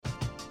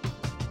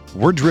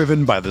We're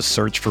driven by the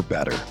search for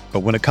better. But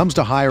when it comes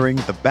to hiring,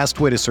 the best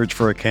way to search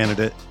for a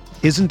candidate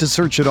isn't to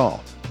search at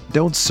all.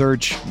 Don't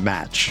search,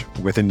 match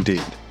with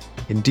Indeed.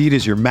 Indeed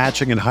is your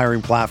matching and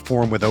hiring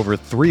platform with over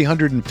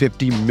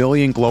 350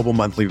 million global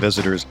monthly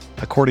visitors,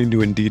 according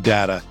to Indeed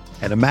data,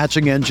 and a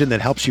matching engine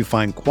that helps you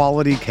find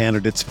quality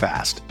candidates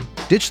fast.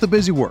 Ditch the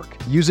busy work.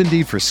 Use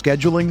Indeed for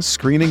scheduling,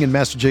 screening, and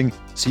messaging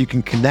so you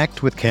can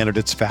connect with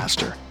candidates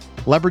faster.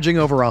 Leveraging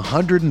over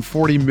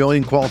 140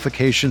 million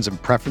qualifications and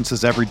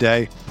preferences every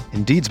day,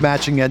 Indeed's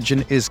matching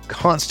engine is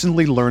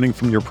constantly learning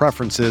from your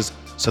preferences,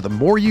 so the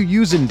more you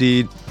use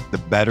Indeed, the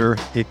better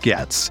it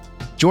gets.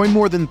 Join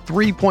more than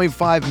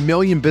 3.5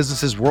 million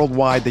businesses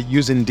worldwide that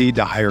use Indeed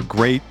to hire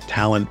great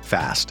talent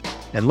fast.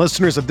 And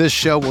listeners of this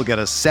show will get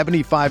a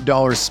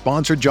 $75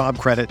 sponsored job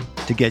credit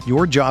to get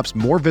your jobs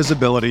more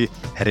visibility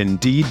at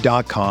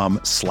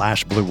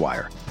Indeed.com/Blue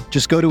Wire.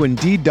 Just go to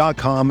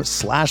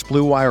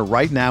Indeed.com/Blue Wire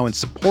right now and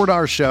support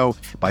our show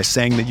by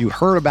saying that you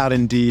heard about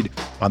Indeed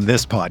on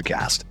this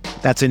podcast.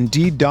 That's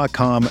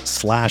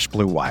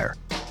Indeed.com/Blue Wire.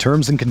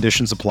 Terms and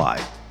conditions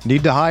apply.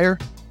 Need to hire?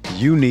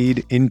 You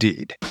need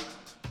Indeed.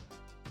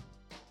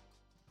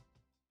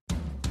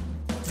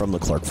 From the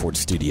Clark Ford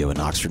Studio in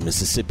Oxford,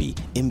 Mississippi,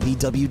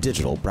 MVW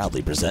Digital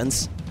proudly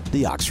presents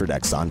the Oxford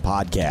Exxon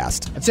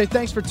Podcast. I'd say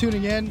thanks for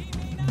tuning in,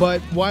 but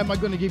why am I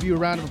going to give you a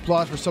round of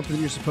applause for something that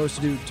you're supposed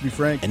to do, to be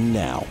frank? And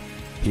now,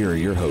 here are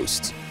your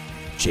hosts,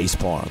 Chase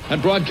Parham.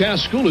 And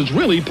broadcast school has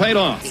really paid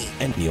off.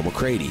 And Neil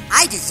McCready.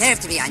 I deserve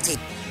to be on TV.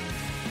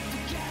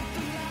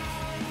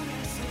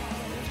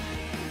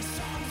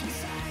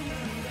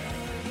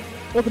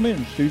 Welcome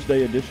in,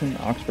 Tuesday edition,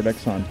 Oxford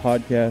Exxon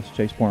Podcast.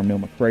 Chase Parham, Neil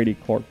McCready,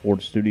 Clark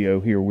Ford Studio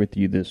here with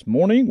you this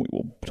morning. We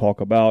will talk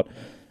about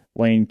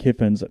Lane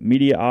Kiffin's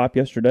media op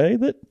yesterday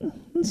that,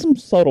 in some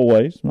subtle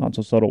ways, not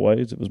so subtle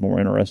ways, it was more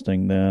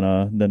interesting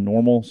than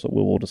normal, so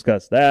we will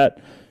discuss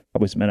that.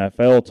 Probably some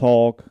NFL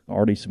talk,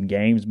 already some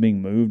games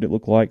being moved, it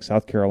looked like.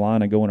 South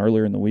Carolina going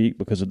earlier in the week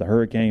because of the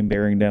hurricane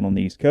bearing down on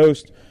the East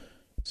Coast.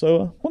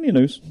 So, plenty of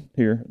news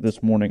here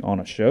this morning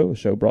on a show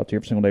brought to you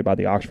every single day by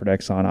the Oxford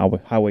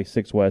Exxon, Highway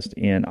 6 West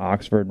in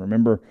Oxford.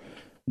 Remember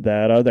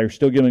that they're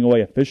still giving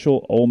away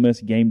official Ole Miss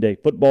game day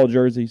football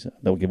jerseys.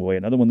 They'll give away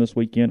another one this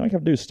weekend. All you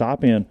have to do is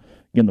stop in,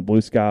 again, the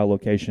Blue Sky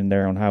location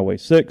there on Highway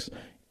 6.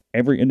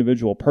 Every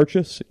individual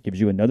purchase gives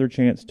you another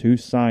chance to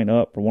sign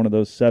up for one of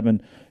those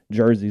 7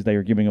 jerseys they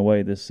are giving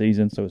away this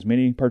season. So as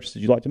many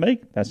purchases you'd like to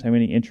make, that's how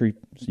many entries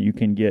you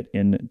can get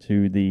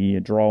into the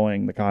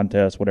drawing, the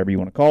contest, whatever you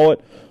want to call it.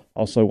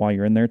 Also, while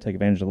you're in there, take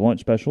advantage of the lunch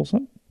specials. I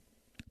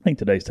think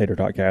today's tater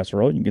tot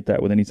casserole. You can get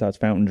that with any size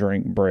fountain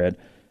drink, bread,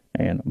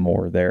 and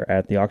more there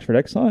at the Oxford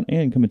Exxon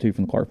and coming to you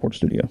from the Clark Ford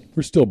Studio.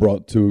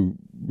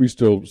 We're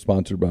still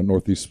sponsored by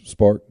Northeast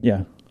Spark.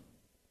 Yeah.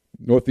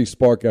 Northeast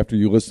Spark, after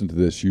you listen to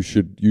this, you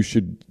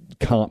should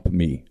comp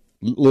me.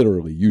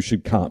 Literally, you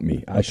should comp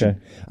me. I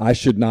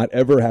should not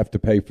ever have to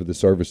pay for the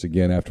service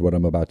again after what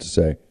I'm about to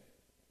say.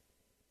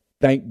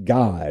 Thank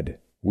God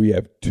we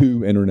have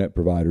 2 internet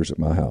providers at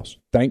my house.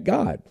 Thank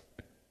God.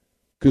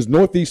 Because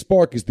Northeast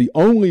Spark is the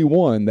only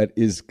one that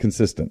is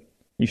consistent.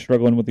 You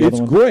struggling with the other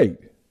one? It's great.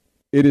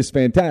 It is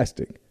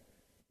fantastic.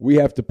 We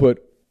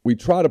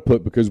try to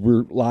put, because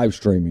we're live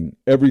streaming,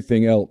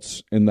 everything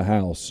else in the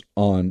house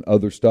on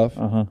other stuff.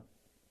 Uh-huh.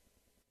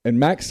 And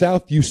Max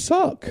South, you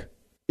suck.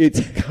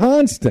 It's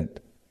constant.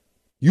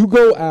 You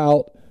go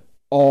out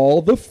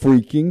all the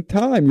freaking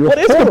time.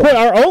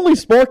 Our only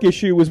Spark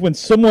issue was when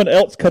someone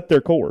else cut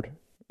their cord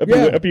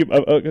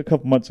a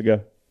couple months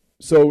ago.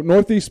 So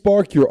Northeast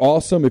Spark, you're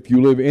awesome. If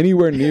you live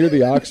anywhere near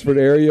the Oxford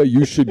area,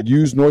 you should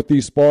use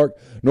Northeast Spark.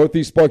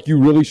 Northeast Spark, you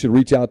really should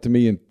reach out to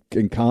me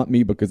and comp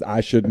me, because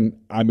I shouldn't.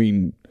 I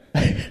mean,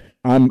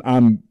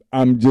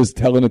 I'm just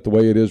telling it the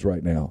way it is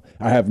right now.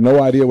 I have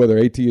no idea whether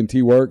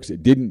AT&T works.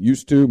 It didn't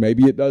used to.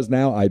 Maybe it does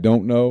now. I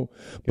don't know.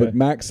 Okay. But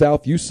Max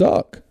South, you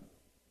suck.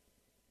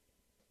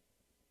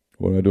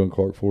 What am I doing,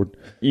 Clark Ford?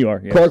 You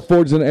are, yes. Clark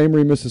Ford's in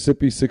Amory,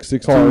 Mississippi,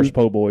 662. Cars,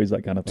 po' boys,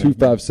 that kind of thing.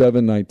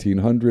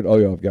 257-1900. Oh,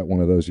 yeah, I've got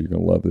one of those. You're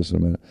going to love this in a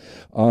minute.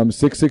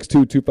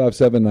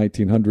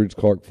 662-257-1900 is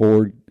Clark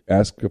Ford.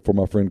 Ask for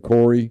my friend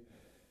Corey.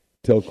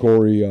 Tell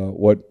Corey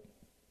what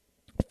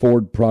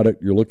Ford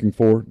product you're looking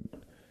for.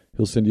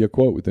 He'll send you a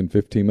quote within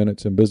 15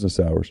 minutes in business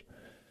hours.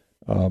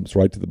 It's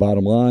right to the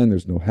bottom line.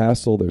 There's no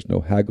hassle. There's no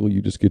haggle.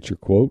 You just get your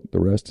quote.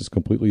 The rest is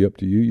completely up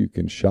to you. You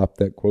can shop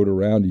that quote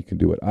around. You can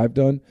do what I've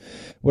done,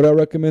 what I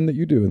recommend that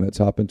you do, and that's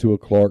hop into a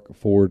Clark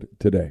Ford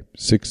today.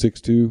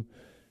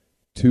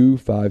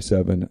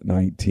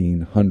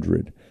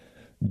 662-257-1900.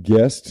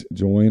 Guest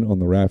join on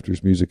the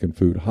Rafters Music and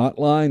Food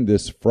Hotline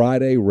this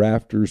Friday.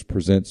 Rafters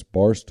presents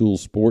Barstool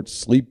Sports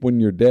Sleep When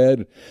You're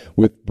Dead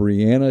with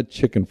Brianna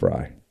Chicken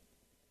Fry.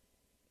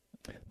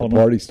 The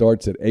party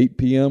starts at 8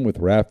 p.m. with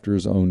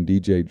Rafters' own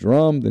DJ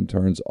Drum, then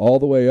turns all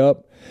the way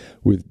up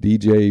with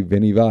DJ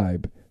Vinny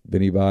Vibe.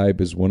 Vinny Vibe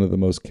is one of the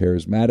most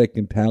charismatic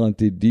and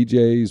talented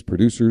DJs,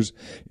 producers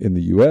in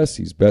the U.S.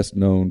 He's best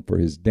known for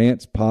his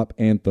dance pop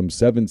anthem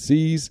 7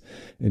 C's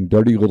and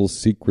Dirty Little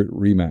Secret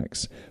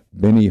Remix.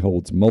 Vinny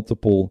holds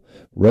multiple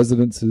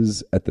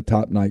residences at the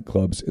top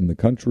nightclubs in the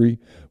country.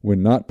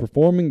 When not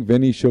performing,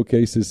 Vinny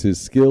showcases his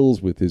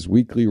skills with his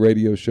weekly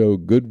radio show,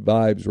 Good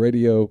Vibes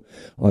Radio,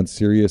 on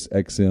Sirius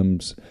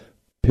XM's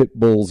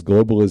Pitbull's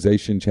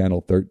Globalization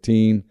Channel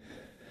 13.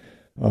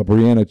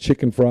 Brianna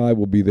Chicken Fry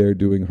will be there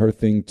doing her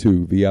thing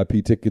too.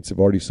 VIP tickets have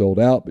already sold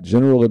out, but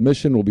general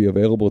admission will be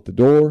available at the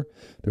door.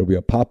 There will be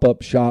a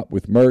pop-up shop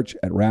with merch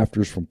at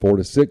Rafters from 4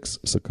 to 6,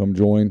 so come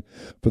join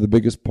for the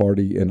biggest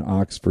party in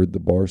Oxford, the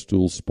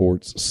Barstool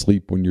Sports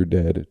Sleep When You're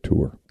Dead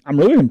tour. I'm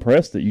really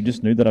impressed that you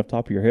just knew that off the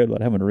top of your head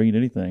without having to read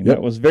anything. Yep.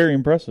 That was very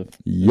impressive.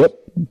 Yep.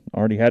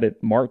 Already had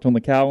it marked on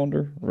the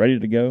calendar, ready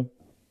to go.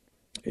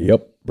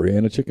 Yep.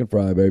 Brianna Chicken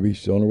Fry, baby.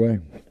 She's on her way.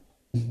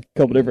 A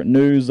couple different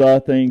news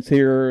things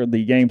here.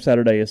 The game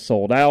Saturday is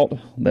sold out.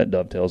 That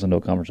dovetails into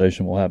a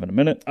conversation we'll have in a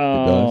minute.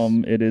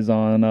 It is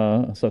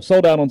on so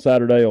sold out on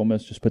Saturday. Ole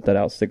Miss just put that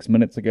out 6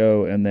 minutes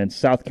ago. And then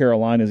South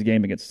Carolina's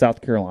game against South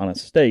Carolina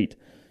State.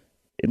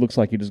 It looks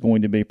like it is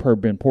going to be, per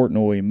Ben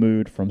Portnoy,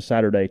 moved from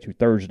Saturday to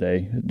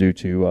Thursday due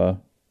to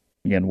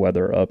again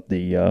weather up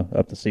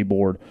the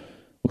seaboard.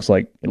 Looks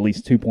like at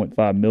least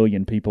 2.5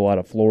 million people out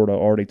of Florida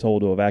already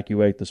told to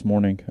evacuate this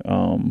morning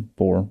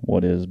for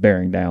what is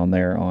bearing down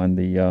there on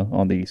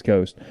the East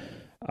Coast.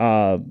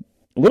 A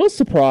little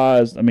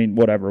surprised. I mean,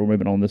 whatever. We're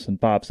moving on this in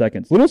 5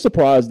 seconds. A little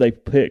surprised they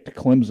picked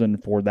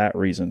Clemson for that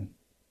reason.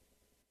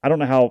 I don't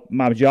know how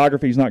my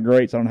geography is not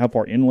great, so I don't know how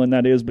far inland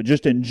that is. But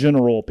just in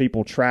general,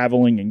 people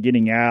traveling and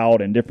getting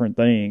out and different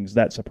things,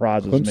 that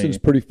surprises me. Clemson's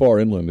pretty far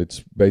inland. It's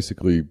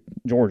basically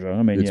Georgia.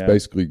 I mean, it's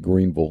basically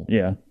Greenville.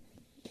 Yeah.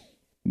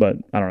 But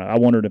I don't know. I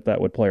wondered if that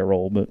would play a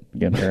role, but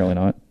again, apparently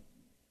not.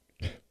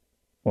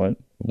 What? I'm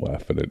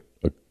laughing at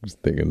a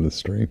thing in the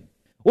stream.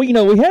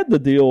 Well, we had the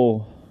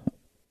deal.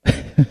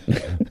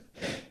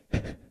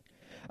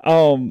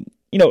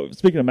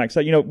 Speaking of Max,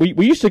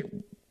 we used to,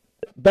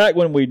 back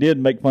when we did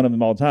make fun of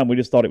them all the time, we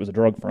just thought it was a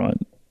drug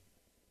front.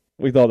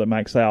 We thought that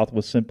Max South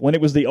was simple. When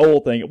it was the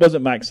old thing, it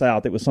wasn't Max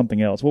South, it was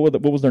something else.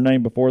 What was their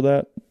name before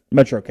that?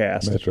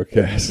 Metrocast.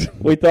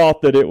 Metrocast. We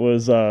thought that it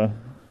was.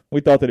 We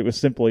thought that it was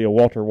simply a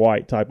Walter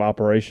White type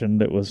operation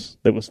that was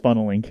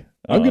funneling.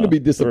 I'm going to be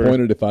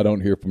disappointed if I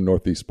don't hear from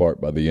Northeast Spark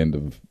by the end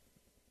of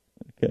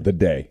the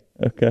day.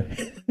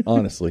 Okay.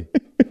 Honestly.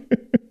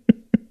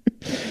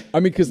 I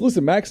mean, because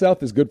listen, Max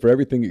South is good for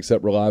everything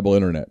except reliable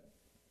internet.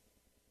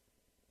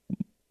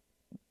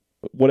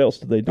 What else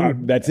did they do?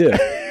 That's it.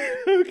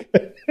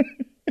 Okay.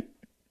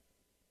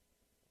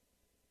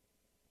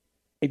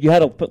 If you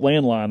had a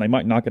landline, they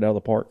might knock it out of the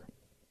park.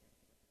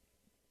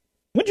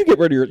 When did you get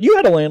rid of you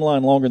had a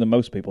landline longer than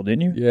most people,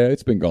 didn't you? Yeah,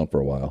 it's been gone for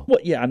a while. Well,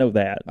 yeah, I know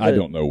that. I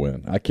don't know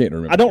when. I can't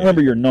remember. I don't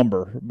remember your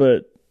number,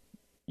 but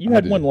you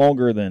had one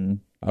longer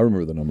than... I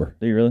remember the number.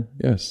 Do you really?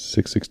 Yes,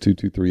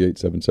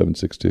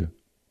 662-238-7762.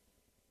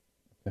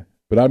 Okay.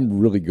 But I'm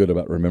really good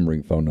about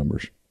remembering phone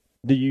numbers.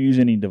 Do you use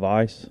any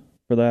device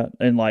for that?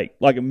 And like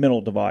a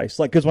mental device?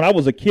 Like, because when I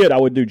was a kid, I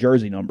would do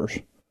jersey numbers.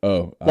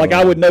 Oh.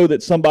 I would know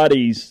that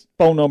somebody's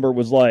phone number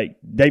was like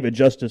David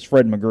Justice,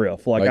 Fred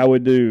McGriff. Like I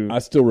would do... I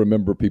still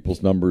remember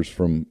people's numbers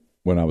from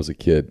when I was a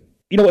kid.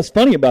 You know what's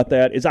funny about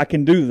that is I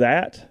can do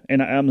that,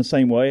 and I'm the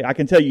same way. I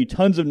can tell you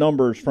tons of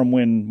numbers from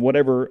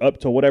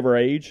up to whatever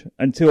age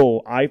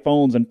until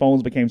iPhones and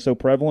phones became so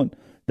prevalent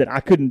that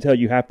I couldn't tell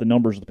you half the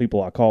numbers of the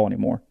people I call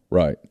anymore.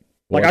 Right.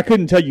 Like I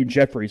couldn't tell you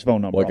Jeffrey's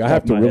phone number. Like I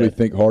have to really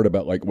think hard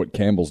about like what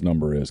Campbell's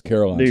number is,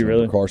 Caroline's number,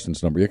 really?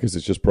 Carson's number. Yeah, because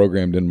it's just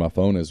programmed in my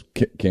phone as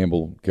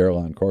Campbell,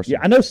 Caroline, Carson. Yeah,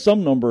 I know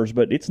some numbers,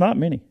 but it's not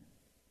many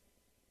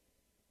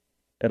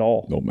at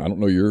all. No, I don't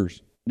know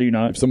yours. Do you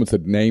not? If someone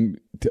said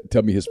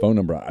tell me his phone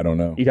number, I don't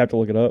know. You'd have to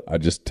look it up. I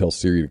just tell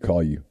Siri to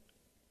call you.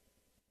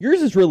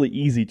 Yours is really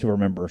easy to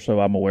remember,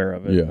 so I'm aware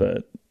of it. Yeah.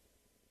 But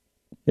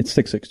it's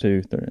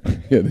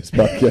 662. Yeah, this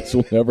podcast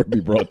will never be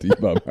brought to you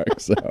by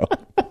Max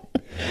South.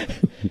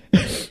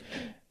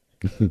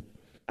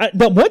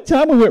 But one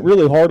time we went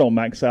really hard on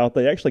Max South.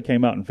 They actually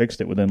came out and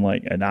fixed it within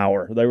like an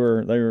hour. They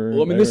were.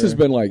 Well, I mean, this has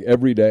been like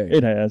every day.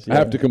 It has. Yeah. I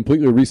have to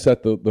completely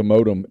reset the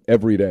modem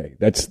every day.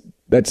 That's,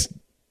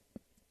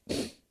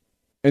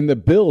 and the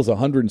bill is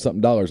 $100 and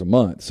something a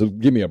month. So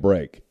give me a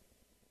break.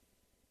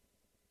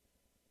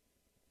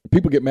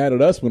 People get mad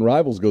at us when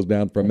Rivals goes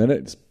down for a minute.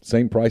 It's the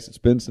same price it's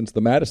been since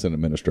the Madison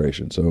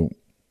administration. So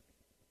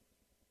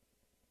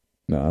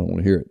no, I don't want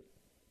to hear it.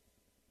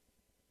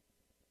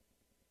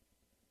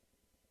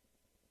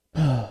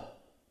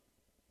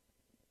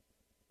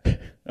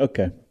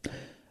 Okay.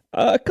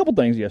 A couple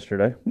things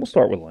yesterday. We'll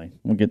start with Lane.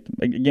 We'll get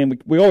again.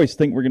 We always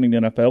think we're getting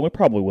to NFL. We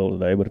probably will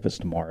today, but if it's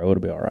tomorrow,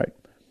 it'll be all right.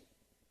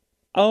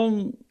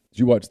 Did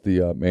you watch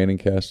the Manning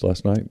cast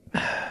last night?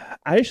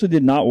 I actually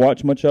did not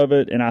watch much of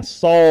it, and I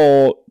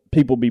saw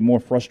people be more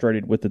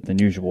frustrated with it than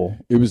usual.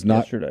 It was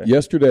not yesterday.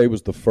 Yesterday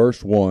was the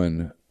first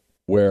one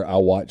where I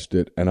watched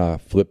it and I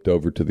flipped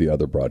over to the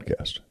other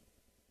broadcast.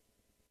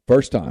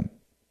 First time.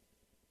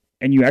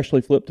 And you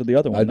actually flipped to the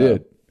other one. I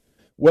did.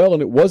 Well,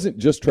 and it wasn't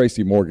just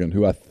Tracy Morgan,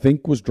 who I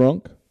think was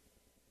drunk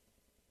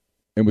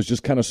and was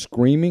just kind of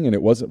screaming, and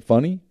it wasn't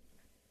funny.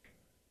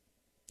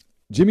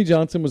 Jimmy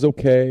Johnson was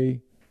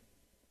okay.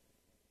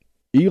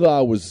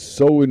 Eli was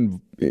so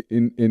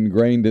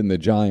ingrained in the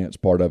Giants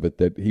part of it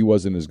that he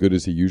wasn't as good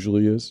as he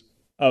usually is.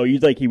 Oh, you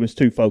think he was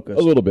too focused?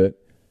 A little bit.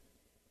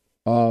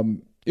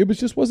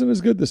 It wasn't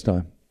as good this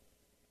time.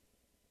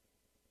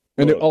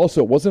 And it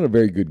wasn't a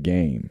very good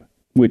game.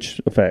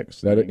 Which affects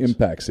that. It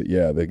impacts it,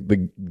 yeah. The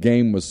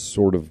game was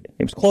sort of...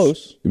 It was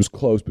close. It was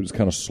close, but it was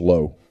kind of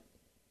slow.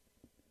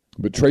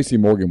 But Tracy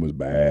Morgan was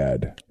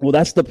bad. Well,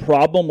 that's the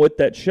problem with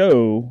that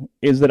show,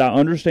 is that I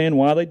understand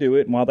why they do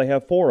it and why they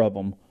have 4 of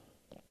them.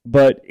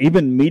 But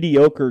even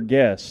mediocre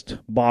guests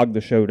bog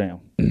the show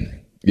down.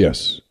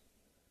 Yes.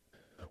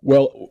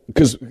 Well,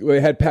 because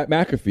they had Pat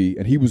McAfee,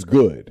 and he was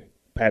good.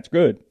 Pat's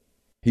good.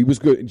 He was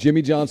good.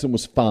 Jimmy Johnson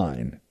was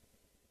fine.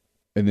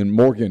 And then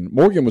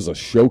Morgan was a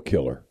show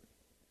killer.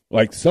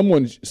 Like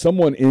someone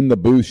in the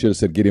booth should have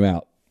said, "Get him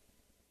out.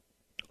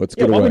 Let's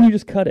get away." Why wouldn't you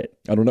just cut it?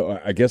 I don't know.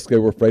 I guess they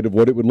were afraid of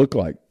what it would look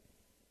like.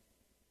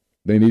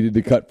 They needed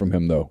to cut from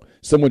him, though.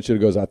 Someone should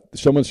have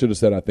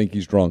said, "I think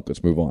he's drunk.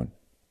 Let's move on."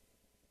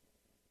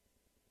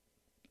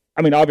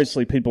 I mean,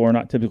 obviously, people are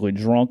not typically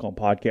drunk on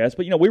podcasts,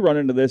 but we run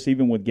into this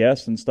even with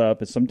guests and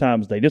stuff. Is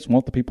sometimes they just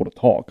want the people to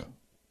talk.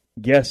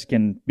 Guests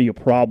can be a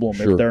problem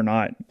if they're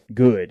not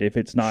good, if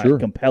it's not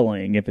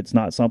compelling, if it's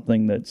not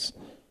something that's.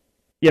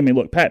 Yeah, I mean,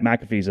 look, Pat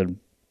McAfee's a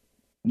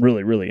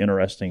really, really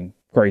interesting,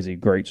 crazy,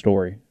 great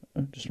story,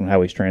 just on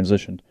how he's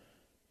transitioned.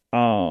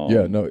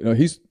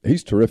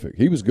 He's terrific.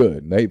 He was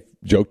good. They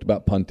joked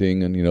about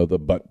punting and the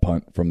butt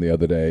punt from the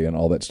other day and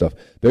all that stuff.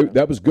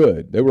 That was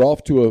good. They were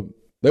off to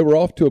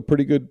a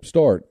pretty good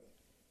start.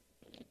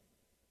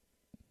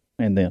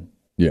 And then,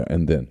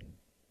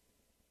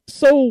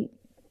 So,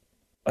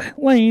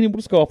 Lane, we'll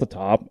just go off the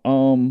top.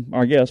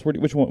 I guess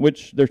which one?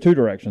 There's 2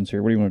 directions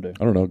here. What do you want to do?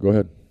 I don't know. Go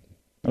ahead.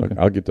 Okay.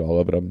 I'll get to all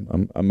of it.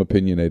 I'm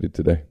opinionated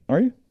today. Are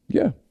you?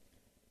 Yeah.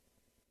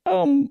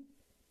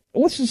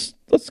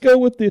 Let's go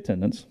with the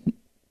attendance.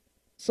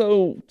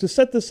 So to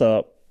set this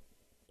up,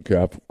 okay, I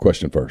have a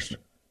question first.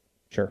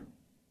 Sure.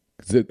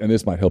 And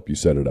this might help you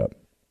set it up.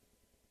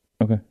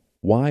 Okay.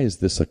 Why is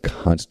this a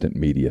constant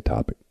media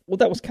topic? Well,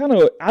 that was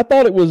I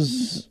thought it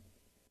was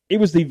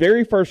the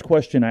very first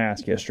question I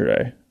asked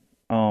yesterday,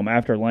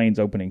 after Lane's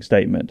opening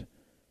statement.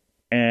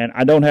 And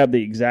I don't have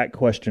the exact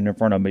question in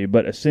front of me,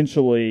 but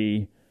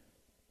essentially,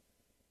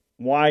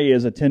 why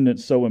is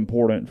attendance so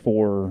important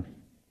for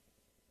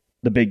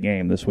the big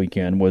game this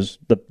weekend was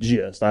the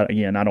gist. I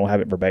don't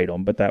have it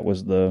verbatim, but that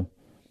was the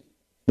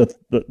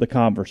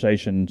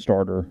conversation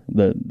starter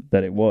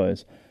that it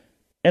was.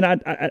 And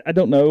I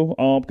don't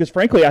know, because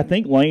frankly, I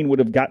think Lane would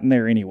have gotten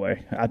there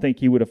anyway. I think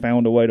he would have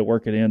found a way to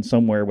work it in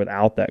somewhere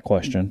without that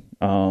question.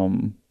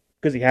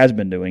 Because he has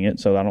been doing it,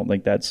 so I don't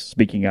think that's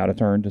speaking out of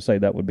turn to say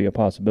that would be a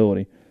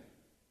possibility.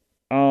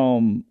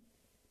 And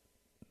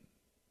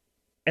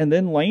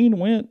then Lane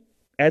went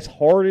as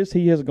hard as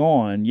he has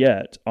gone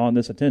yet on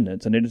this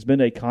attendance, and it has been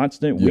a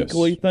constant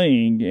weekly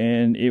thing,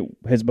 and it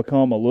has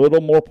become a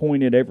little more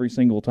pointed every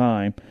single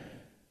time.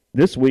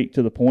 This week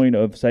to the point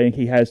of saying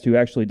he has to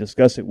actually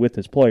discuss it with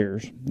his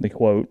players. The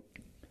quote,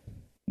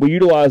 "We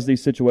utilize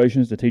these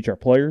situations to teach our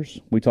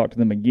players. We talk to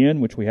them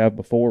again, which we have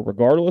before,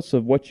 regardless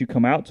of what you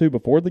come out to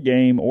before the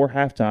game or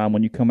halftime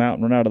when you come out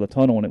and run out of the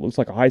tunnel and it looks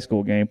like a high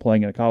school game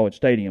playing in a college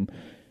stadium.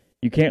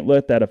 You can't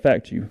let that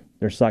affect you.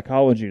 There's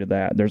psychology to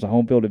that. There's a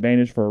home field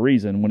advantage for a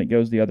reason. When it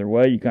goes the other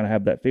way, you kind of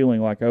have that feeling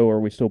like, oh,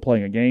 are we still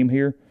playing a game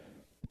here?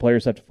 The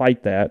players have to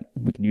fight that.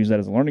 We can use that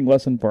as a learning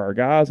lesson for our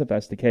guys. If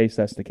that's the case,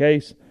 that's the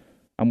case.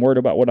 I'm worried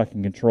about what I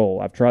can control.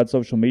 I've tried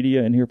social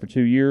media in here for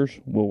 2 years.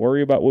 We'll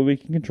worry about what we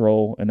can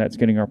control, and that's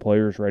getting our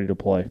players ready to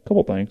play." A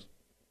couple things.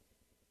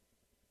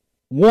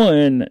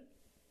 One,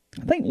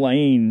 I think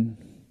Lane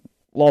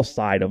lost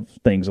sight of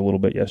things a little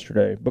bit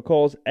yesterday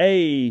because,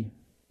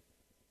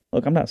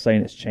 look, I'm not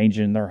saying it's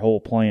changing their whole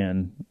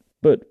plan,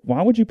 but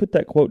why would you put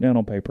that quote down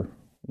on paper?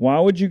 Why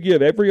would you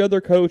give every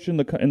other coach in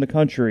the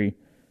country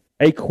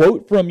a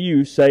quote from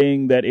you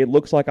saying that it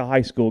looks like a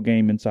high school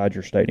game inside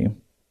your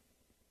stadium?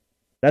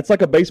 That's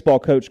like a baseball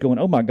coach going,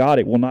 "Oh my God,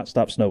 it will not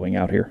stop snowing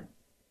out here."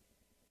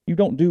 You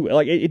don't do it.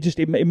 Like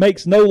it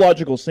makes no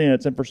logical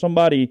sense. And for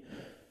somebody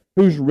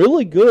who's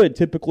really good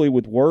typically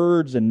with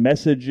words and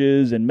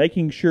messages and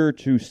making sure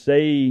to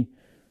say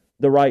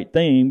the right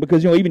thing,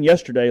 because even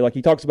yesterday, like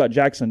he talks about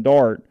Jackson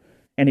Dart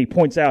and he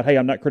points out, "Hey,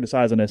 I'm not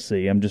criticizing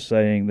SC. I'm just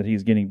saying that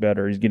he's getting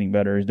better. He's getting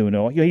better. He's doing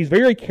all." He's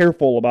very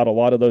careful about a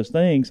lot of those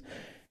things,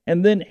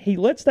 and then he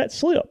lets that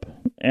slip.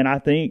 And I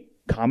think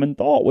common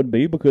thought would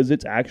be because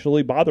it's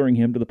actually bothering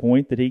him to the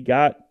point that he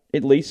got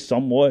at least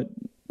somewhat,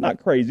 not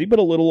crazy, but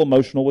a little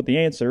emotional with the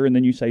answer, and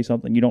then you say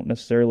something you don't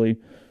necessarily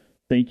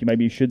think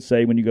you should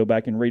say when you go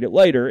back and read it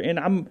later.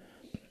 And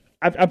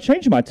I've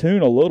changed my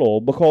tune a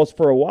little because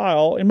for a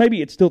while, and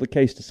maybe it's still the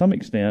case to some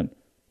extent,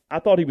 I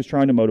thought he was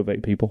trying to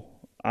motivate people.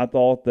 I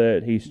thought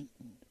that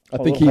I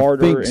think he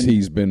thinks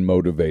he's been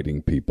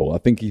motivating people. I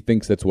think he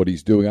thinks that's what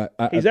he's doing.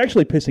 He's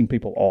actually pissing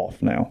people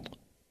off now.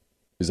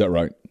 Is that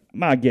right?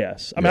 My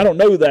guess. I mean, I don't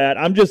know that.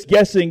 I'm just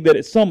guessing that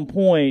at some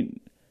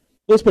point,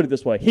 let's put it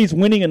this way, he's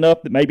winning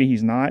enough that maybe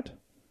he's not.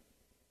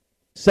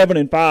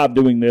 7-5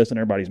 doing this and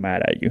everybody's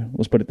mad at you.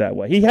 Let's put it that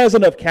way. He has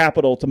enough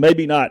capital to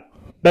maybe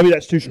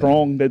that's too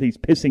strong that he's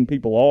pissing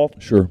people off.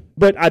 Sure.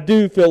 But I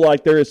do feel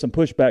like there is some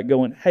pushback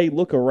going, hey,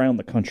 look around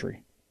the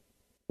country.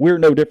 We're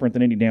no different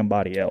than any damn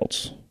body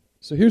else.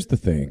 So here's the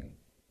thing.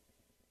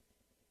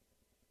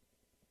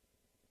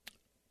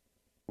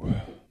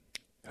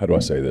 How do I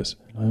say this?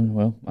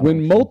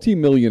 When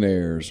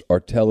multimillionaires are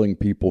telling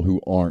people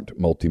who aren't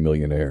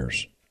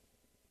multimillionaires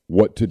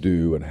what to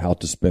do and how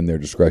to spend their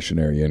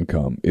discretionary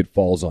income, it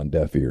falls on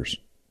deaf ears.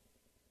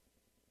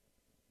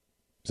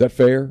 Is that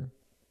fair?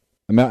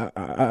 I mean,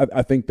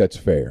 I think that's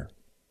fair.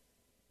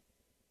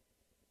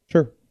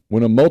 Sure.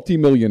 When a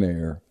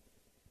multimillionaire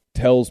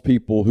tells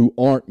people who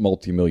aren't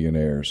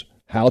multimillionaires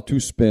how to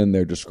spend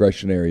their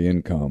discretionary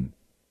income,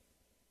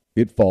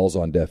 it falls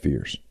on deaf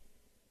ears.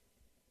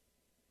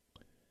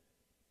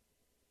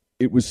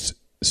 It was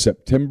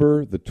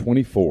September the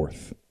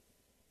 24th.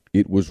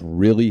 It was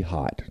really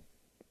hot.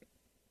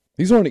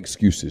 These aren't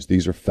excuses.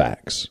 These are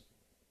facts.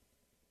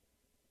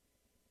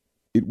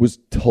 It was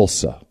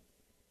Tulsa.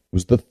 It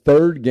was the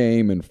third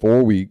game in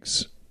 4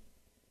 weeks,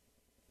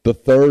 the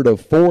third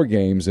of 4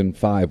 games in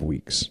 5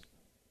 weeks.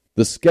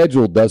 The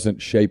schedule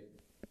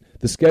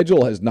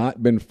has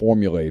not been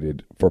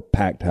formulated for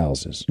packed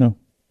houses. No.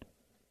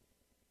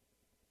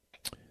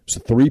 It's a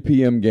 3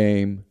 p.m.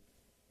 game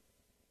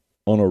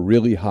on a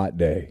really hot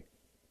day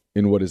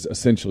in what is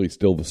essentially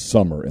still the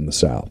summer in the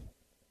South.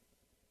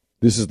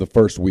 This is the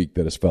first week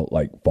that has felt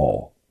like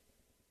fall.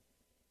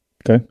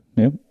 Okay,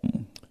 yep.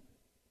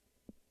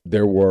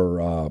 There were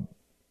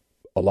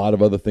a lot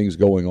of other things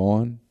going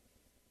on.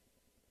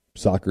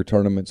 Soccer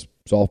tournaments,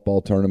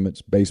 softball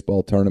tournaments,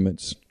 baseball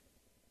tournaments,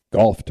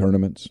 golf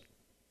tournaments.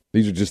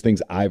 These are just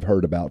things I've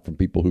heard about from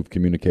people who've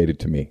communicated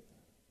to me.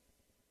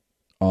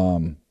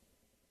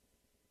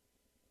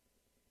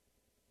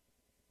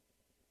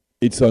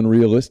 It's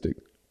unrealistic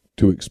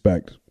to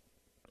expect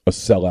a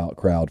sellout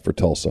crowd for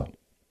Tulsa.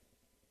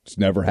 It's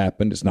never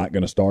happened. It's not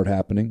going to start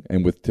happening.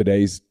 And with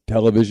today's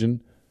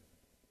television,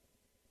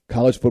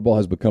 college football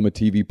has become a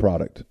TV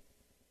product.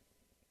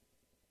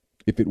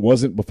 If it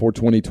wasn't before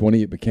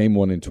 2020, it became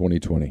one in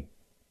 2020.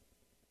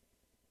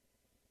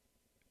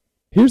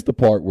 Here's the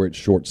part where it's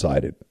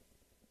short-sighted.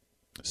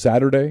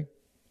 Saturday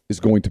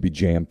is going to be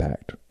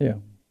jam-packed. Yeah.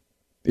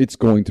 It's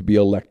going to be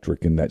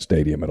electric in that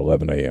stadium at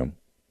 11 a.m.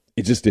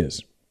 It just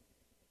is.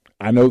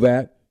 I know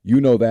that. You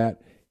know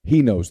that.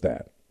 He knows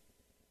that.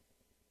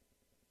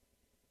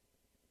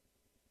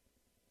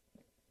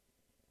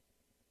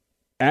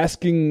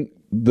 Asking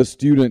the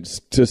students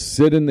to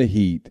sit in the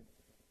heat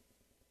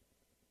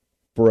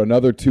for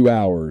another 2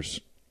 hours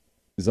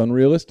is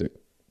unrealistic.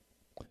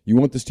 You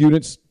want the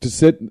students to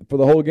sit for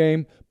the whole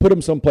game? Put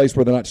them someplace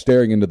where they're not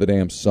staring into the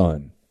damn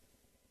sun.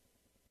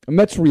 And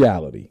that's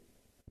reality.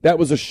 That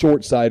was a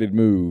short-sighted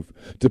move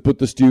to put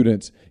the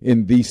students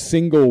in the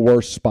single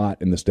worst spot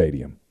in the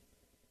stadium.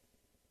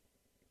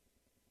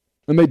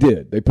 And they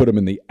did. They put them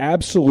in the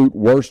absolute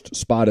worst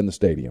spot in the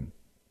stadium.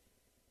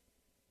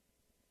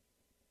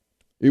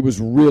 It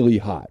was really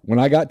hot. When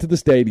I got to the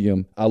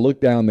stadium, I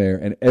looked down there,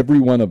 and every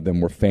one of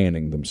them were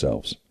fanning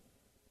themselves.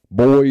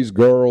 Boys,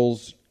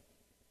 girls,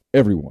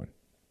 everyone.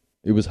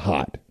 It was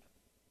hot.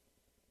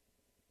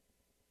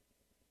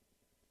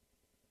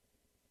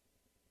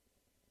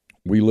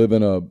 We live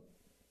in a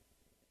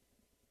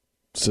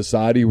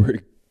society where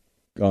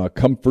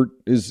comfort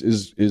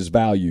is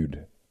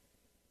valued.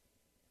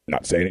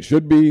 Not saying it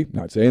should be,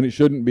 not saying it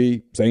shouldn't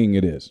be, saying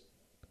it is.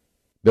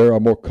 There are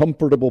more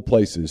comfortable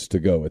places to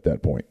go at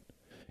that point,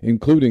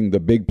 including the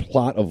big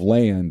plot of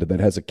land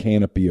that has a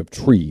canopy of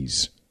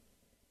trees,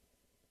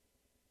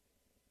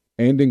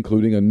 and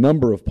including a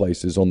number of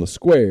places on the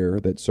square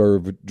that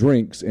serve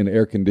drinks in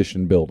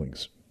air-conditioned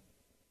buildings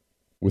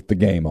with the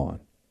game on.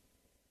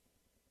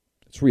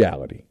 It's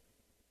reality.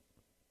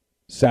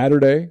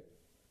 Saturday,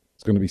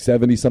 it's going to be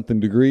 70-something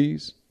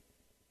degrees.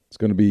 It's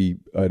going to be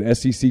an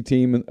SEC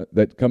team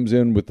that comes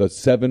in with a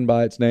 7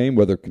 by its name.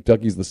 Whether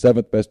Kentucky's the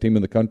 7th best team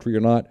in the country or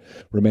not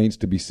remains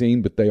to be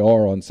seen, but they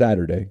are on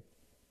Saturday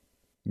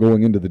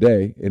going into the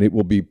day, and it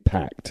will be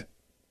packed.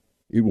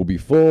 It will be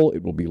full.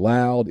 It will be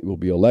loud. It will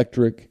be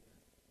electric.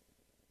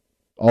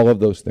 All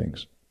of those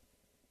things.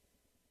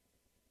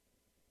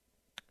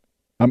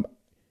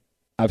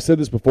 I've said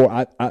this before.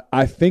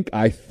 I think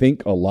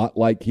a lot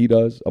like he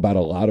does about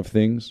a lot of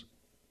things.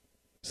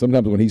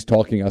 Sometimes when he's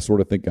talking, I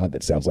sort of think, God,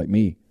 that sounds like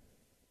me.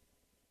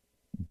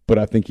 But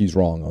I think he's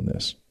wrong on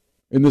this.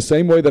 In the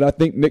same way that I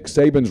think Nick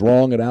Saban's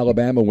wrong at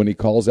Alabama when he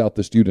calls out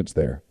the students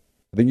there.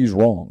 I think he's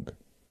wrong.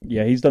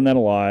 Yeah, he's done that a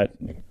lot.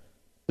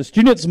 The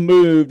students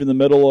moved in the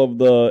middle of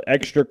the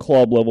extra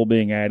club level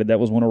being added. That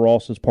was one of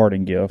Ross's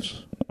parting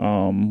gifts,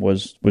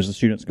 was the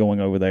students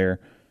going over there.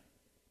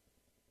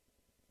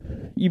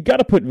 You've got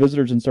to put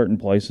visitors in certain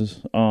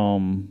places.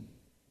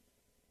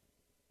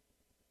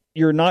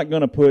 you're not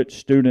going to put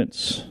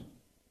students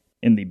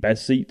in the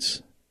best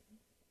seats,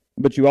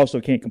 but you also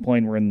can't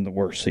complain we're in the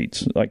worst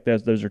seats. Like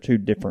those are two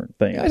different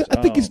things.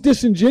 I think it's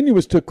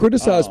disingenuous to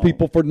criticize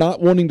people for not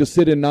wanting to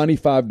sit in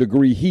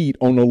 95-degree heat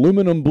on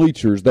aluminum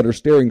bleachers that are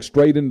staring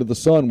straight into the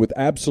sun with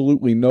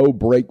absolutely no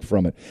break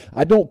from it.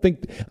 I don't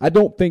think.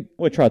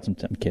 We tried some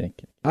time. I'm kidding.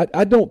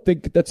 I don't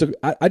think that's a.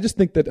 I just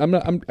think that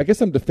I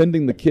guess I'm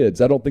defending the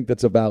kids. I don't think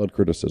that's a valid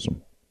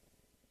criticism.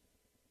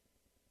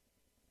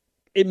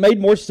 It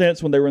made more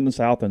sense when they were in the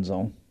south end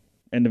zone,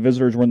 and the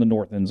visitors were in the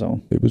north end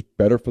zone. It was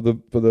better for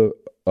the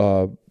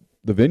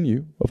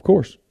venue, of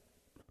course.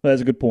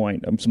 That's a good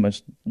point.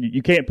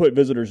 You can't put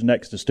visitors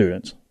next to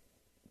students.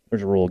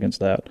 There's a rule against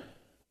that.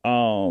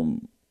 The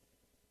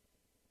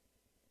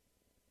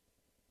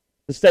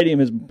stadium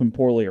has been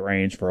poorly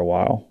arranged for a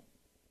while.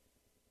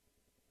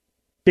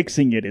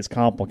 Fixing it is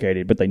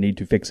complicated, but they need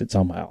to fix it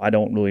somehow. I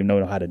don't really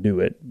know how to do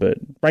it, but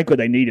frankly,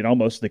 they needed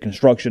almost the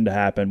construction to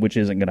happen, which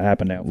isn't going to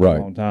happen now for a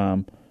long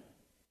time.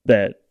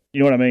 That, you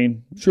know what I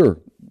mean? Sure.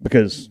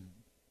 Because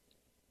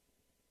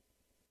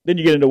then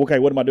you get into, okay,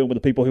 what am I doing with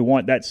the people who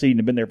want that seat and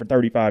have been there for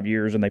 35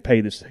 years and they pay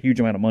this huge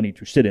amount of money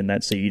to sit in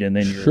that seat, and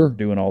then you're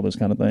doing all this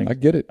kind of thing. I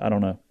get it. I don't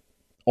know.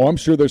 Oh, I'm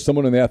sure there's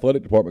someone in the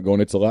athletic department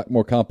going, it's a lot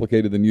more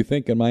complicated than you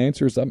think, and my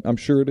answer is I'm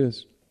sure it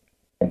is.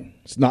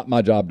 It's not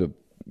my job to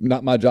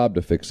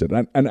fix it.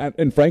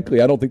 And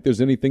frankly, I don't think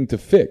there's anything to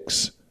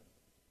fix.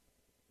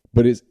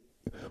 But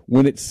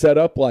when it's set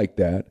up like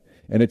that,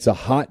 and it's a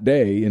hot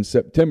day in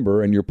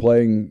September, and you're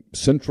playing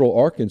Central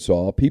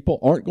Arkansas, people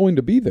aren't going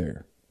to be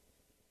there.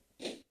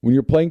 When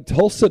you're playing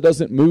Tulsa,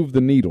 doesn't move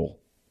the needle.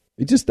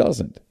 It just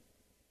doesn't.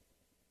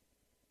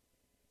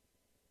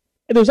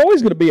 And there's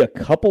always going to be a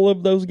couple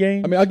of those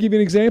games. I mean, I'll give you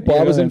an example.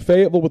 Yeah. I was in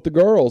Fayetteville with the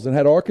girls, and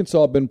had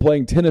Arkansas been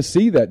playing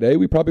Tennessee that day,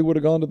 we probably would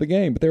have gone to the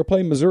game. But they were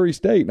playing Missouri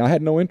State, and I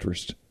had no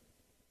interest.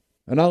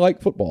 And I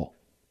like football.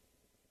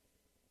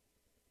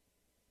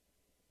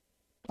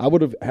 I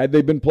would have, had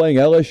they been playing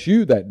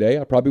LSU that day,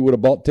 I probably would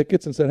have bought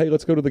tickets and said, hey,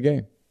 let's go to the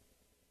game.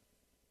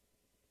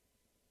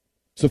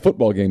 It's a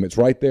football game. It's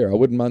right there. I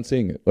wouldn't mind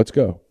seeing it. Let's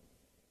go.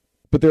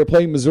 But they were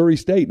playing Missouri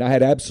State, and I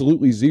had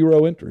absolutely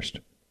zero interest.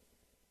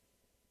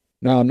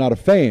 Now, I'm not a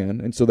fan,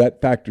 and so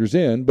that factors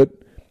in. But,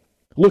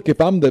 look,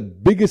 if I'm the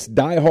biggest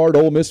diehard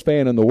Ole Miss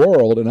fan in the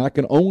world and I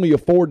can only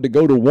afford to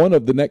go to one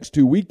of the next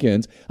 2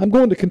 weekends, I'm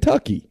going to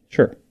Kentucky.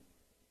 Sure.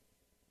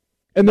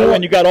 And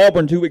you got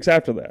Auburn 2 weeks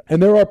after that.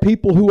 And there are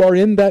people who are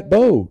in that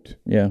boat.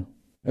 Yeah.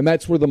 And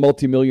that's where the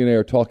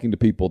multimillionaire talking to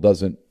people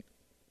doesn't.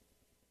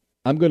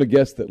 I'm going to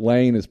guess that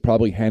Lane is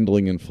probably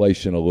handling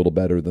inflation a little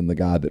better than the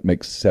guy that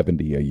makes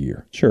 $70 a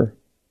year. Sure.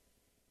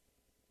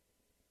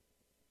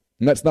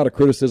 And that's not a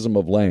criticism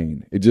of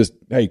Lane. It just,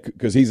 hey,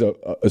 because he's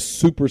a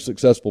super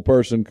successful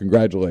person,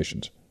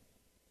 congratulations.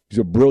 He's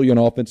a brilliant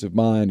offensive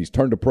mind. He's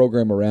turned a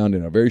program around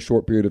in a very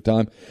short period of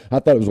time. I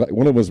thought it was like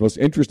one of his most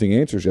interesting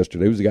answers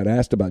yesterday was he got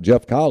asked about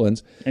Jeff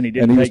Collins, and he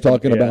was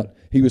talking about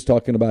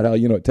how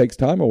it takes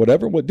time or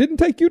whatever. Well, it didn't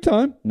take you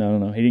time.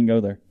 No, he didn't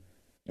go there.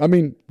 I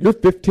mean, you're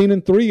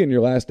 15-3 in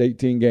your last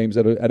 18 games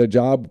at a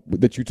job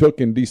that you took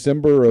in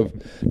December of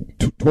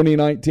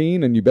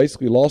 2019, and you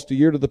basically lost a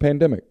year to the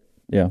pandemic.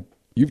 Yeah,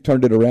 you've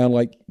turned it around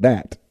like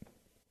that.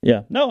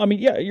 Yeah, no, I mean,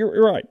 yeah,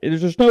 you're right.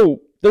 There's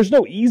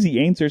no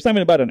easy answer. It's not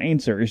even about an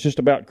answer. It's just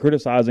about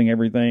criticizing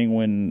everything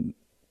when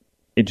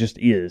it just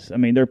is. I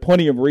mean, there are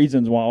plenty of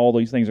reasons why all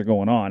these things are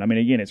going on. I mean,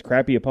 again, it's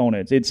crappy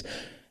opponents. It's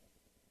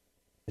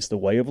the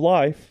way of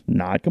life.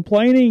 Not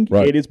complaining.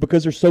 Right. It is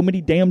because there's so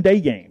many damn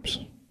day games.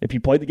 If you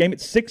played the game at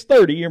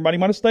 6:30, everybody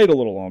might have stayed a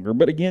little longer.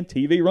 But again,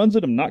 TV runs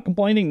it. I'm not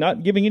complaining,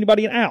 not giving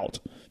anybody an out.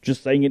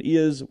 Just saying it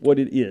is what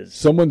it is.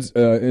 Someone's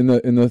in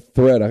the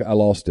thread, I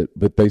lost it,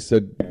 but they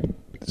said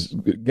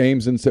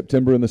games in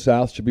September in the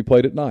South should be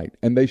played at night.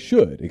 And they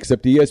should,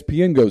 except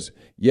ESPN goes,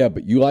 yeah,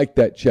 but you like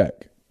that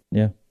check.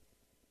 Yeah.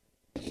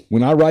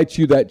 When I write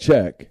you that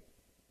check,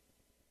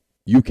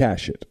 you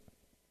cash it.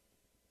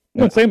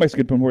 Well, Sam makes a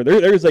good point where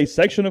there is a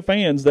section of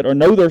fans that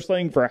know they're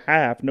staying for a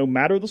half, no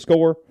matter the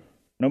score,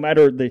 no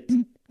matter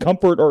the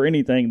comfort or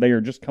anything, they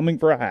are just coming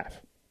for a half.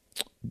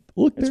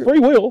 Look, it's free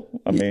will.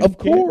 I mean, of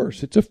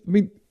course,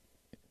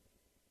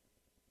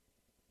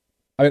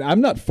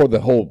 I'm not for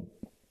the whole.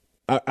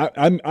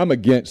 I'm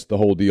against the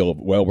whole deal of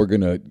we're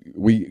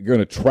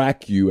gonna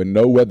track you and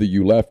know whether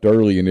you left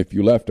early, and if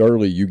you left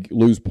early, you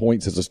lose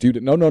points as a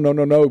student. No.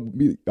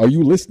 Are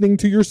you listening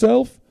to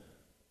yourself?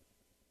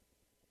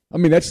 I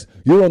mean,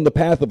 you're on the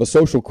path of a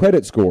social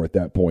credit score at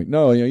that point.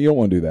 No, you don't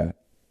want to do that.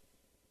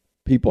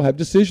 People have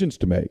decisions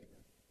to make.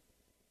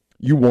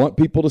 You want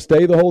people to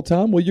stay the whole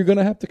time? Well, you're going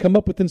to have to come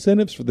up with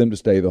incentives for them to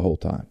stay the whole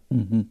time.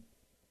 Mm-hmm.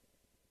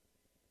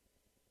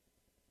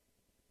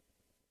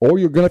 Or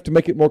you're going to have to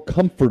make it more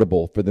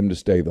comfortable for them to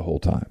stay the whole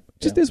time.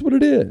 It just is what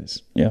it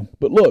is. Yeah.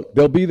 But look,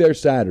 they'll be there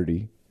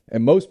Saturday,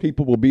 and most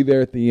people will be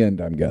there at the end,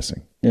 I'm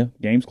guessing. Yeah,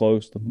 game's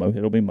closed.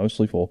 It'll be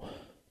mostly full.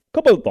 A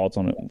couple of thoughts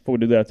on it. Before we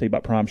do that, I'll tell you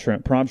about Prime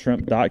Shrimp.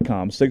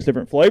 PrimeShrimp.com. 6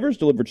 different flavors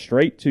delivered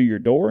straight to your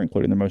door,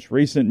 including the most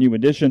recent new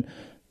addition,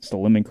 It's the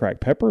lemon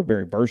cracked pepper,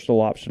 very versatile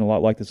option, a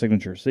lot like the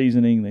signature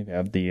seasoning. They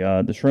have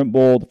the shrimp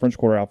bowl, the French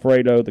Quarter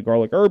Alfredo, the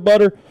garlic herb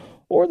butter,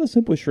 or the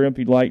simply shrimp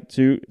you'd like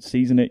to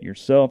season it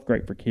yourself.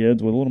 Great for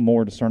kids with a little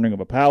more discerning of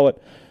a palate,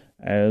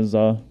 as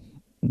the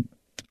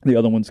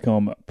other ones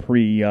come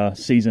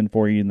pre-seasoned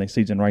for you, and they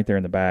season right there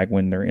in the bag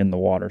when they're in the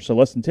water. So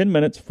less than 10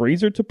 minutes,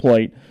 freezer to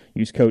plate.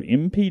 Use code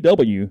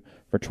MPW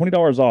for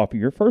 $20 off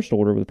your first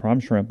order with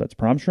Prime Shrimp. That's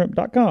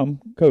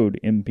primeshrimp.com,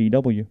 code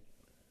MPW.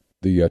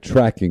 The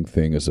tracking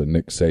thing is a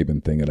Nick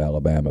Saban thing at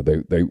Alabama.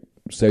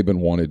 Saban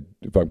wanted,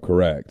 if I'm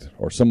correct,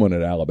 or someone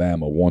at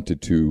Alabama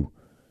wanted to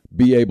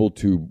be able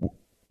to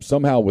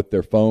somehow with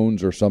their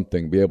phones or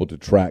something be able to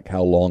track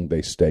how long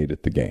they stayed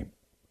at the game.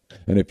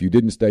 And if you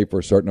didn't stay for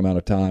a certain amount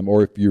of time,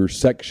 or if your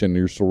section,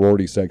 your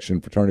sorority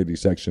section, fraternity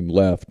section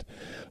left,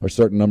 a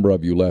certain number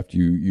of you left,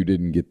 you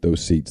didn't get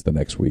those seats the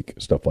next week,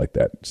 stuff like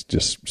that. It's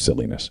just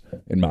silliness,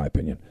 in my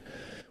opinion.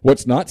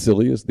 What's not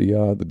silly is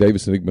the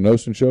Davis and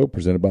Igmanosin show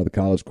presented by the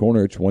College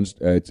Corner.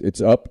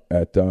 It's up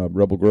at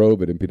Rebel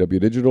Grove at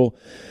MPW Digital.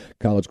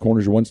 College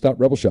Corner is your one-stop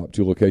Rebel shop.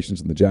 2 locations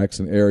in the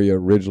Jackson area,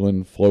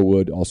 Ridgeland,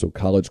 Flowood, also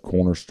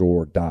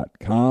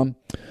collegecornerstore.com.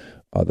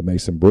 The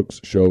Mason Brooks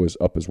show is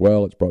up as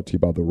well. It's brought to you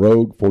by The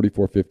Rogue,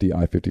 4450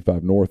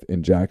 I-55 North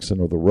in Jackson,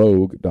 or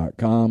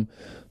therogue.com.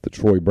 The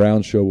Troy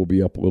Brown show will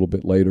be up a little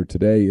bit later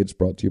today. It's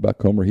brought to you by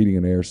Comer Heating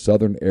and Air,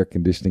 Southern Air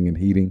Conditioning and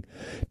Heating.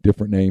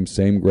 Different names,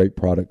 same great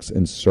products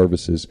and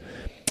services.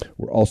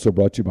 We're also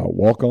brought to you by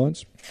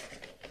Walk-Ons.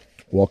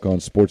 Walk-On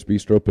Sports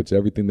Bistro puts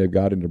everything they've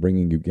got into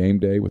bringing you game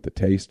day with a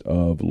taste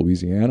of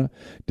Louisiana.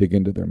 Dig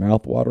into their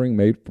mouth-watering,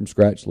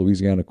 made-from-scratch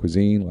Louisiana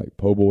cuisine like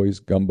po' boys,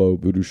 gumbo,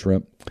 voodoo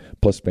shrimp,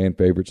 plus fan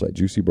favorites like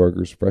juicy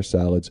burgers, fresh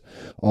salads,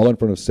 all in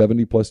front of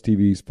 70-plus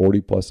TVs,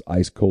 40-plus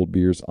ice-cold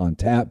beers on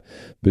tap.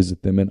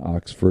 Visit them in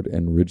Oxford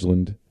and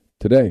Ridgeland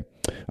today.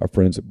 Our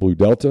friends at Blue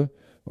Delta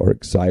are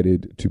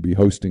excited to be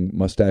hosting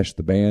Mustache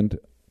the Band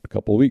a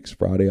couple of weeks,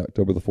 Friday,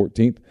 October the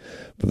 14th,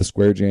 for the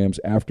Square Jams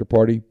after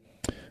party.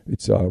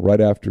 It's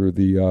right after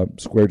the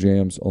Square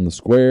Jams on the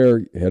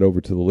Square. Head over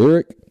to the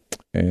Lyric,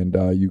 and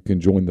you can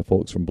join the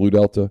folks from Blue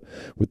Delta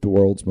with the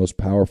world's most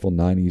powerful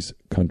 90s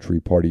country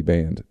party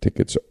band.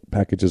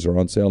 Packages are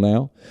on sale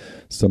now.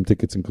 Some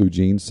tickets include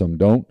jeans, some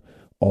don't.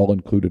 All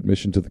include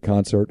admission to the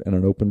concert and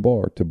an open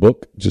bar. To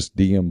book, just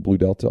DM Blue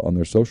Delta on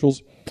their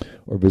socials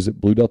or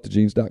visit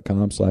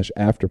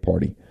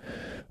bluedeltajeans.com/afterparty.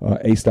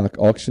 A-Stock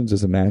Auctions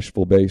is a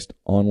Nashville-based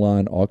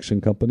online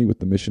auction company with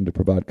the mission to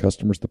provide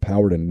customers the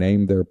power to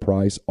name their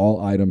price.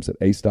 All items at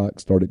A-Stock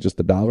start at just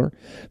 $1.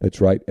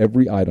 That's right,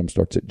 every item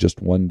starts at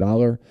just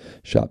 $1.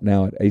 Shop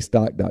now at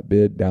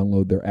astock.bid.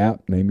 Download their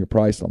app. Name your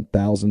price on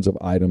thousands of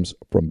items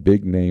from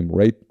big-name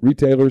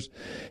retailers.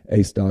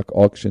 A-Stock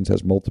Auctions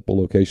has multiple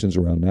locations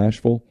around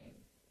Nashville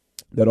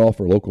that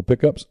offer local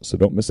pickups, so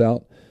don't miss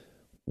out.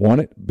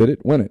 Want it, bid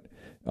it, win it.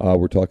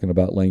 We're talking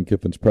about Lane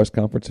Kiffin's press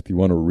conference. If you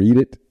want to read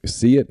it,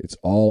 see it, it's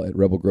all at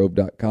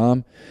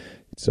rebelgrove.com.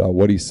 It's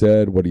what he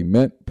said, what he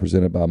meant,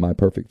 presented by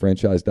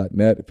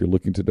myperfectfranchise.net. If you're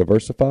looking to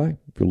diversify,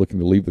 if you're looking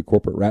to leave the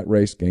corporate rat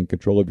race, gain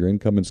control of your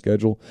income and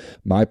schedule,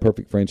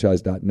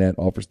 myperfectfranchise.net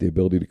offers the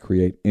ability to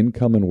create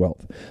income and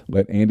wealth.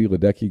 Let Andy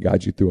Ledecky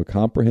guide you through a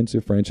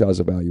comprehensive franchise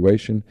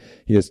evaluation.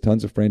 He has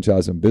tons of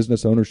franchise and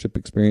business ownership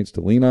experience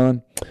to lean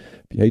on.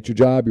 If you hate your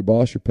job, your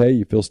boss, your pay,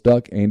 you feel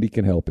stuck, Andy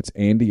can help. It's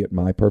Andy at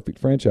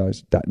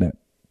myperfectfranchise.net.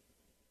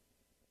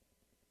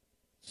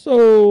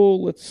 So,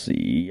 let's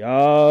see.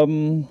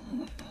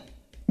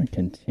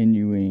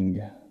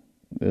 Continuing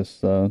this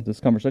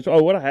conversation.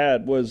 What I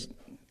had was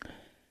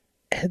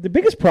the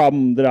biggest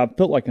problem that I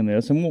felt like in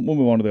this, and we'll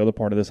move on to the other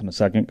part of this in a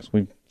second because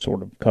we've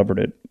sort of covered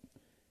it,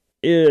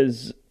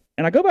 is,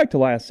 and I go back to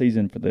last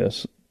season for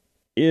this,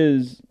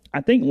 is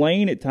I think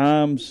Lane at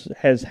times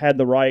has had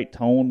the right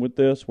tone with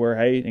this where,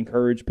 hey,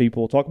 encourage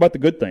people, talk about the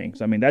good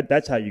things. I mean,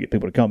 that's how you get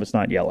people to come. It's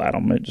not yell at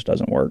them. It just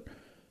doesn't work.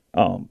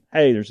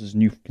 Hey, there's this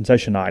new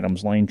concession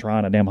items, Lane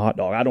trying a damn hot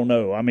dog. I don't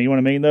know. I mean, you know what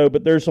I mean, though?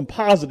 But there's some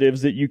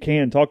positives that you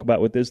can talk about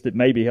with this that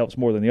maybe helps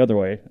more than the other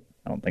way.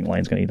 I don't think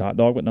Lane's going to eat a hot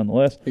dog, but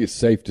nonetheless. I think it's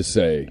safe to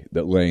say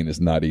that Lane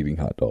is not eating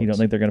hot dogs. You don't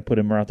think they're going to put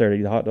him right there to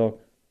eat a hot dog?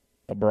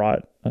 A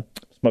brat, a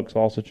smoked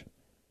sausage?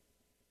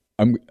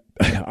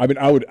 I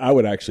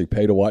would actually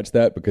pay to watch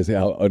that because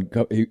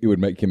it would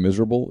make him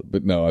miserable.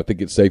 But no, I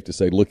think it's safe to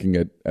say, looking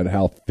at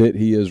how fit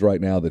he is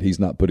right now, that he's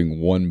not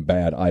putting one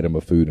bad item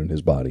of food in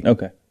his body.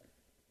 Okay.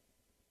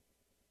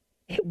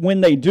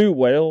 When they do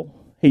well,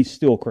 he's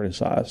still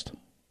criticized.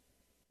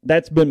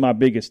 That's been my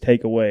biggest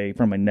takeaway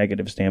from a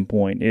negative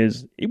standpoint.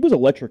 Is it was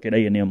electric at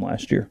A&M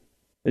last year.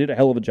 They did a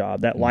hell of a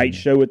job. That light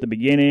show at the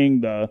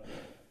beginning, the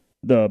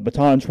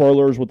baton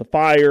twirlers with the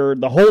fire,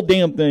 the whole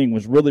damn thing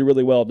was really,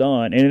 really well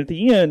done. And at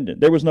the end,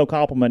 there was no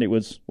compliment. It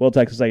was, well,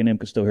 Texas A&M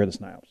could still hear the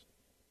snaps.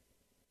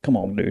 Come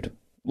on, dude.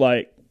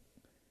 Like,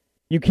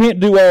 you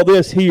can't do all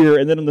this here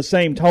and then in the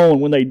same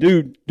tone when they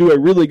do a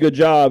really good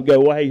job,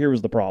 go, well, hey, here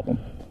was the problem.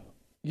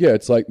 Yeah,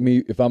 it's like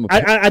me if I'm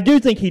I do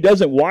think he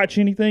doesn't watch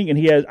anything, and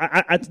he has.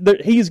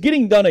 He's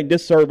getting done a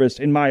disservice,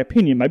 in my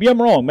opinion. Maybe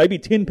I'm wrong. Maybe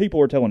 10 people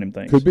are telling him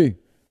things. Could be.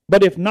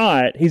 But if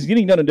not, he's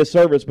getting done a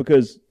disservice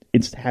because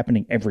it's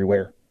happening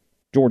everywhere.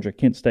 Georgia,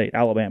 Kent State,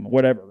 Alabama,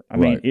 whatever. I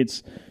mean,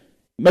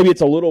 maybe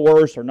it's a little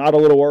worse or not a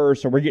little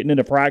worse, or we're getting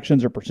into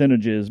fractions or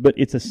percentages, but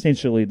it's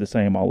essentially the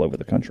same all over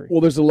the country.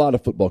 Well, there's a lot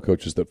of football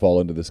coaches that fall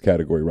into this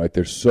category, right?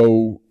 They're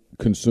so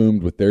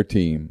consumed with their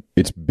team.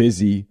 It's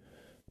busy.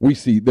 We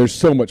see there's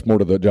so much more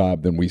to the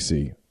job than we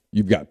see.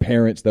 You've got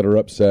parents that are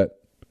upset.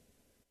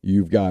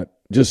 You've got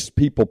just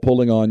people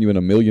pulling on you in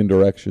a million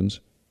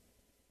directions.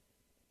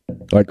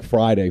 Like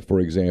Friday,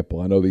 for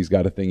example. I know he's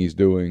got a thing he's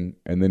doing,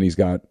 and then he's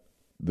got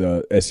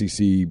the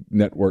SEC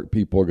network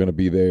people are going to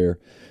be there.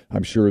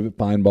 I'm sure that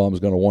Feinbaum's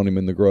going to want him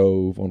in the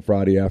Grove on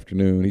Friday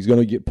afternoon. He's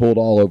going to get pulled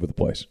all over the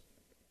place.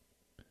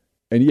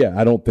 And yeah,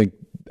 I don't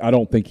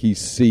think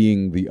he's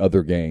seeing the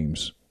other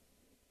games.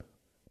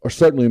 Or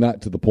certainly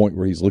not to the point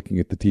where he's looking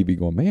at the TV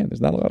going, man,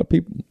 there's not a lot of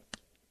people.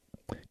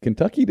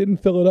 Kentucky didn't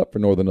fill it up for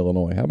Northern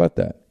Illinois. How about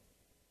that?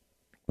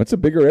 That's a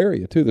bigger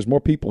area, too. There's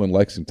more people in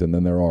Lexington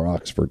than there are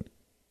Oxford.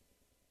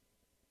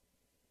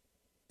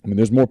 I mean,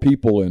 there's more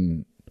people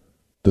in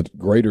the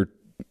greater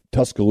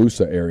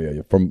Tuscaloosa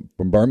area. From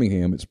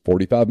Birmingham, it's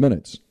 45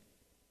 minutes.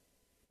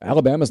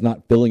 Alabama's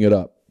not filling it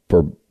up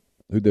for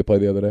who'd they play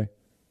the other day?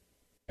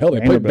 Hell, they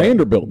played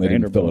Vanderbilt and they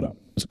didn't fill it up.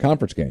 It's a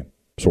conference game,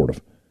 sort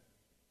of.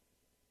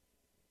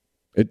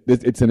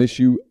 It's an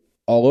issue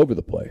all over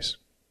the place.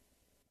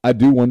 I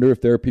do wonder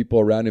if there are people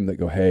around him that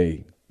go,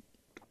 hey,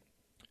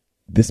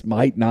 this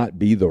might not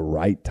be the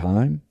right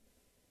time.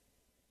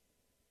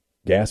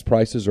 Gas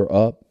prices are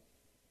up.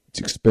 It's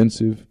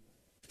expensive.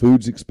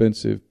 Food's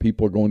expensive.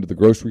 People are going to the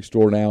grocery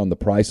store now, and the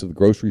price of the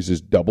groceries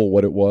is double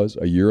what it was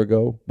a year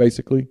ago,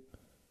 basically.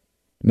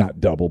 Not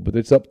double, but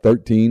it's up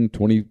 13,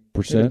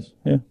 20%.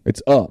 Yeah.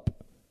 It's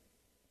up.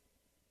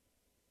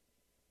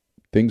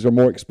 Things are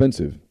more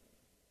expensive.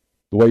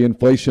 The way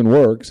inflation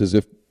works is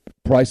if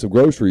price of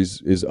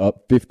groceries is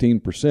up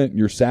 15% and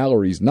your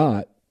salary's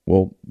not,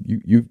 well,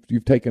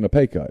 you've taken a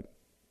pay cut.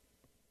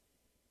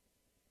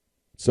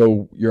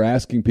 So you're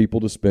asking people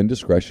to spend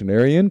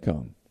discretionary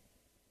income.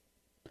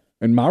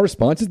 And my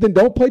response is then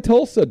don't play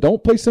Tulsa.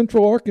 Don't play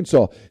Central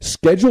Arkansas.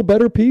 Schedule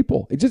better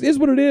people. It just is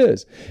what it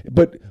is.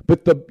 But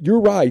you're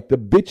right. The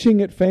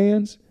bitching at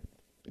fans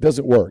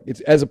doesn't work.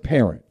 It's as a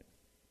parent.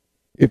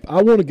 If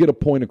I want to get a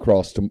point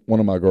across to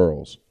one of my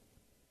girls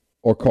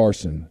or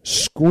Carson,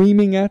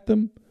 screaming at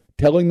them,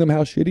 telling them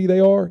how shitty they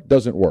are,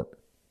 doesn't work.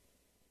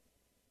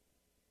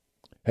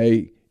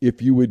 Hey,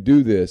 if you would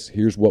do this,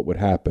 here's what would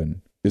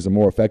happen, is a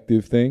more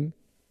effective thing.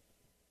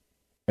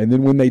 And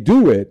then when they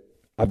do it,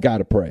 I've got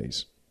to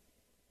praise.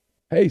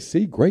 Hey,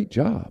 see, great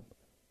job.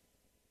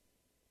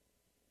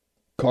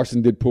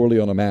 Carson did poorly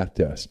on a math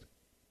test.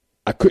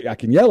 I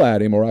can yell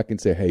at him, or I can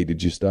say, hey,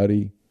 did you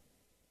study?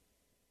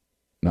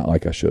 Not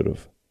like I should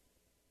have.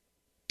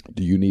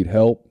 Do you need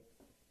help?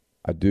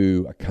 I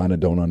do. I kind of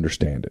don't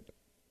understand it.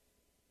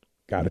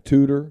 Got a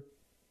tutor,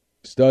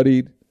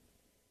 studied,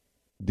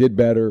 did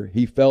better.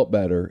 He felt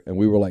better, and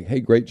we were like, hey,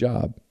 great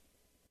job.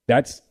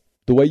 That's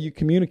the way you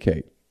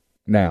communicate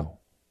now.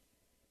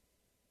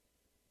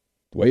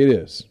 The way it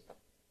is.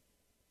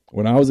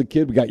 When I was a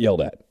kid, we got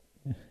yelled at.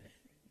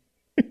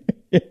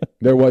 Yeah.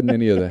 There wasn't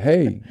any of the,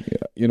 hey,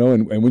 you know,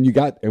 and when you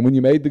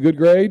made the good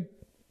grade,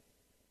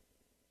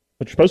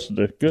 what you're supposed to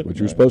do. Good. What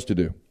you were supposed to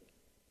do.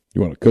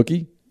 You want a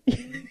cookie?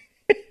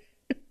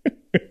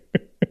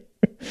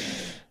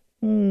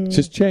 It's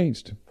just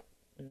changed.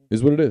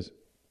 Is what it is.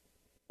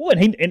 Well,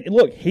 and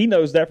look, he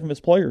knows that from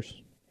his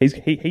players.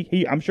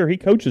 I'm sure he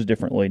coaches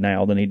differently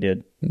now than he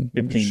did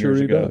 15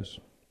 years ago. Does.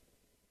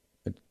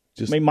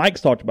 I mean,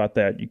 Mike's talked about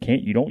that.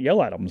 You don't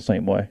yell at them the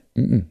same way.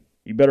 Mm-mm.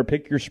 You better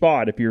pick your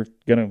spot if you're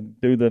going to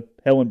do the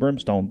hell and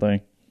brimstone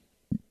thing.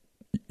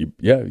 You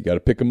got to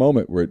pick a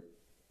moment where it.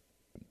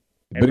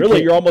 And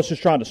really, you're almost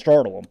just trying to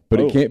startle them.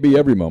 But it can't be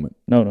every moment.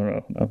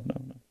 No.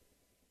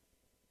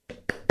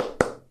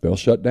 They'll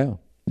shut down.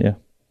 Yeah.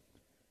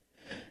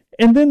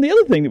 And then the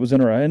other thing that was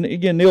interesting, and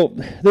again, Neil,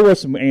 there were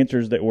some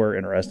answers that were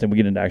interesting. We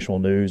get into actual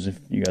news if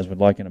you guys would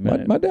like in a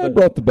minute. My dad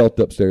brought the belt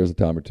upstairs a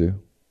time or two.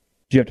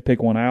 Did you have to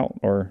pick one out,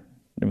 or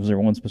was there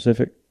one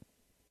specific?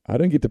 I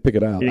didn't get to pick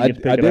it out. I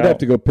did have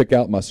to go pick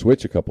out my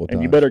switch a couple of times.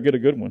 And you better get a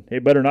good one.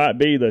 It better not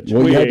be the twig.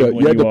 Well, you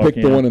had to pick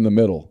the one in the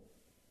middle.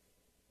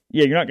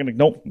 Yeah, you're not going to.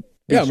 Don't be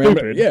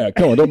stupid.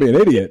 Come on, don't be an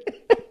idiot.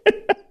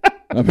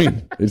 I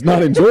mean, it's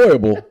not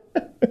enjoyable.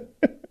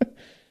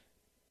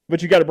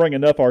 But you got to bring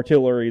enough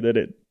artillery that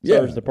it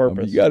serves the purpose.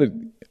 I mean, you got to.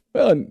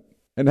 Well,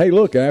 and hey,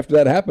 look, after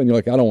that happened, you're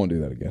like, I don't want to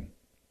do that again.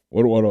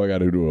 What do I got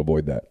to do to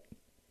avoid that?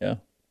 Yeah.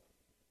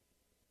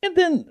 And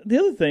then the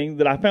other thing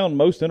that I found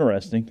most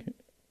interesting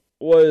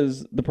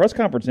was the press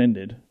conference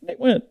ended. It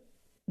went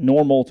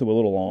normal to a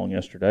little long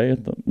yesterday.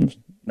 There's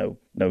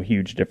no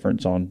huge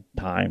difference on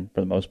time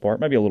for the most part.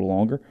 Maybe a little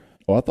longer.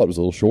 Oh, I thought it was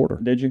a little shorter.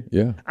 Did you?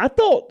 Yeah. I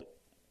thought,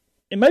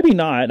 and maybe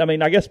not. I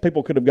mean, I guess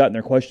people could have gotten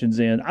their questions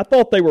in. I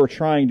thought they were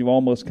trying to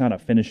almost kind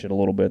of finish it a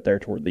little bit there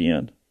toward the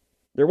end.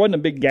 There wasn't a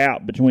big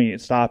gap between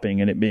it stopping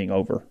and it being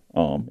over.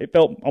 It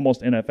felt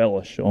almost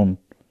NFL-ish on,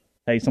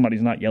 hey,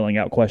 somebody's not yelling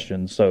out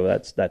questions, so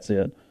that's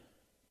it.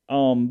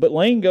 But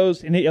Lane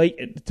goes, and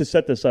to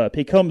set this up,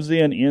 he comes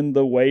in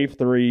the Wave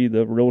 3,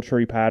 the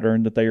Realtree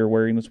pattern that they are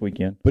wearing this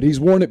weekend. But he's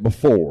worn it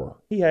before.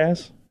 He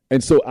has.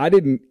 And so I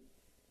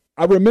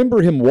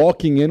remember him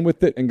walking in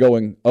with it and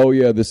going, oh,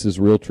 yeah, this is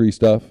Realtree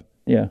stuff.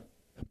 Yeah.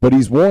 But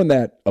he's worn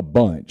that a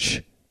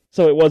bunch.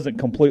 So it wasn't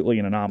completely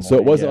an anomaly. So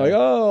it wasn't like,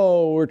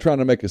 oh, we're trying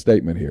to make a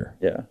statement here.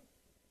 Yeah.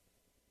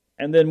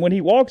 And then when he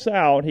walks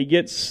out, he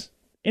gets,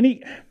 and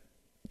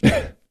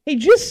he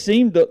just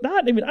seemed to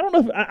not even. I don't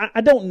know.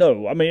 I don't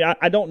know. I mean,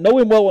 I don't know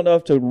him well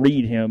enough to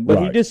read him,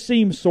 but he just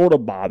seemed sort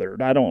of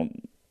bothered. A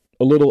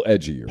little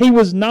edgier. He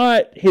was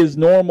not his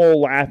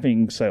normal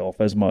laughing self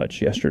as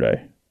much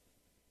yesterday.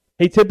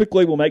 He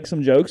typically will make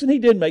some jokes, and he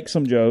did make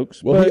some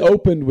jokes. Well, he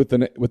opened with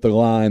a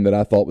line that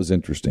I thought was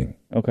interesting.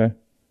 Okay.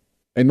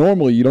 And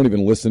normally you don't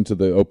even listen to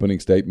the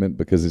opening statement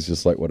because it's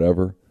just like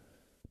whatever.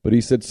 But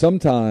he said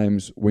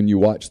sometimes when you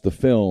watch the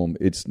film,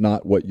 it's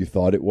not what you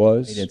thought it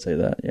was. He did say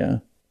that, yeah.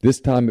 This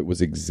time it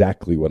was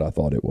exactly what I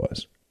thought it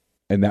was.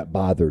 And that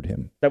bothered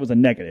him. That was a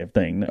negative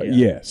thing. Yeah.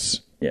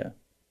 Yes. Yeah.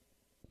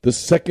 The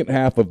second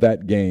half of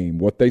that game,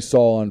 what they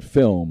saw on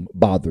film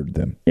bothered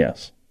them.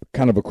 Yes.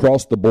 Kind of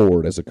across the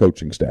board as a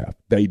coaching staff.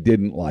 They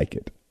didn't like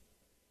it.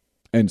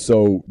 And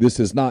so this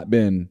has not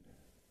been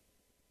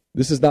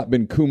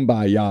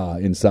kumbaya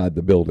inside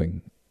the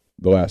building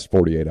the last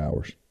 48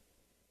 hours.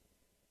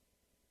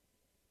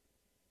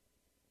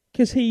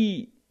 Because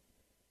he's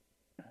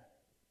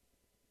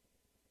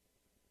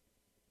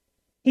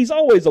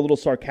always a little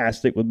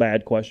sarcastic with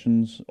bad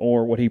questions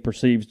or what he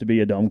perceives to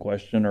be a dumb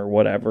question or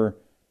whatever.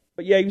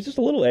 But yeah, he was just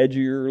a little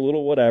edgier, a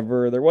little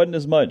whatever. There wasn't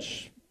as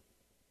much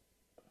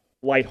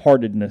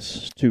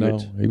lightheartedness to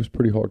it. He was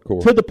pretty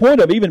hardcore. To the point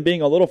of even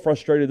being a little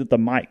frustrated that the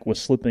mic was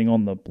slipping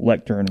on the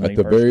lectern when at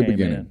the first very came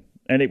beginning. In.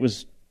 And it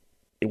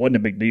wasn't a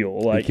big deal.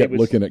 Like, he kept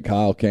looking at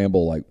Kyle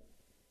Campbell like,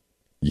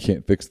 you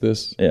can't fix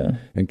this? Yeah.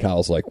 And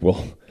Kyle's like,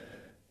 well,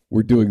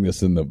 we're doing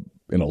this in a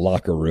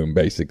locker room,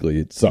 basically.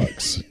 It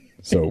sucks.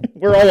 So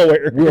we're all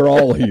aware. We're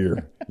all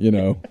here,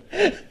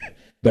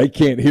 They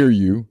can't hear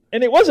you.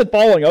 And it wasn't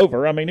falling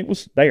over. I mean, it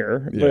was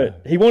there,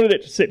 but he wanted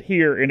it to sit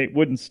here, and it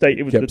wouldn't stay.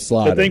 It was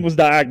the thing was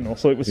diagonal,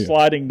 so it was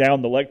sliding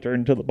down the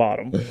lectern to the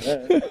bottom.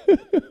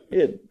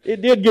 It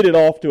did get it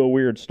off to a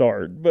weird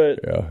start, but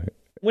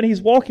when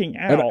he's walking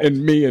out,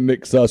 and me and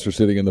Nick Suss are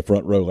sitting in the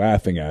front row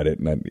laughing at it,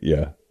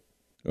 and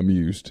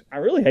amused. I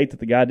really hate that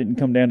the guy didn't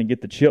come down and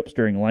get the chips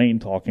during Lane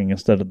talking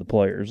instead of the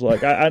players.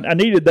 Like I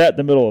needed that in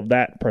the middle of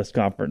that press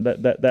conference.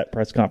 That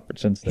press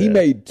conference instead. He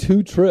made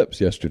 2 trips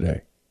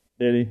yesterday.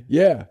 Did he?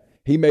 Yeah.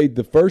 He made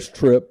the first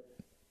trip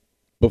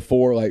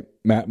before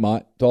Matt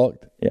Mott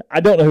talked. Yeah.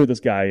 I don't know who this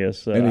guy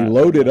is. So and he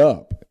loaded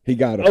up. He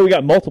got we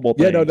got multiple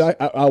things. Yeah, no,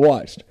 I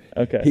watched.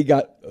 Okay. He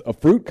got a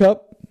fruit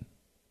cup.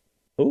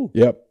 Ooh.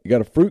 Yep. He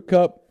got a fruit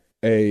cup,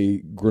 a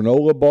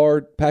granola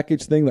bar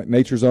package thing like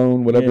Nature's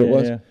Own, whatever it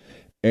was. Yeah.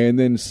 And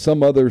then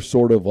some other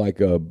sort of like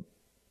a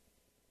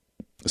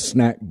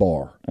snack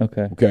bar.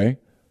 Okay.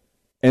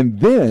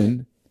 And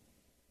then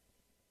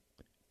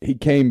he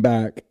came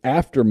back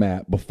after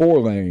Matt, before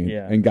Lane,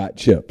 and got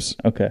chips.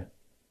 Okay.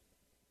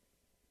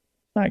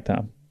 Snack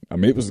time. I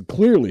mean, it was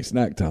clearly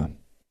snack time.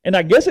 And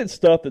I guess it's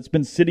stuff that's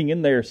been sitting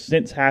in there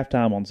since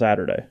halftime on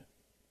Saturday.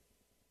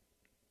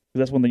 Because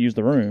that's when they used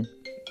the room.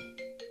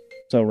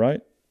 So,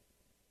 right?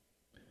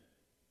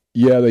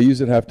 Yeah, they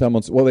use it halftime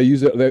on. Well, they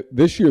use it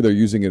this year. They're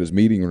using it as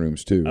meeting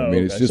rooms too. Oh, I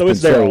mean, it's just so been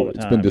it's there all the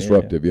time. It's been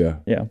disruptive. Yeah.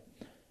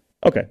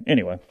 Okay.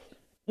 Anyway,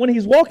 when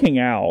he's walking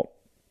out,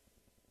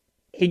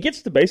 he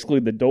gets to basically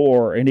the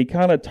door and he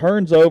kind of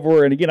turns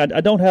over. And again, I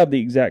don't have the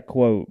exact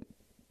quote,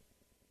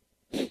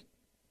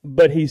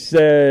 but he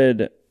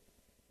said,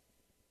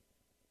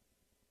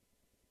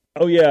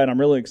 "Oh yeah, and I'm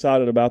really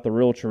excited about the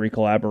Realtree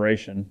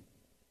collaboration."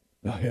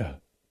 Oh yeah.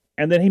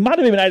 And then he might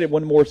have even added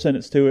one more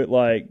sentence to it,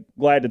 like,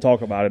 glad to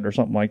talk about it or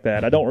something like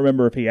that. I don't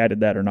remember if he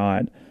added that or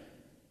not.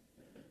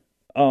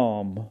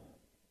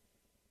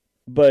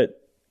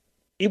 But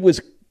it was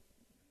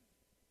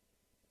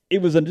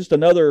just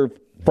another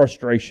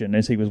frustration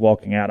as he was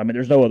walking out. I mean,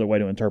 there's no other way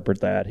to interpret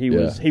that. He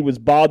was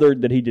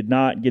bothered that he did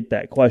not get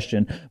that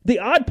question. The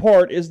odd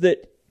part is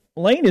that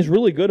Lane is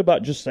really good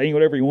about just saying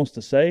whatever he wants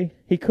to say.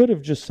 He could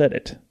have just said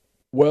it.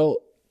 Well,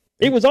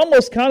 it was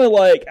almost kind of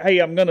like, hey,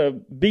 I'm going to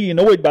be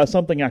annoyed by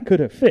something I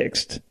could have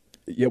fixed.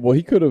 Yeah, well,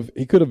 he could have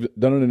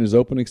done it in his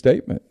opening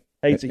statement.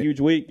 Hey, it's a huge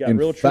week. Got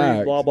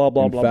Realtree, blah, blah,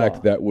 blah, blah, blah. In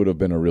fact, that would have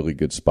been a really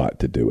good spot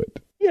to do it.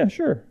 Yeah,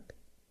 sure.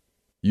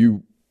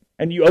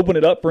 And you open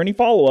it up for any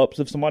follow-ups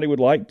if somebody would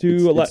like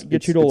to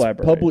get you to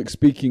elaborate. Public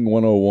speaking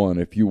 101.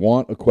 If you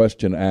want a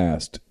question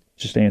asked,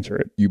 just answer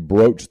it. You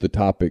broach the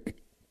topic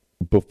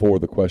before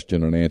the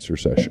question and answer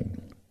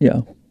session.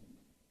 Yeah.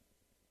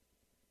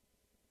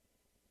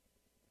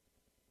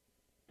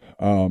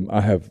 I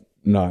have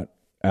not.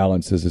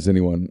 Alan says, has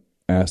anyone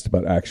asked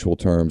about actual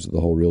terms of the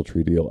whole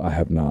Realtree deal? I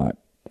have not.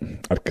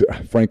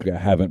 Frankly, I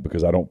haven't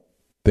because I don't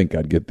think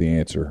I'd get the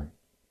answer.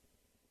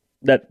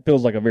 That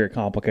feels like a very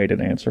complicated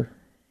answer.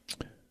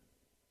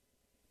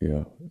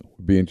 Yeah. It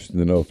would be interesting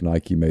to know if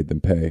Nike made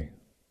them pay.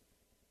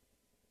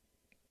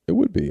 It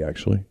would be,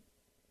 actually.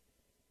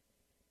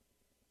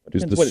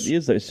 Depends what it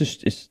is. Though. It's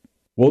just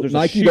well,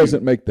 Nike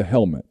doesn't make the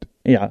helmet.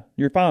 Yeah,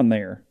 you're fine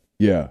there.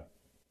 Yeah,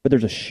 but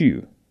there's a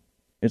shoe,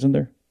 isn't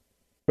there?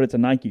 But it's a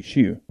Nike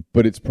shoe.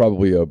 But it's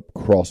probably a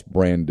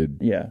cross-branded.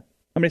 Yeah,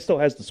 I mean it still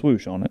has the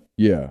swoosh on it.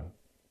 Yeah,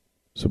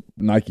 so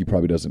Nike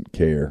probably doesn't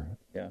care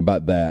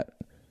about that.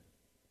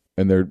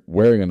 And they're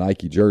wearing a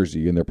Nike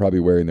jersey, and they're probably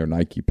wearing their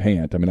Nike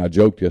pant. I mean, I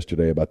joked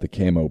yesterday about the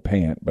camo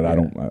pant, but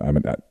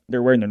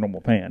they're wearing their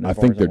normal pant. I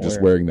think they're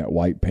just wearing that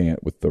white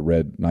pant with the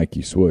red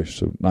Nike swoosh,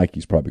 so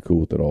Nike's probably cool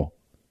with it all.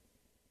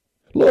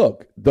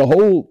 Look,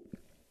 no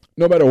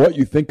matter what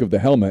you think of the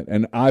helmet,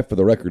 and I, for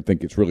the record,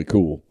 think it's really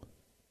cool.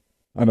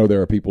 I know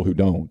there are people who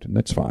don't, and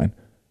that's fine.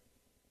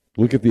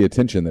 Look at the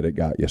attention that it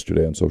got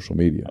yesterday on social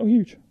media. Oh,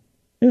 huge.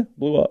 Yeah,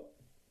 blew up.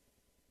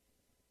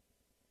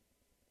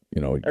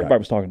 Everybody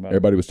was talking about it.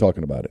 Everybody was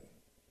talking about it.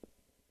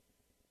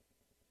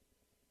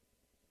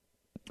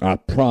 I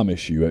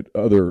promise you, at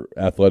other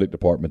athletic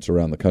departments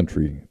around the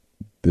country,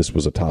 this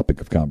was a topic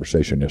of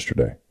conversation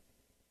yesterday.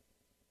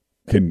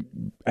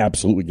 Can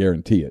absolutely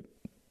guarantee it.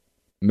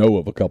 Know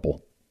of a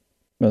couple.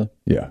 Really?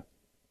 Yeah.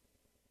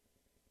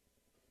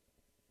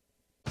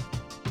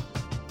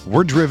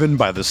 We're driven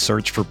by the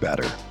search for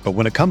better. But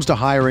when it comes to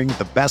hiring,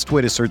 the best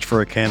way to search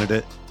for a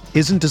candidate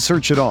isn't to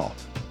search at all.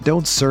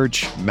 Don't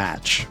search,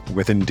 match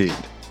with Indeed.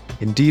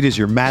 Indeed is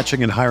your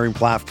matching and hiring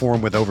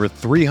platform with over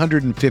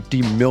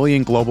 350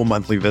 million global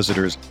monthly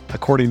visitors,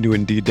 according to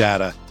Indeed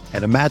data,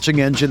 and a matching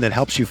engine that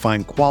helps you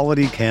find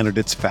quality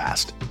candidates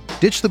fast.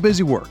 Ditch the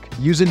busy work.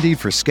 Use Indeed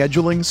for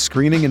scheduling,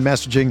 screening, and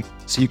messaging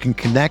so you can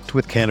connect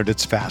with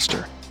candidates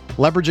faster.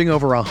 Leveraging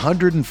over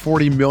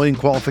 140 million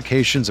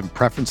qualifications and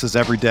preferences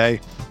every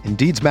day,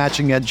 Indeed's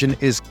matching engine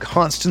is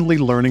constantly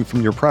learning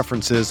from your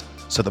preferences,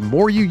 so the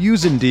more you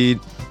use Indeed,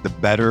 the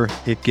better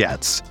it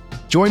gets.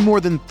 Join more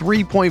than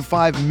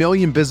 3.5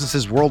 million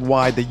businesses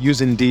worldwide that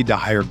use Indeed to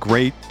hire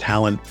great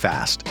talent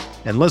fast.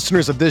 And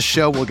listeners of this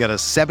show will get a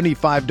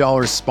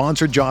 $75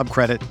 sponsored job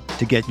credit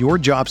to get your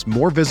jobs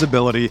more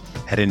visibility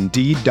at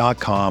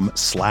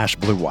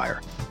Indeed.com/Blue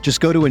Wire.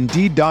 Just go to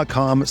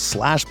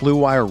Indeed.com/Blue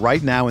Wire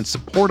right now and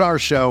support our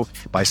show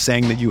by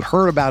saying that you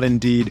heard about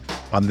Indeed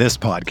on this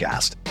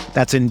podcast.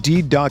 That's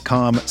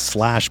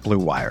Indeed.com/Blue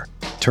Wire.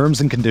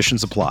 Terms and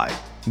conditions apply.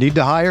 Need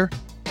to hire?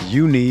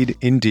 You need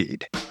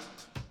Indeed.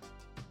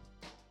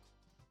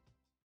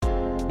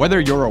 Whether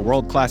you're a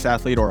world-class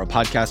athlete or a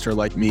podcaster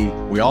like me,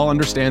 we all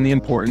understand the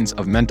importance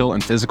of mental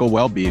and physical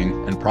well-being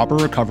and proper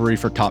recovery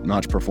for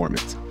top-notch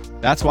performance.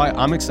 That's why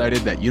I'm excited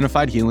that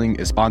Unified Healing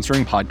is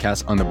sponsoring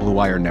podcasts on the Blue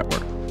Wire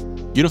Network.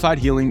 Unified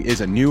Healing is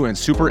a new and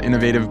super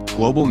innovative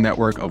global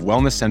network of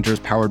wellness centers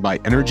powered by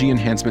Energy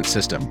Enhancement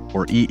System,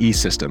 or EE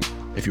System.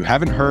 If you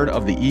haven't heard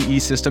of the EE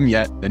System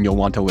yet, then you'll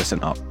want to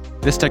listen up.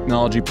 This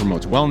technology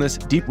promotes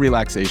wellness, deep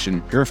relaxation,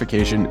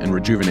 purification, and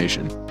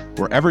rejuvenation.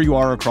 Wherever you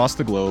are across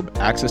the globe,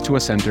 access to a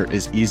center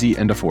is easy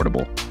and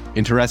affordable.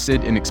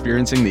 Interested in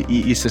experiencing the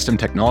EE System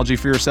technology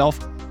for yourself?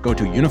 Go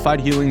to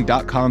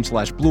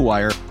unifiedhealing.com/Blue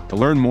Wire to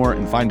learn more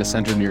and find a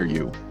center near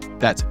you.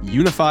 That's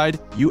unified,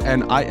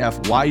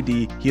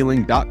 UNIFYD,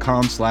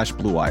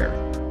 healing.com/Blue Wire.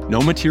 No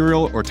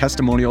material or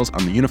testimonials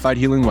on the Unified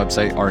Healing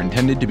website are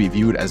intended to be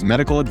viewed as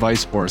medical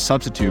advice or a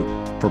substitute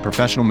for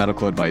professional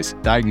medical advice,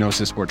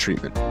 diagnosis, or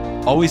treatment.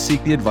 Always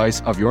seek the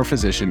advice of your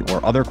physician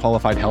or other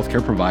qualified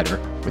healthcare provider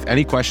with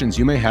any questions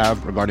you may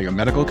have regarding a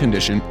medical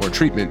condition or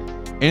treatment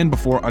and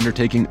before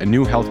undertaking a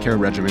new healthcare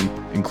regimen,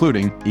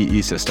 including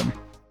EE System.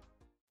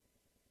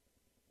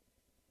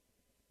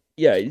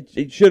 Yeah,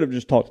 he should have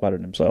just talked about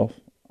it himself.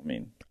 I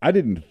mean, I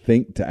didn't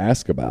think to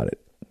ask about it.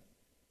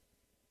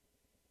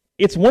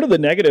 It's one of the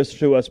negatives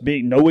to us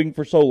being knowing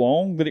for so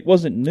long that it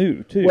wasn't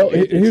new, too. Well,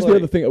 here's the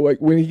other thing. Like,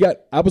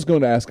 I was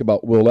going to ask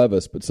about Will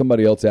Levis, but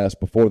somebody else asked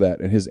before that,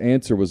 and his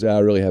answer was, I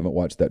really haven't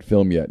watched that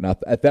film yet. Now,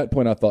 at that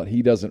point, I thought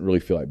he doesn't really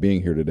feel like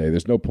being here today.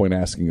 There's no point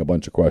asking a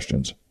bunch of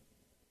questions.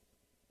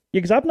 Yeah,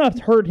 because I've not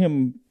heard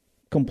him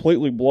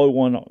completely blow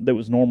one that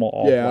was normal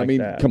off Yeah, like I mean,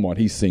 that. Come on.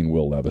 He's seen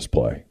Will Levis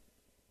play.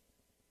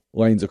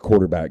 Lane's a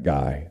quarterback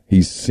guy.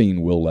 He's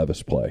seen Will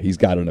Levis play. He's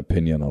got an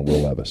opinion on Will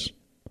Levis.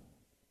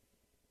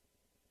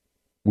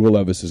 Will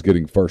Levis is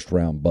getting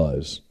first-round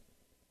buzz.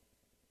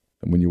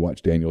 And when you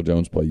watch Daniel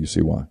Jones play, you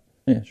see why.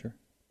 Yeah, sure.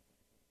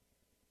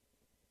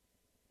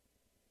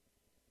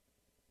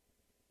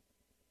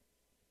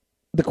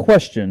 The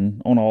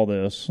question on all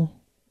this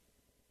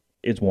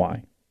is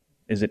why?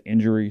 Is it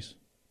injuries?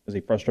 Is he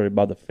frustrated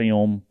by the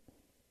film?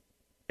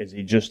 Is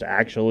he just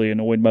actually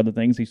annoyed by the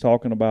things he's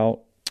talking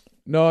about?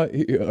 No,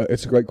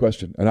 it's a great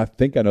question, and I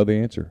think I know the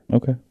answer.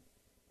 Okay.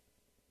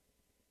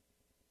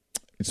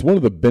 It's one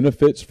of the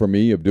benefits for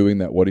me of doing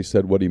that what he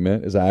said, what he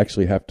meant, is I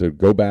actually have to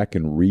go back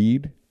and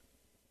read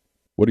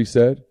what he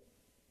said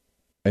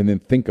and then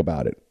think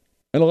about it.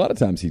 And a lot of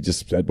times he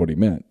just said what he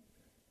meant.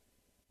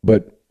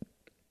 But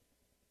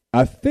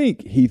I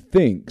think he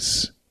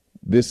thinks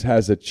this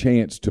has a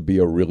chance to be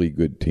a really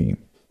good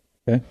team.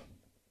 Okay.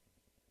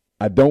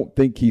 I don't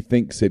think he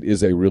thinks it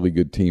is a really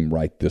good team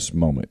right this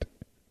moment.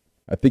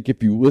 I think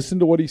if you listen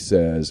to what he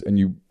says and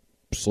you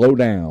slow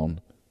down,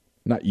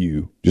 not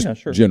you,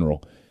 just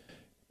general,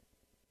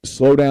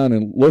 slow down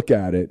and look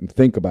at it and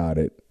think about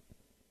it,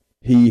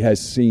 he has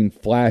seen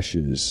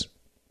flashes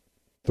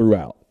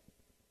throughout.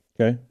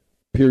 Okay.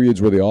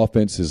 Periods where the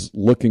offense is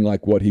looking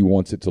like what he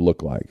wants it to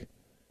look like.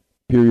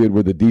 Period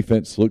where the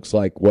defense looks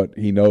like what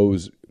he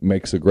knows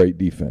makes a great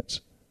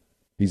defense.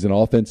 He's an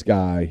offense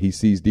guy. He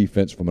sees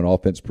defense from an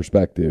offense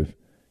perspective.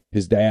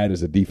 His dad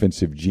is a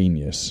defensive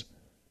genius.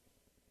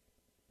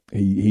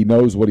 He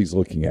knows what he's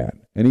looking at.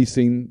 And he's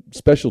seen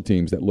special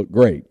teams that look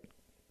great.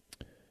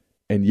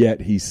 And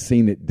yet he's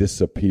seen it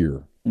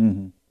disappear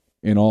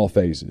in all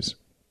phases.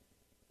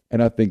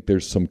 And I think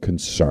there's some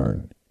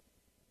concern.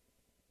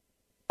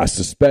 I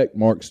suspect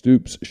Mark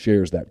Stoops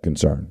shares that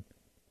concern.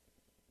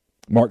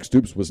 Mark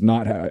Stoops was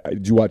not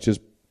did you watch his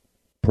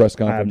press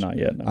conference? I have not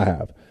yet. No. I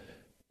have.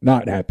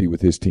 Not happy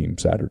with his team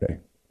Saturday.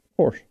 Of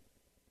course.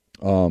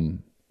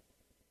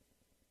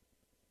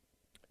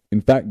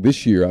 In fact,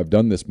 this year I've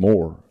done this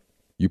more.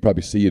 You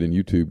probably see it in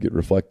YouTube get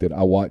reflected.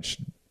 I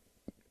watched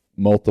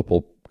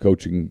multiple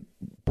coaching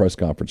press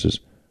conferences.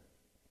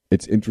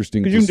 It's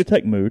interesting. Because you can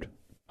detect mood.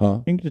 Huh?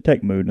 You can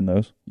detect mood in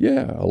those.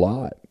 Yeah, a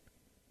lot.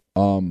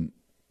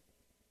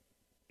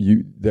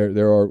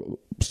 There are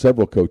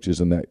several coaches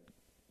in that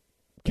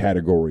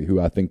category who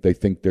I think they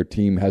think their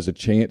team has a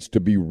chance to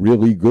be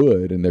really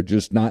good, and they're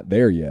just not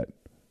there yet.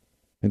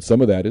 And some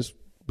of that is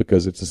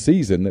because it's a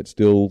season that's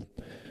still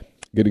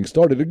getting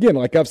started. Again,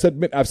 like I've said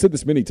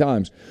this many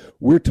times,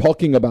 we're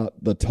talking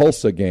about the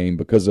Tulsa game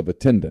because of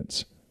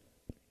attendance.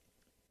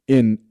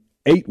 In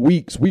 8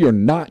 weeks, we are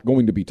not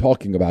going to be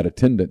talking about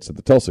attendance at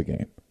the Tulsa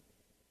game.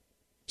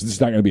 It's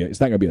not going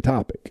to be a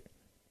topic.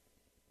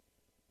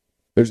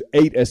 There's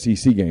 8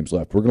 SEC games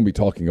left. We're going to be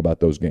talking about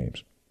those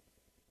games.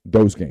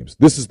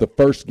 This is the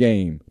first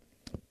game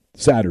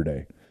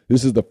Saturday.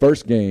 This is the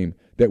first game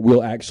that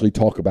we'll actually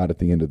talk about at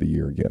the end of the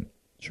year again.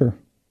 Sure.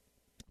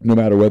 No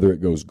matter whether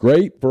it goes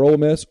great for Ole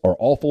Miss or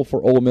awful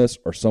for Ole Miss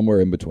or somewhere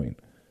in between.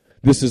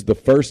 This is the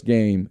first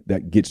game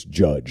that gets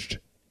judged.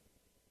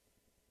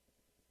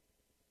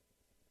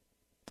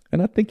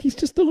 And I think he's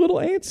just a little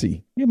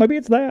antsy. Yeah, maybe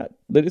it's that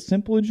it's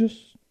simply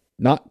just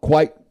not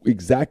quite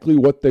exactly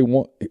what they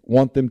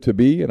want them to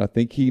be, and I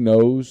think he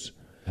knows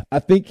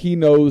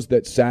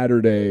that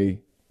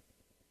Saturday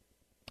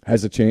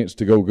has a chance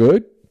to go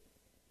good.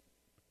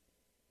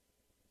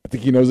 I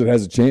think he knows it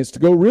has a chance to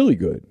go really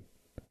good.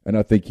 And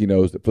I think he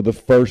knows that for the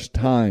first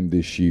time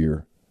this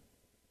year,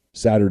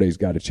 Saturday's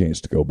got a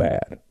chance to go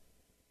bad.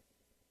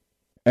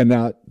 And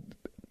now,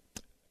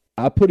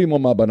 I put him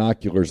on my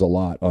binoculars a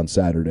lot on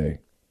Saturday.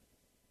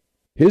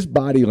 His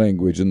body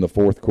language in the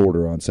fourth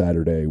quarter on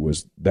Saturday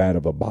was that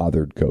of a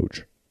bothered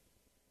coach.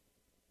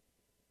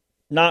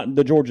 not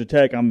the Georgia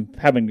Tech. I'm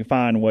having to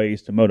find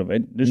ways to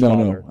motivate. Just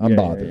No, I'm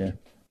bothered. Yeah.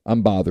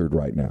 I'm bothered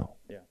right now.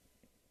 Yeah.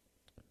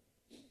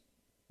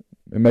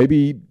 And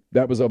maybe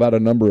that was about a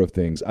number of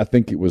things. I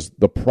think it was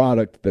the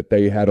product that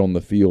they had on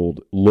the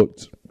field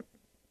looked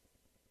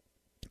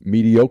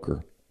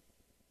mediocre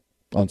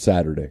on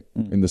Saturday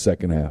in the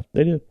second half.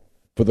 They did.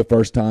 For the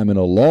first time in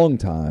a long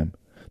time,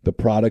 the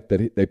product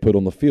that they put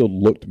on the field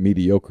looked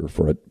mediocre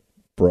for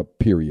a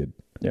period.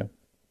 Yeah.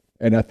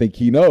 And I think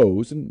he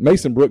knows, and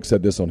Mason Brooks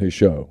said this on his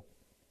show,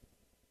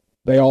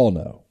 they all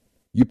know.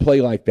 You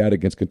play like that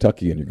against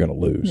Kentucky and you're going to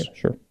lose. Yeah,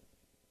 sure.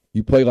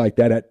 You play like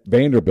that at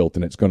Vanderbilt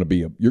and it's going to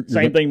be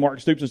same thing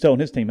Mark Stoops is telling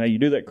his team. Hey, you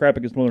do that crap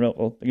against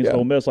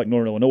Ole Miss like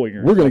Northern Illinois.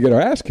 We're going to get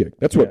our ass kicked.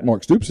 That's what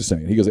Mark Stoops is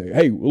saying. He goes,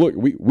 hey, look,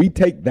 we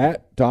take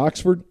that to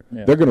Oxford,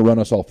 they're going to run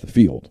us off the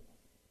field.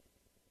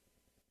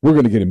 We're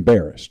going to get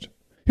embarrassed.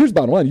 Here's the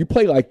bottom line. You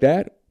play like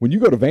that, when you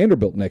go to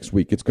Vanderbilt next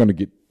week, it's going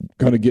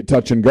to get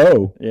touch and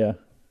go. Yeah.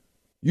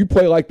 You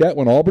play like that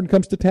when Auburn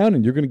comes to town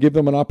and you're going to give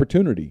them an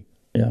opportunity.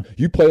 Yeah.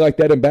 You play like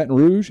that in Baton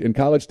Rouge, in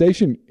College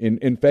Station,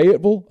 in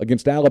Fayetteville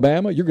against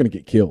Alabama, you're going to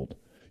get killed.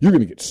 You're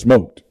going to get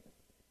smoked.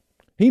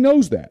 He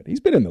knows that. He's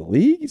been in the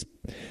league.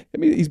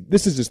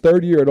 This is his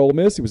third year at Ole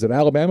Miss. He was at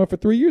Alabama for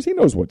 3 years. He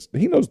knows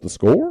the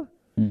score.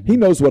 Mm-hmm. He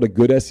knows what a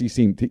good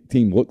SEC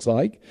team looks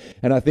like.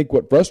 And I think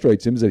what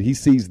frustrates him is that he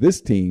sees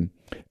this team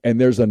and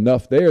there's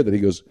enough there that he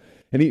goes,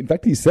 and in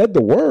fact, he said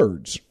the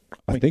words,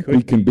 I think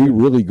we can be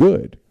really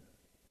good.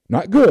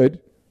 Not good,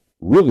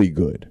 really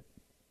good.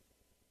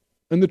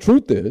 And the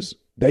truth is,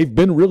 they've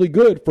been really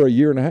good for a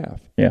year and a half.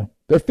 Yeah.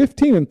 They're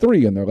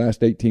 15-3 in their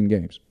last 18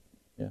 games.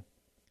 Yeah.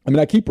 I mean,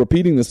 I keep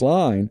repeating this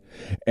line,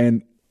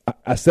 and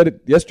I said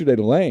it yesterday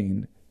to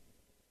Lane,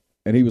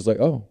 and he was like,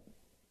 oh.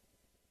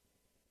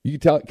 You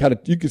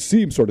could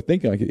see him sort of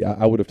thinking, like,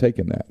 I would have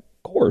taken that.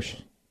 Of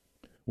course.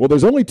 Well,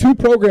 there's only two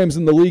programs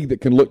in the league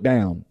that can look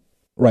down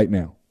right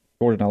now.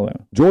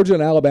 Georgia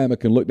and Alabama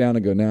can look down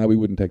and go, nah, we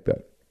wouldn't take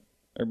that.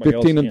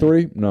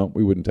 15-3? No,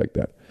 we wouldn't take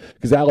that.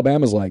 Because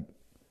Alabama's like,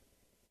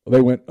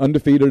 they went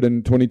undefeated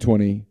in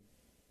 2020.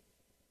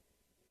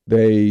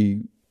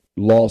 They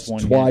lost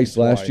twice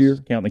last year.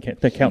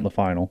 They count the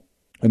final.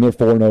 And they're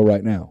 4-0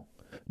 right now.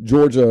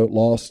 Georgia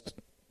lost,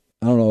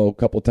 I don't know, a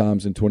couple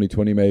times in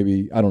 2020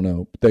 maybe. I don't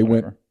know. They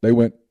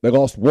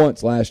lost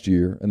once last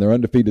year, and they're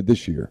undefeated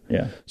this year.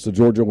 Yeah. So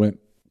Georgia went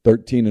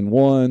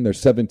 13-1. They're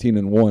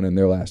 17-1 in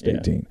their last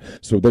 18.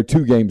 So they're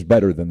 2 games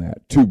better than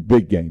that. 2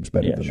 big games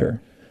better than that.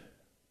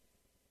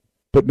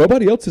 But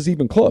nobody else is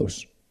even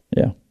close.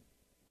 Yeah.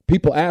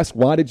 People ask,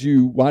 why did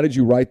you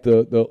write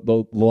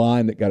the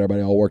line that got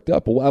everybody all worked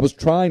up? Well, I was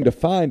trying to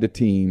find a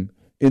team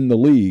in the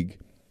league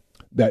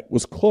that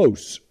was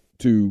close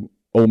to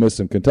Ole Miss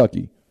and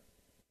Kentucky.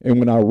 And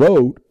when I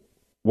wrote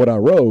what I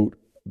wrote,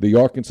 the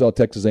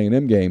Arkansas-Texas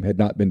A&M game had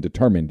not been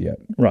determined yet.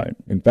 Right.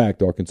 In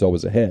fact, Arkansas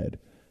was ahead.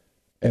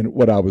 And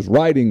what I was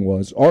writing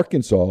was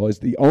Arkansas is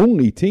the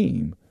only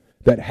team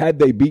that had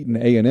they beaten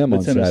A&M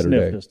on Saturday, a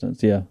sniff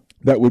distance,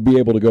 that would be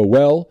able to go,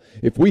 well,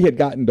 if we had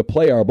gotten to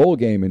play our bowl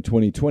game in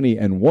 2020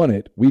 and won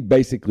it, we'd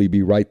basically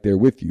be right there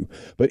with you.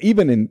 But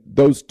even in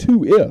those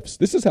 2 ifs,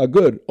 this is how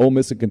good Ole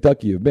Miss and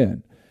Kentucky have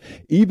been.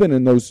 Even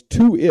in those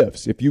 2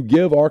 ifs, if you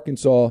give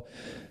Arkansas,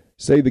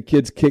 say the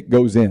kids' kick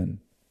goes in,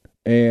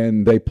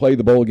 and they play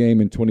the bowl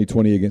game in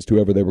 2020 against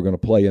whoever they were going to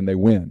play, and they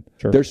win,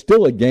 they're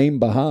still a game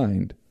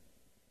behind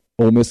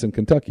Ole Miss and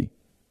Kentucky.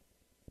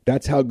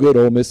 That's how good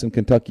Ole Miss and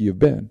Kentucky have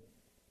been.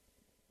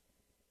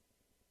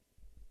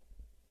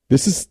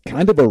 This is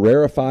kind of a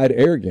rarefied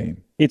air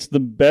game. It's the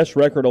best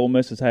record Ole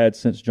Miss has had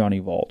since Johnny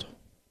Vaught.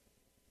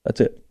 That's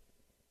it.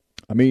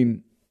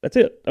 That's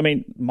it.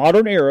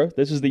 Modern era,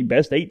 this is the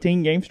best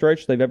 18-game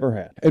stretch they've ever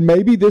had. And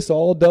maybe this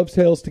all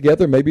dovetails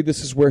together. Maybe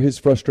this is where his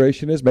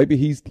frustration is. Maybe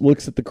he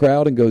looks at the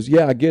crowd and goes,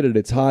 yeah, I get it.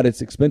 It's hot.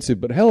 It's expensive.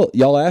 But hell,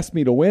 y'all asked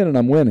me to win, and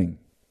I'm winning.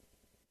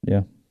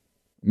 Yeah.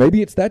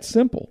 Maybe it's that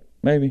simple.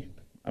 Maybe.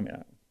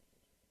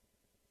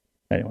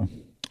 Anyway.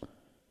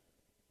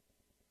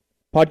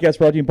 Podcast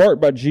brought to you in part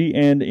by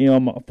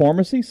G&M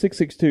Pharmacy,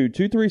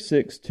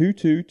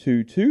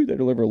 662-236-2222. They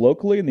deliver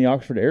locally in the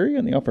Oxford area,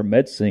 and they offer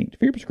MedSync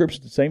for your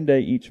prescriptions the same day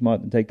each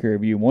month and take care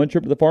of you. 1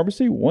 trip to the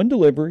pharmacy, 1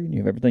 delivery, and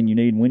you have everything you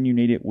need when you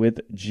need it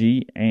with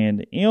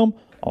G&M.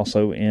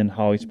 Also in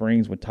Holly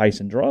Springs with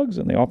Tyson Drugs,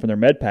 and they offer their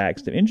med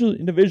packs to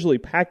individually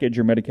package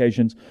your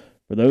medications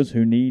for those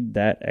who need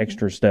that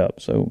extra step.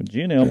 So with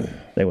G&M,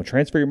 they will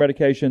transfer your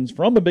medications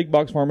from a big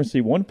box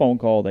pharmacy, 1 phone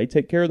call. They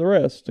take care of the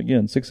rest.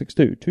 Again,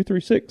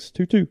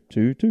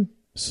 662-236-2222.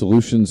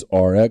 Solutions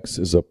RX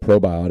is a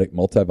probiotic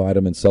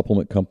multivitamin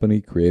supplement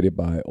company created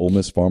by Ole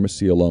Miss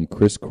Pharmacy alum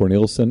Chris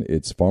Cornelison.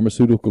 It's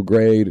pharmaceutical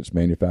grade. It's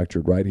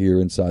manufactured right here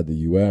inside the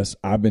U.S.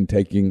 I've been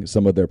taking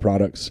some of their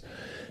products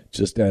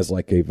just as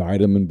like a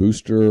vitamin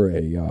booster,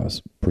 a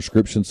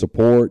prescription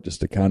support, just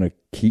to kind of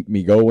keep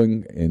me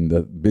going in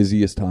the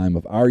busiest time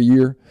of our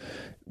year.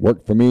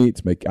 Worked for me.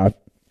 I've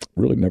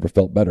really never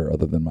felt better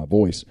other than my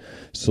voice.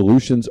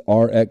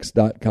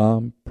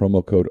 SolutionsRx.com,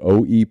 promo code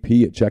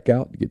OEP at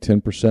checkout to get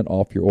 10%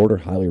 off your order.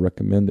 Highly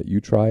recommend that you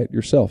try it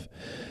yourself.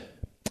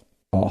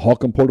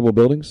 Holcomb Portable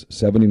Buildings,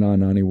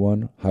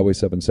 7991 Highway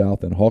 7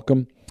 South in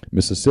Holcomb,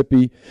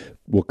 Mississippi,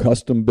 will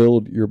custom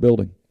build your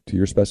building to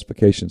your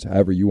specifications,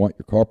 however you want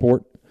your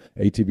carport,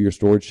 ATV or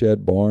storage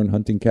shed, barn,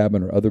 hunting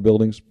cabin, or other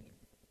buildings.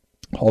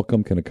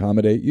 Holcomb can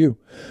accommodate you.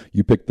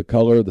 You pick the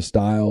color, the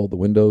style, the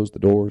windows, the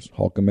doors.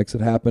 Holcomb makes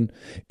it happen.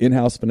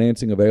 In-house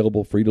financing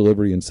available, free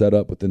delivery and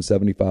setup within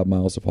 75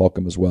 miles of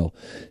Holcomb as well.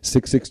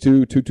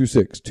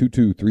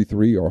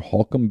 662-226-2233 or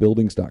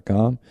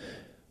holcombbuildings.com.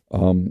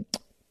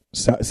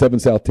 7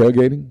 South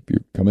Tailgating, if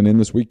you're coming in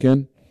this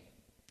weekend,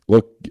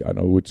 look, I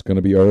know it's going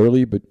to be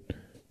early, but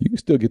you can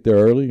still get there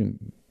early,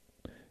 and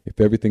if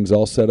everything's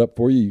all set up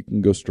for you, you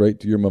can go straight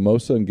to your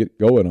mimosa and get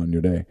going on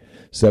your day.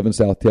 7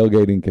 South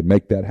Tailgating can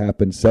make that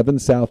happen.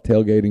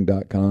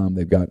 7southtailgating.com.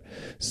 They've got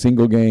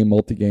single game,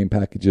 multi-game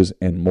packages,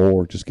 and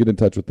more. Just get in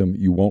touch with them.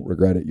 You won't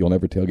regret it. You'll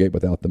never tailgate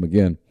without them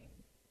again.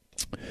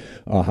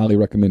 Highly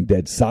recommend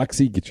Dead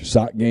Soxy. Get your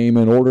sock game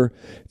in order.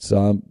 It's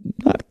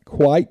not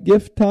quite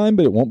gift time,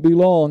 but it won't be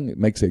long. It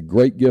makes a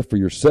great gift for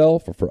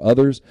yourself or for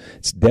others.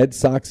 It's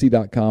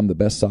deadsoxy.com, the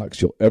best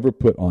socks you'll ever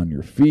put on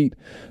your feet.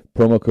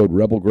 Promo code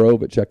Rebel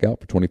Grove at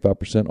checkout for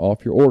 25%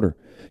 off your order.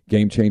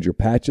 Game Changer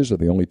patches are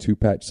the only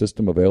 2-patch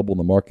system available in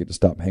the market to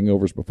stop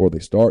hangovers before they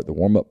start. The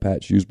warm-up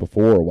patch used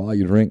before or while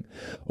you drink.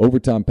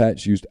 Overtime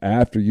patch used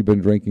after you've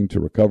been drinking to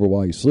recover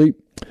while you sleep.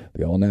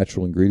 The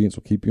all-natural ingredients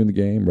will keep you in the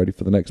game, ready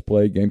for the next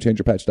play.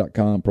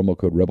 GameChangerPatch.com, promo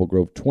code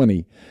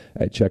RebelGrove20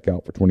 at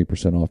checkout for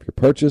 20% off your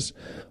purchase.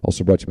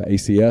 Also brought to you by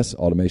ACS,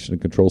 Automation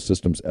and Control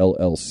Systems,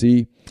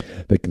 LLC.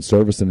 They can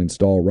service and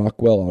install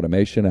Rockwell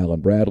Automation,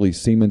 Allen Bradley,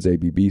 Siemens,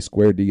 ABB,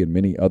 Square D, and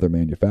many other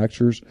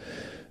manufacturers.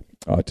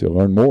 To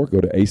learn more, go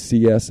to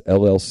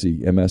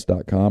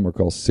acsllcms.com or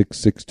call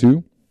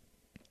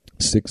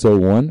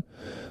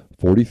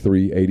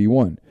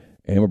 662-601-4381.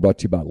 And we're brought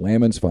to you by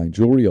Lammons Fine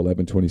Jewelry,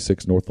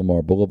 1126 North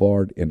Lamar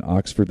Boulevard in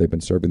Oxford. They've been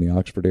serving the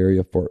Oxford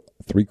area for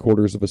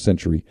 3/4 of a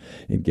century.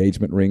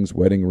 Engagement rings,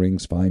 wedding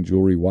rings, fine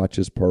jewelry,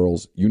 watches,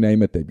 pearls, you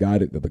name it, they've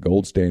got it. They're the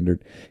gold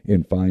standard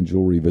in fine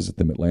jewelry. Visit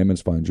them at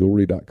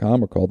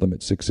lammonsfinejewelry.com or call them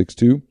at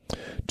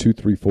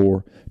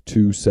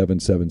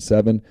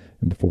 662-234-2777.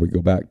 And before we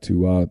go back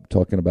to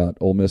talking about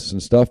Ole Miss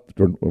and stuff,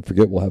 don't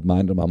forget we'll have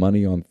Mind on My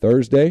Money on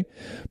Thursday.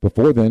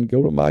 Before then,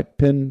 go to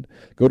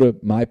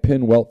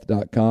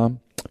mypinwealth.com.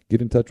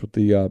 Get in touch with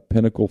the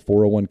Pinnacle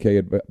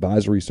 401k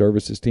Advisory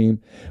Services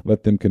team.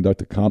 Let them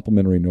conduct a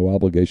complimentary,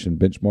 no-obligation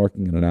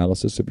benchmarking and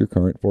analysis of your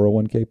current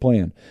 401k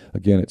plan.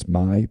 Again, it's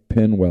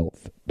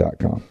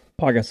mypinwealth.com.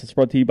 Podcast is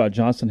brought to you by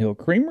Johnston Hill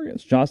Creamery.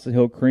 It's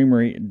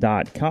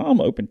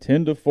johnstonhillcreamery.com. Open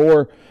 10 to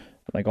 4.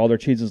 Like all their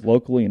cheeses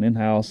locally and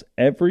in-house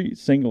every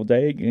single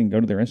day. You can go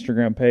to their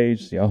Instagram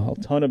page, see a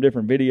ton of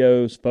different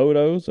videos,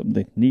 photos of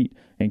the neat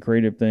and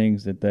creative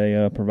things that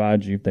they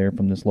provide you there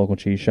from this local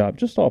cheese shop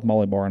just off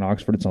Molly Bar in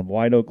Oxford. It's on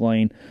White Oak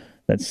Lane.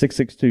 That's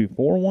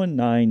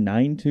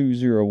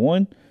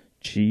 662-419-9201.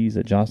 Cheese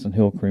at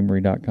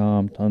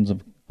johnstonhillcreamery.com. Tons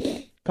of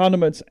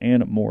condiments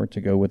and more to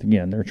go with.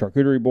 Again, their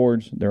charcuterie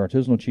boards, their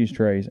artisanal cheese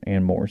trays,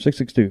 and more.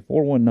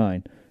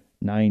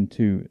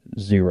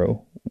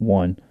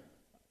 662-419-9201.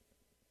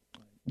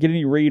 Get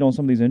any read on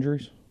some of these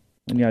injuries?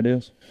 Any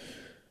ideas?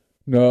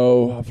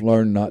 No, I've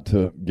learned not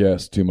to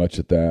guess too much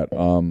at that.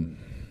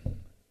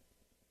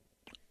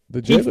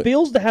 He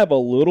feels to have a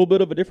little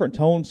bit of a different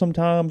tone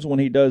sometimes when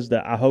he does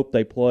that. I hope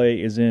they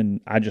play is in,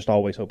 I just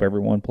always hope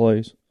everyone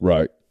plays.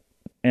 Right.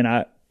 And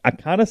I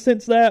kind of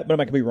sense that,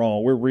 but I could be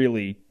wrong. We're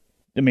really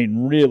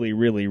getting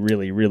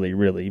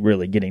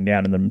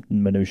down in the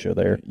minutia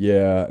there.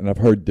 Yeah, and I've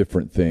heard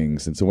different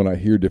things. And so when I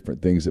hear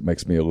different things, it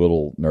makes me a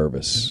little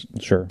nervous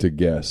to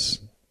guess.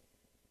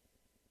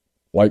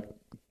 Like,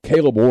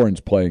 Caleb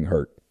Warren's playing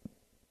hurt.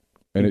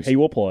 And he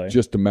will play.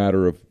 Just a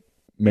matter of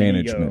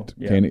management.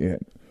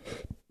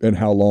 And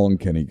how long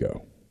can he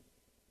go?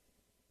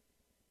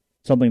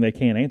 Something they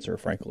can't answer,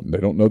 frankly. They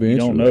don't know the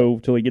answer. You don't know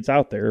till he gets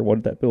out there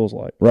what that feels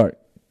like. Right.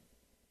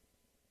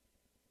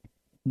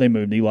 They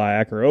moved Eli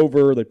Acker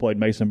over. They played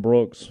Mason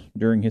Brooks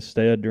during his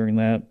stead during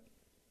that.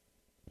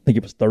 I think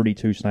it was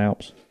 32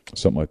 snaps.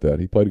 Something like that.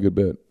 He played a good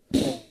bit.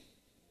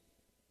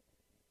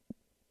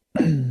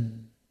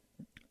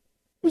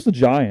 It was the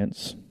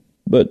Giants,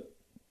 but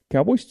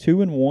Cowboys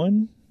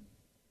 2-1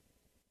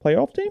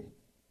 playoff team?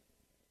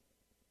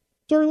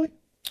 It's early.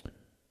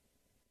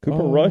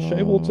 Cooper Rush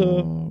able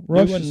to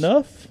do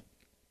enough?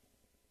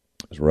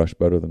 Is Rush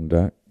better than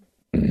Dak?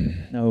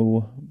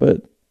 No,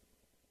 but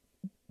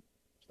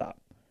stop.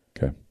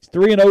 Okay. He's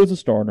 3-0 as a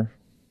starter.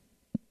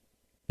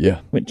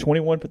 Yeah. Went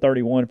 21 for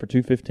 31 for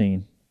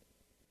 215.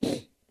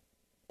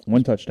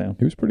 One touchdown.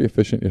 He was pretty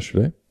efficient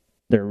yesterday.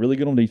 They're really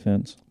good on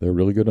defense. They're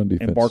really good on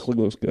defense. And Barkley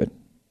looks good.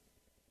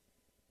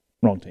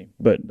 Wrong team.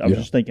 But I was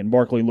just thinking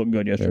Barkley looked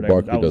good yesterday.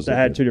 Yeah, I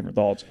had two different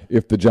thoughts.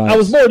 If the Giants, I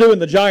was more doing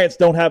the Giants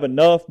don't have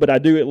enough, but I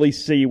do at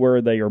least see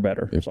where they are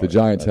better. If the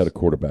Giants had a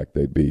quarterback,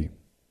 they'd be.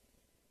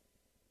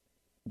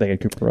 They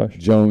had Cooper Rush.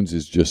 Jones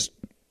is just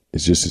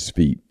his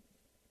feet.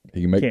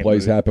 He can make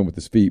plays happen with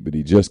his feet, but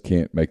he just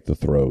can't make the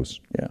throws.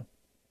 Yeah.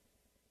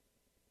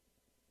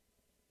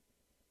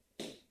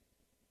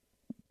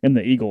 And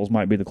the Eagles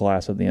might be the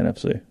class of the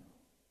NFC.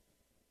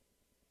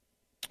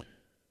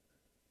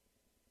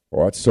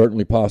 Well, it's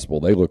certainly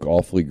possible. They look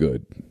awfully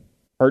good.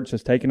 Hurts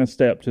has taken a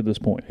step to this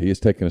point. He has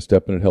taken a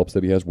step, and it helps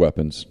that he has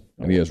weapons,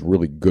 and he has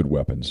really good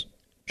weapons.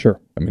 Sure.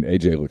 I mean,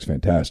 AJ looks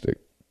fantastic.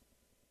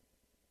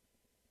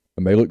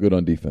 And they look good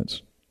on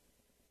defense.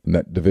 And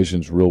that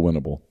division's real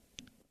winnable.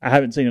 I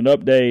haven't seen an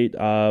update,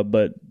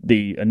 but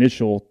the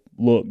initial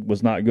look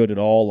was not good at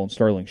all on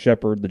Sterling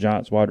Shepard, the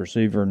Giants wide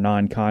receiver,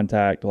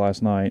 non-contact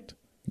last night.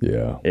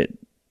 Yeah.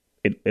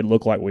 It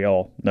looked like we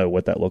all know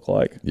what that looked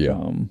like.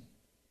 Yeah.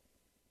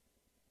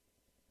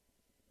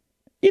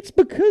 It's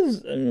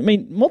because,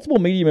 multiple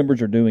media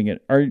members are doing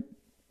it.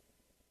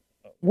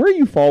 Where are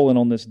you falling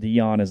on this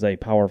Deion as a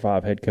Power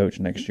 5 head coach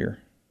next year?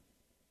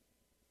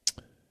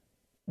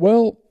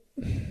 Well,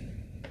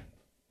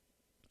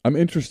 I'm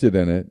interested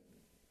in it.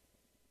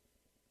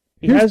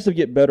 He has to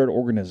get better at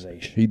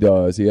organization. He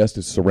does. He has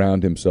to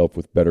surround himself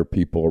with better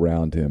people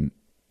around him.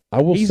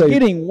 He's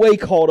getting way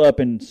caught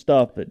up in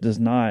stuff that does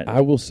not.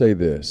 I will say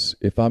this.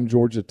 If I'm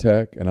Georgia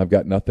Tech and I've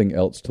got nothing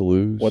else to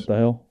lose. What the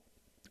hell?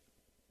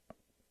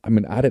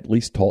 I'd at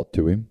least talk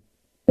to him.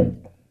 He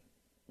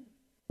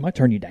might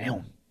turn you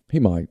down. He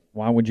might.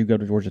 Why would you go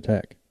to Georgia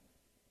Tech?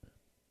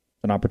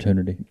 It's an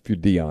opportunity. If you're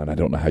Deion, I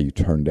don't know how you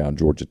turn down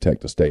Georgia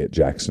Tech to stay at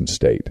Jackson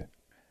State.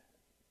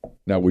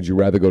 Now, would you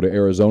rather go to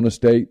Arizona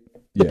State?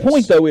 The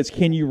point, though, is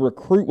can you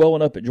recruit well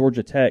enough at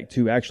Georgia Tech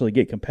to actually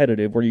get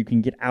competitive where you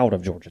can get out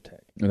of Georgia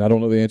Tech? And I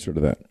don't know the answer to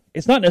that.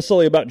 It's not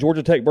necessarily about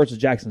Georgia Tech versus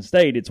Jackson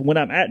State. It's when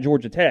I'm at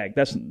Georgia Tech,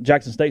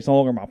 Jackson State's no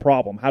longer my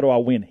problem. How do I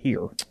win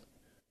here?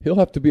 He'll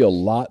have to be a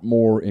lot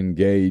more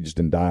engaged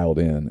and dialed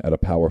in at a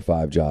Power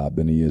 5 job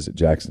than he is at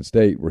Jackson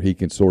State, where he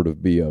can sort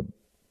of be a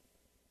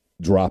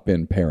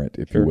drop-in parent,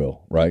 if you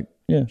will, right?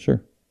 Yeah,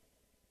 sure.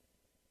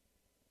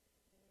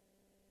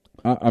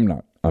 I'm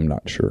not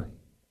sure.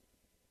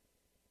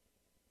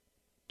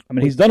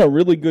 He's done a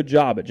really good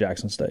job at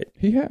Jackson State.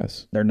 He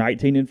has. They're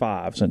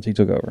 19-5 since he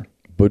took over.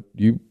 But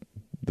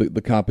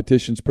the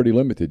competition's pretty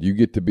limited. You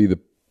get to be the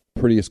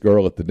prettiest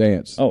girl at the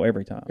dance. Oh,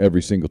 every time.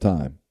 Every single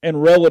time.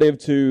 And relative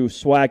to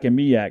SWAC and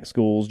MEAC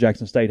schools,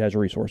 Jackson State has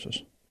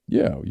resources.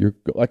 Yeah, you're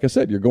like I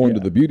said, you're going to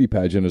the beauty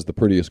pageant as the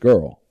prettiest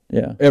girl.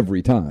 Yeah.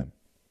 Every time.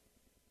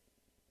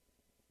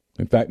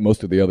 In fact,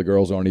 most of the other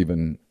girls aren't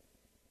even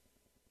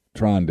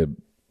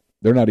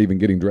they're not even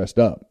getting dressed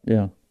up.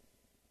 Yeah. I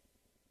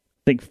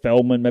think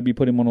Feldman maybe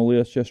put him on a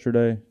list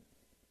yesterday.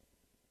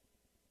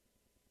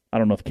 I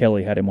don't know if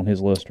Kelly had him on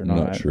his list or not.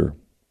 Not sure.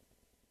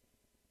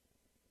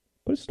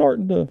 But it's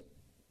starting to.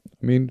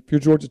 I mean, if you're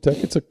Georgia Tech,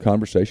 it's a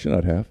conversation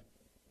I'd have.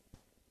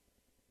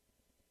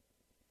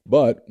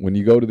 But when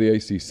you go to the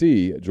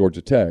ACC at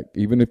Georgia Tech,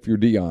 even if you're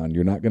Deion,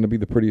 you're not going to be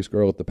the prettiest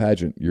girl at the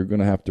pageant. You're going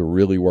to have to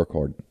really work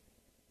hard.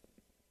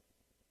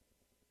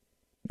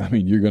 I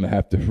mean, you're going to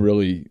have to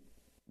really,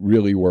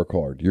 really work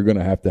hard. You're going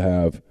to have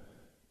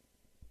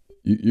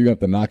you're going to have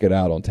to knock it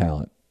out on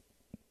talent.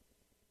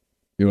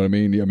 You know what I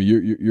mean? I mean,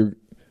 you're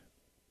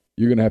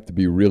going to have to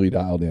be really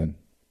dialed in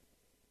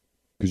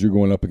because you're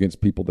going up against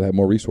people that have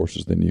more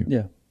resources than you.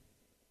 Yeah.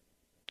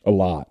 A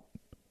lot.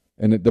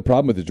 And the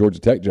problem with the Georgia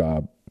Tech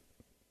job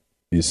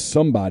is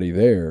somebody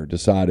there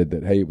decided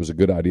that, hey, it was a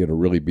good idea to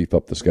really beef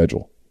up the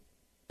schedule.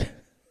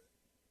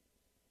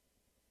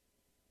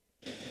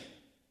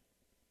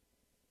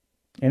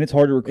 And it's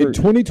hard to recruit. In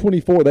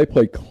 2024, they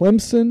play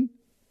Clemson,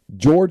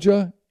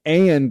 Georgia,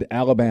 and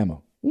Alabama.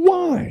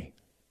 Why?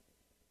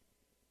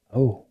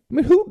 Oh. I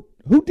mean, who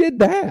did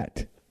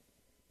that?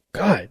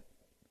 God.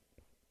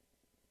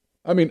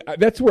 I mean,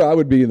 that's where I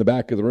would be in the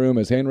back of the room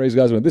as hand-raised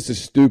guys going, this is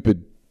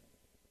stupid.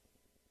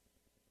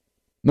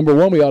 Number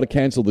one, we ought to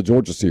cancel the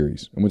Georgia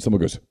series. And when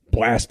someone goes,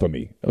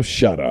 blasphemy, oh,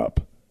 shut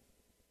up.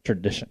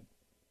 Tradition.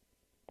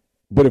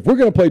 But if we're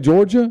going to play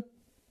Georgia,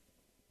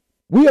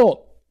 we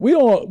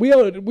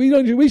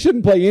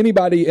shouldn't play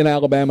anybody in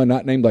Alabama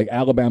not named like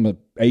Alabama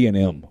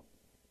A&M.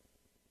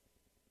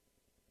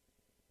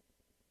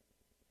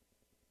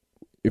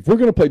 If we're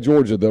going to play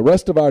Georgia, the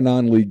rest of our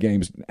non-league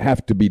games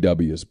have to be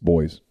W's,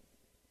 boys.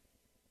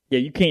 Yeah,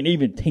 you can't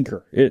even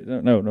tinker.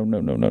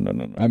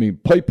 No. I mean,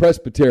 play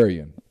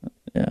Presbyterian.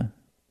 Yeah.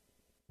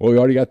 Well, we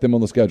already got them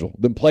on the schedule.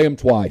 Then play them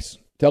twice.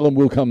 Tell them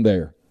we'll come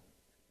there.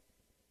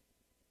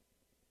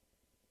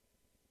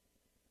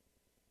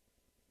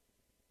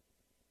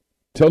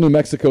 Tell New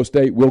Mexico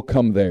State we'll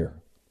come there.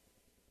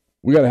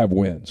 We got to have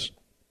wins.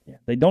 Yeah,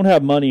 they don't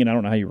have money, and I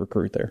don't know how you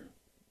recruit there.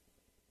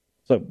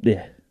 So,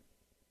 yeah.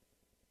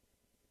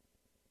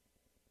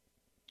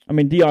 I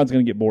mean, Deion's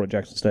going to get bored at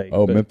Jackson State.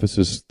 Oh,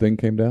 Memphis's thing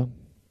came down?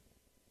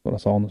 What I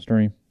saw on the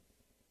stream.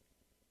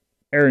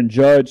 Aaron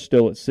Judge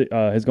still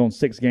has gone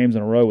 6 games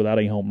in a row without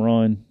a home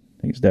run.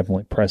 He's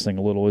definitely pressing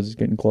a little as he's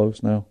getting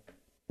close now.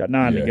 Got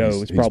 9 to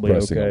go. It's probably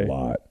pressing okay. A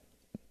lot.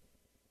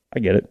 I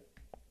get it.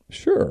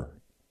 Sure.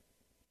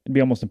 It'd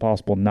be almost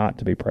impossible not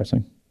to be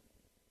pressing.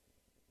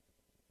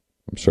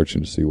 I'm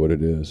searching to see what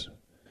it is.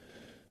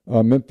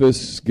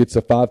 Memphis gets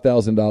a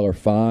 $5,000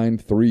 fine,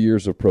 3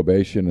 years of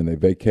probation, and they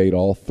vacate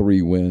all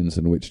 3 wins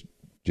in which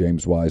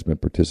James Wiseman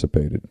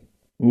participated.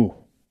 Ooh.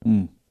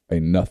 A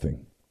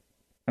nothing.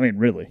 I mean,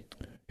 really.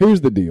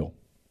 Here's the deal.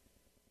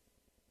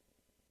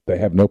 They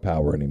have no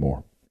power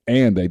anymore.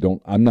 And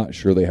I'm not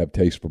sure they have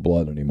taste for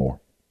blood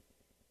anymore.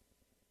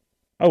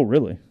 Oh,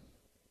 really?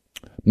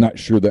 Not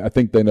sure I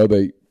think they know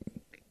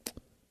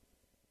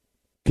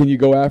can you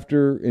go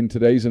after, in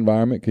today's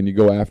environment, can you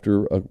go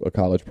after a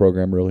college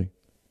program really?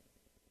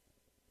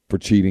 For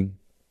cheating?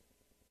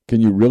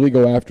 Can you really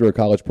go after a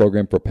college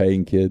program for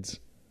paying kids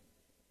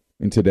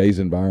in today's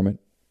environment?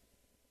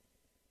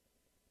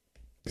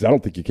 Because I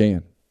don't think you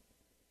can.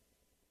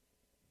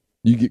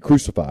 You get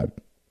crucified.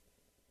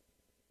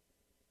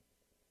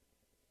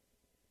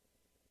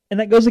 And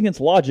that goes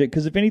against logic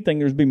because, if anything,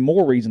 there's been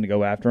more reason to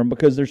go after them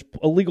because there's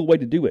a legal way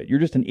to do it. You're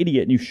just an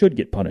idiot and you should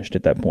get punished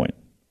at that point.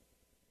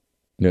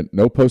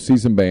 No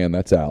postseason ban,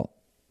 that's out.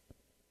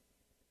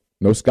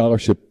 No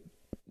scholarship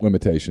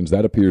limitations.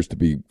 That appears to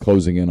be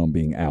closing in on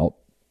being out.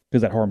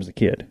 Because that harms the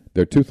kid.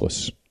 They're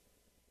toothless.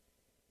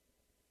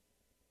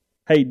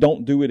 Hey,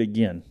 don't do it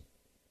again.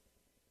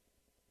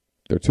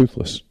 They're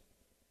toothless.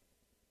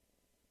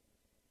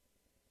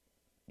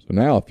 So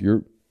now if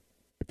you're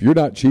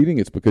not cheating,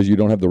 it's because you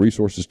don't have the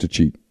resources to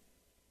cheat.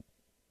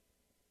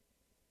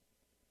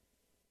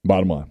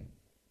 Bottom line.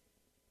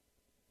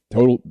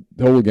 Total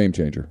game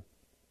changer.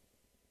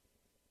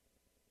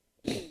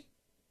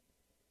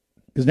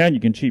 Because now you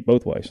can cheat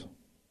both ways.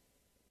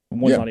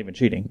 And one's not even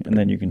cheating, and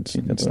then you can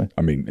cheat that way.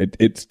 I mean,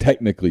 it's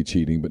technically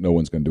cheating, but no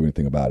one's going to do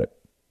anything about it.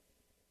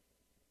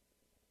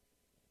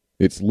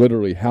 It's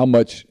literally how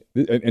much,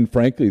 and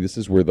frankly, this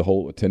is where the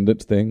whole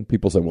attendance thing,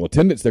 people say, well,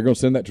 attendance, they're going to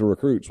send that to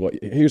recruits. Well,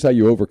 here's how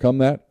you overcome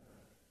that.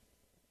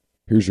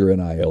 Here's your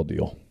NIL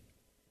deal.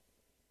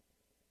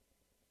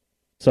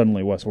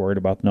 Suddenly Wes worried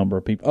about the number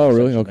of people. Oh,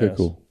 really? Okay,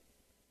 cool.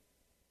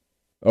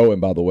 Oh, and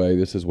by the way,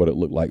 this is what it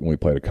looked like when we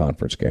played a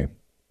conference game.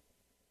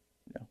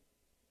 Yeah.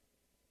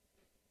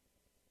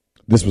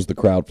 This was the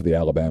crowd for the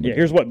Alabama game.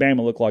 Here's what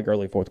Bama looked like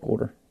early fourth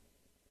quarter.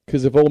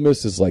 Because if Ole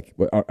Miss is like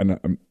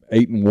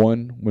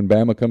 8-1 when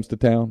Bama comes to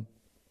town,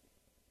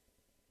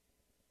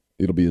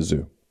 it'll be a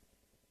zoo.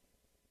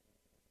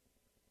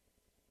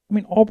 I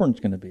mean, Auburn's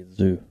going to be a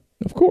zoo.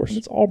 Of course.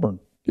 It's Auburn.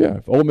 Yeah,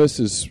 if Ole Miss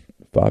is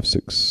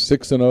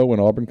 6-0 when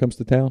Auburn comes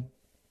to town,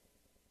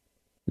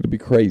 it'll be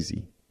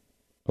crazy.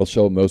 I'll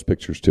show them those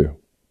pictures too.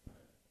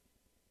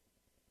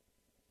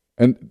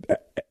 And,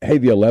 hey,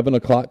 the 11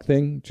 o'clock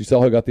thing, did you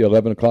saw who got the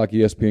 11 o'clock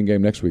ESPN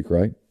game next week,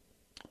 right?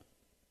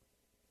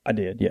 I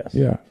did, yes.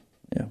 Yeah.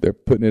 They're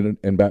putting it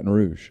in Baton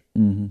Rouge.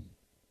 Mm-hmm.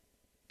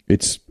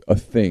 It's a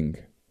thing.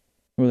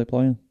 Who are they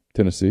playing?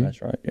 Tennessee.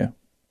 That's right, yeah.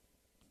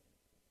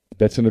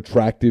 That's an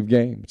attractive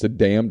game. It's a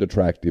damned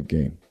attractive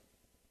game.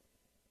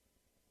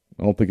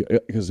 I don't think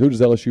 – because who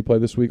does LSU play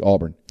this week?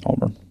 Auburn.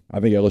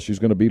 I think LSU's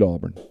going to beat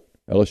Auburn.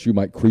 LSU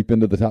might creep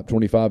into the top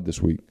 25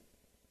 this week.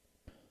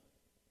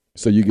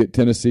 So you get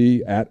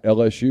Tennessee at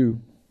LSU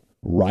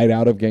right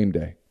out of game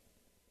day.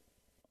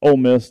 Ole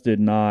Miss did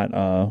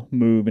not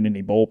move in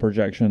any bowl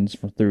projections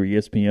through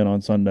ESPN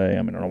on Sunday.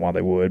 I mean, I don't know why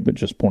they would, but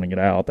just pointing it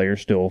out, they are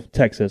still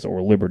Texas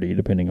or Liberty,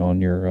 depending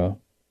on your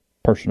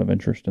person of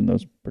interest in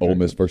those projections. Ole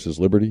Miss versus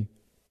Liberty?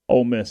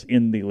 Ole Miss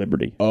in the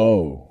Liberty.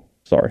 Oh.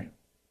 Sorry.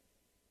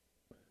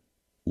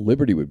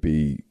 Liberty would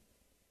be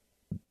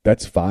 –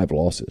 that's 5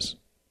 losses.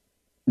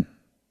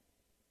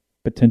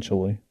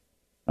 Potentially.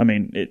 I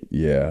mean,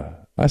 yeah,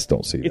 I just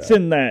don't see that. It's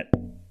in that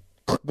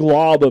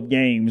glob of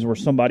games where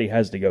somebody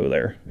has to go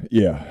there.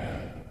 Yeah.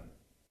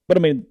 But, I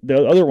mean,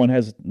 the other one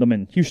has them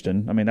in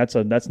Houston. I mean, that's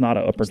not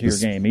an upper-tier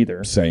game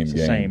either. Same it's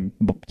game. Same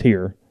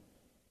tier.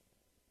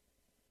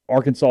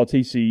 Arkansas,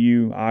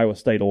 TCU, Iowa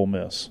State, Ole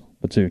Miss,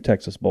 the 2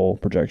 Texas Bowl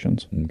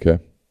projections. Okay.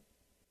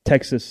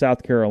 Texas,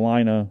 South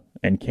Carolina,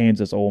 and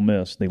Kansas, Ole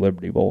Miss, the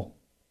Liberty Bowl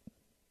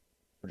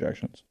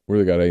projections. Where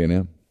they got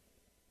A&M?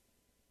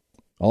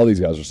 All these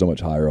guys are so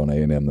much higher on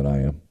A&M than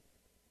I am.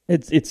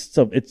 It's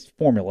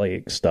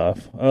formulaic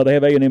stuff. They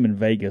have A&M in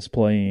Vegas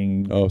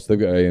playing. Oh, so they've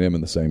got A&M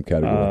in the same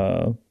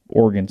category.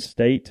 Oregon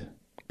State.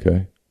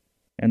 Okay.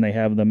 And they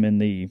have them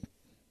in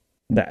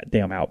that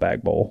damn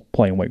Outback Bowl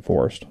playing Wake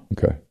Forest.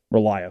 Okay.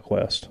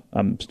 ReliaQuest.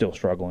 I'm still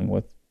struggling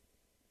with.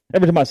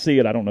 Every time I see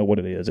it, I don't know what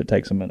it is. It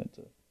takes a minute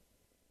to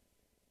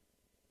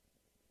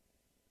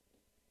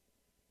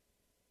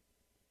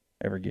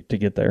ever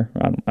get there.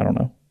 I don't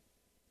know.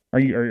 Are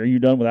you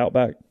done with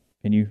Outback?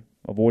 Can you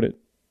avoid it?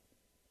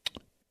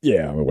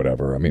 Yeah, I mean,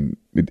 whatever. I mean,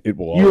 it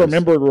will. You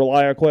remembered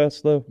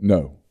ReliaQuest though?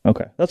 No.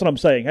 Okay, that's what I'm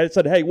saying. I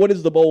said, hey, what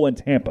is the bowl in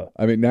Tampa?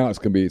 I mean, now it's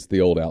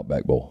the old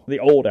Outback Bowl. The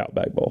old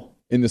Outback Bowl.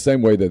 In the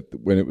same way that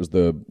when it was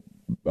the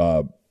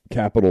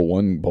Capital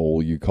One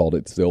Bowl, you called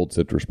it the old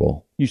Citrus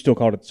Bowl. You still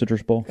called it the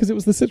Citrus Bowl? Because it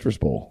was the Citrus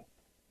Bowl.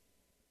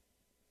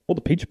 Well,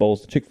 the Peach Bowl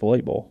is the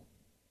Chick-fil-A Bowl.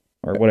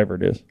 Or whatever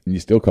it is. And you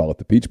still call it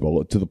the Peach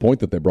Bowl, to the point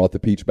that they brought the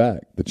peach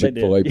back, the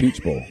Chick-fil-A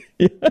Peach Bowl.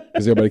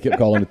 Because everybody kept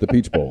calling it the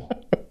Peach Bowl.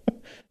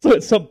 So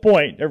at some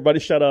point, everybody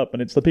shut up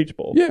and it's the Peach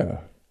Bowl. Yeah.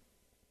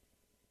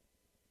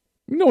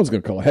 No one's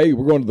going to call it, hey,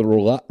 we're going to the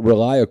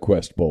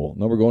ReliaQuest Bowl.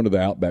 No, we're going to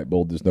the Outback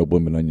Bowl. There's no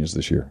blooming onions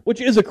this year.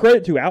 Which is a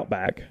credit to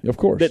Outback. Of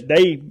course. That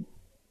they...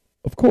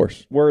 Of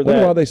course. Were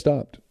wonder why they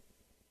stopped.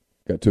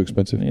 Got too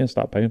expensive? Yeah,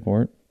 stop paying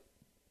for it.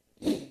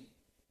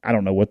 I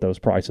don't know what those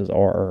prices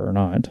are or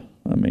not.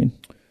 I mean...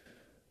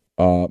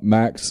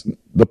 Max,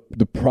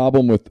 the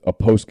problem with a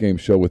post-game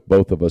show with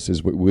both of us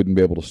is we wouldn't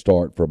be able to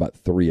start for about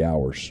 3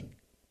 hours.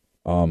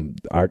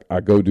 I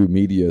go do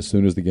media as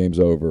soon as the game's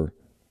over,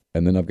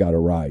 and then I've got to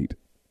write,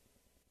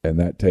 and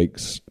that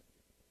takes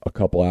a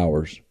couple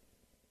hours.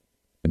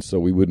 And so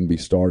we wouldn't be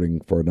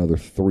starting for another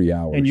 3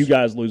 hours. And you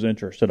guys lose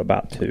interest at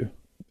about 2.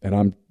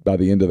 And by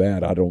the end of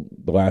that,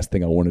 the last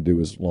thing I want to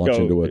do is launch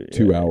into a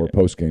 2-hour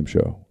post-game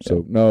show. Yeah.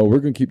 So, no, we're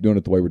going to keep doing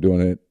it the way we're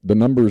doing it. The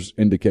numbers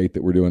indicate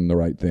that we're doing the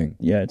right thing.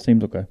 Yeah, it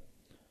seems okay.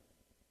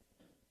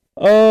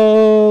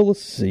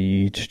 Let's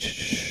see.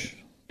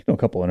 A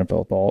couple of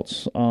NFL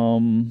thoughts.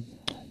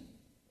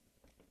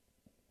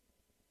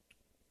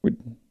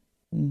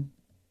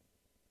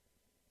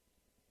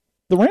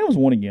 The Rams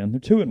won again. They're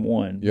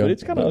 2-1, yeah, but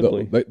it's kind of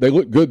ugly. They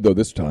look good, though,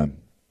 this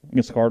time.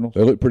 Against the Cardinals?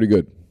 They look pretty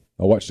good.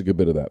 I watched a good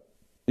bit of that.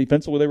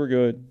 Defensively, they were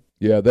good.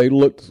 Yeah, they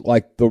looked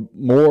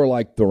more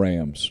like the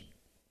Rams.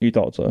 You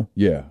thought so?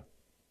 Yeah.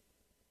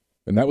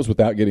 And that was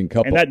without getting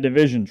coupled. And that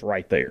division's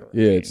right there.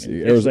 Yeah, it's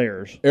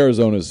theirs.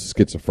 Arizona's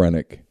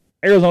schizophrenic.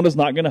 Arizona's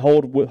not going to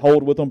hold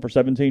with them for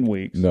 17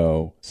 weeks.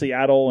 No.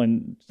 Seattle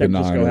and San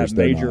Francisco have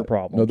major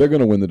problems. No, they're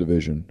going to win the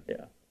division.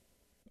 Yeah.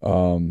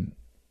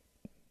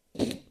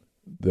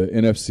 The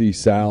NFC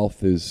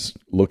South is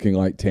looking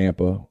like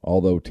Tampa,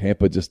 although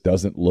Tampa just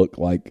doesn't look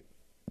like...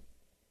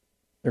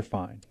 They're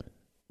fine.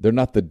 They're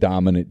not the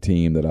dominant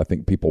team that I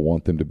think people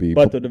want them to be.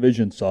 But the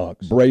division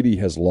sucks. Brady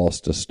has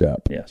lost a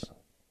step. Yes.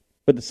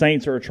 But the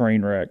Saints are a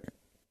train wreck.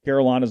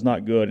 Carolina's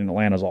not good, and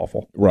Atlanta's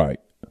awful. Right.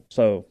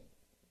 So,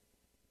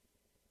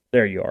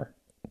 there you are.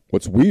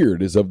 What's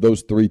weird is of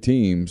those 3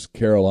 teams,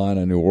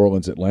 Carolina, New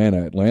Orleans,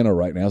 Atlanta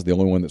right now is the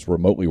only one that's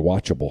remotely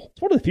watchable.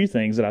 It's one of the few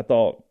things that I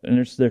thought,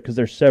 and because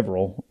there's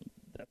several,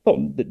 I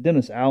thought that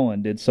Dennis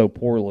Allen did so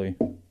poorly,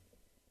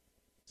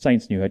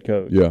 Saints' new head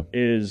coach,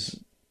 is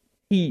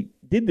he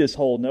did this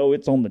whole, no,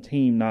 it's on the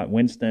team, not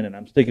Winston, and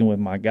I'm sticking with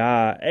my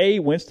guy.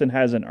 Winston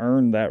hasn't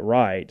earned that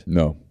right.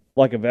 No.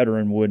 Like a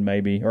veteran would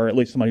maybe, or at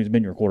least somebody who's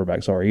been your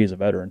quarterback. Sorry, he's a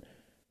veteran.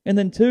 And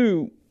then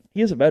 2,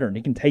 he is a veteran.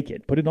 He can take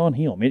it. Put it on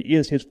him. It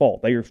is his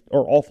fault. They are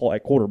awful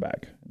at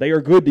quarterback. They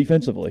are good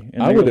defensively,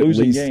 and I they would are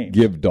losing at least games.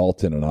 give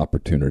Dalton an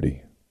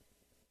opportunity.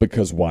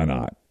 because why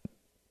not?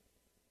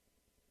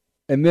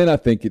 And then I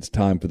think it's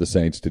time for the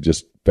Saints to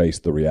just face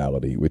the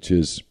reality, which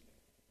is,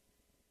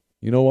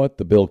 you know what?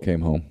 The bill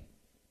came home.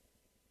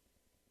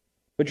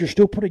 But you're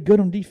still pretty good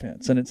on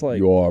defense, and it's like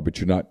you are, but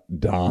you're not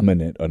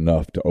dominant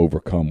enough to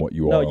overcome what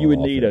you are. No, you would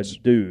on need a offense.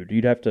 dude.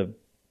 You'd have to,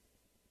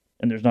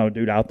 and there's no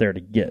dude out there to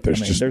get.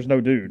 There's no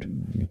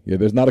dude. Yeah,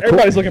 there's not a.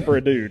 Everybody's looking for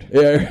a dude.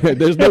 Yeah,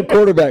 there's no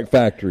quarterback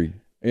factory.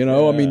 You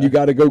know, I mean, you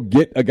got to go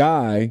get a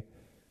guy,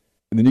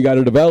 and then you got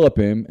to develop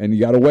him, and you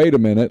got to wait a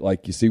minute,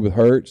 like you see with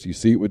Hurts, you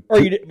see it with.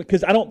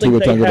 Because I don't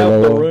think they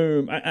have the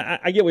room.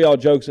 I get we all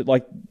jokes that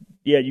like,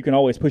 yeah, you can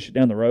always push it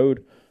down the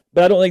road.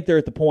 But I don't think they're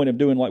at the point of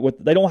doing like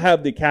what they don't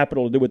have the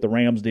capital to do what the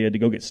Rams did to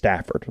go get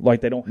Stafford. Like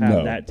they don't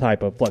have that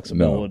type of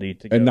flexibility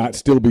to go. And not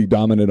still be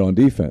dominant on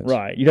defense.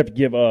 Right. You'd have to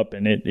give up,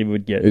 and it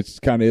would get. It's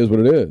kind of is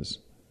what it is.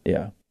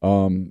 Yeah.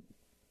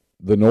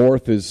 The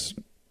North is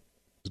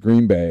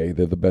Green Bay.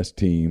 They're the best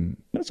team.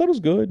 Minnesota's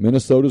good.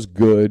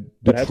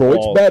 But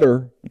Detroit's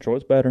better.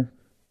 Detroit's better.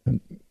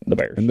 The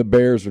Bears. And the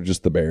Bears are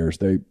just the Bears.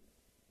 The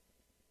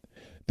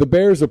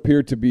Bears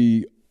appear to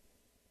be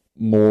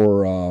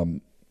more.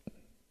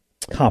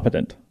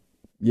 Competent.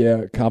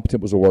 Yeah,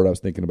 competent was a word I was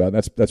thinking about.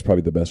 That's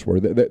probably the best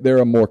word. They're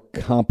a more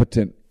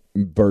competent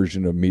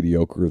version of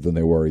mediocre than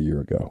they were a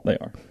year ago. They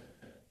are.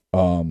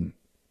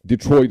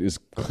 Detroit is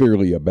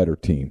clearly a better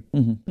team.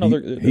 Mm-hmm.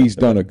 No, he's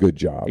done a good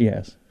job.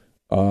 Yes.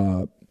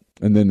 And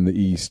then in the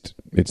East,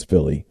 it's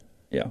Philly.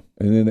 Yeah.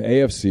 And then the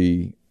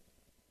AFC,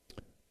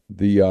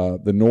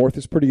 the North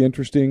is pretty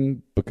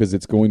interesting because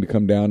it's going to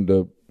come down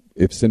to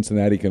if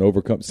Cincinnati can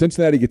overcome.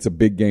 Cincinnati gets a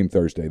big game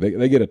Thursday.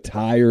 They get a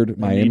tired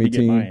Miami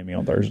team. Miami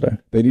on Thursday.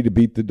 They need to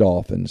beat the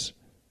Dolphins.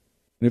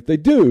 And if they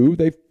do,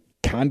 they've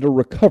kind of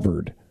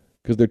recovered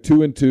because they're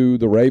 2-2.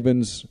 The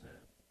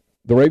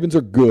Ravens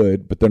are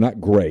good, but they're not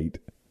great.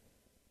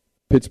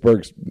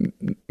 Pittsburgh's,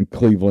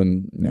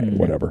 Cleveland,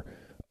 whatever.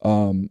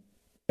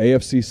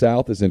 AFC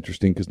South is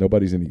interesting because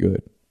nobody's any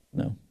good.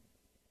 No.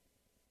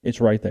 It's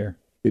right there.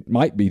 It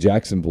might be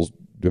Jacksonville's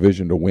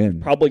division to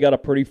win. Probably got a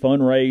pretty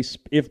fun race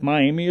if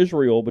Miami is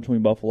real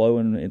between Buffalo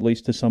and at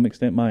least to some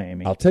extent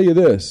Miami. I'll tell you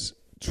this,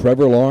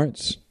 Trevor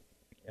Lawrence,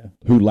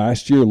 who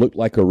last year looked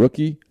like a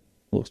rookie,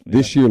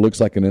 this year looks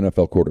like an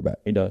NFL quarterback.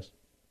 He does.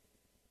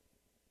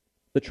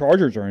 The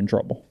Chargers are in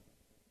trouble.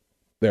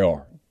 They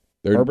are.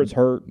 Herbert's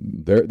hurt.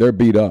 They're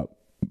beat up.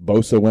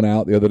 Bosa went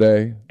out the other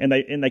day. And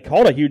they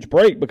caught a huge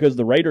break because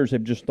the Raiders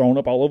have just thrown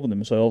up all over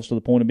themselves to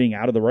the point of being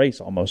out of the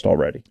race almost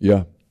already.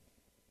 Yeah.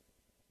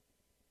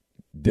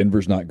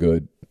 Denver's not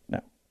good.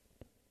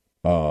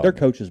 No. Their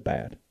coach is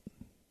bad.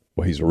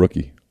 Well, he's a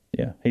rookie.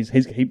 Yeah. I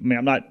mean,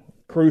 I'm not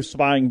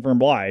crucifying for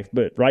life,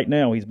 but right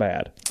now he's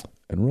bad.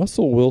 And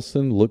Russell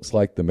Wilson looks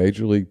like the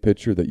major league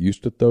pitcher that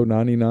used to throw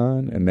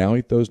 99, and now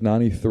he throws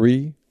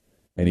 93,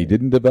 and he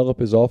didn't develop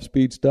his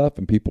off-speed stuff,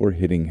 and people are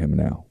hitting him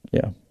now.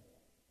 Yeah.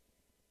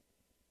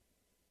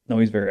 No,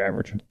 he's very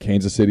average.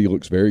 Kansas City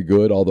looks very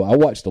good, although I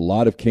watched a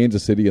lot of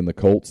Kansas City and the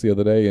Colts the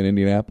other day in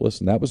Indianapolis,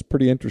 and that was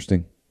pretty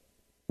interesting.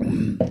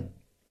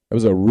 That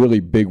was a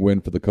really big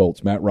win for the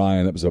Colts. Matt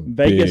Ryan, that was a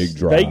big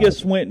drive.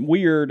 Vegas went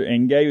weird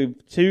and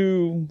gave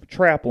 2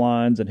 trap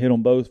lines and hit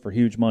them both for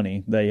huge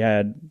money. They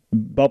had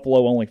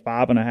Buffalo only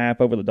 5.5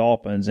 over the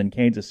Dolphins and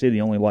Kansas City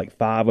only like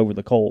 5 over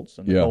the Colts.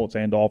 And the Colts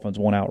and Dolphins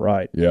won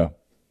outright. Yeah.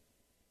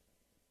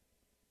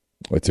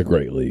 It's a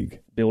great league.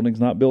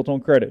 Building's not built on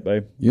credit,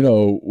 babe. You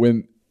know,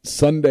 when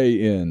Sunday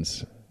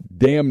ends,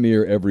 damn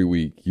near every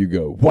week, you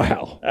go,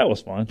 wow. That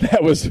was fun.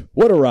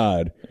 What a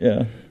ride.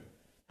 Yeah.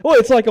 Well,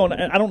 it's like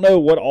I don't know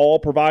what all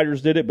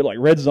providers did it, but like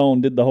Red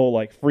Zone did the whole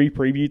like free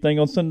preview thing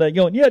on Sunday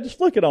going, yeah, just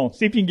flick it on.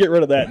 See if you can get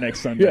rid of that next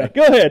Sunday. Yeah.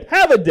 Go ahead.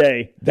 Have a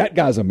day. That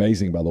guy's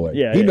amazing, by the way.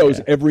 Yeah, he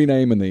knows every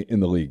name in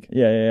the league.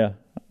 Yeah.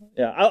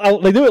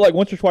 They do it like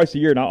once or twice a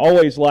year, and I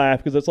always laugh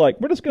because it's like,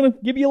 we're just going to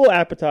give you a little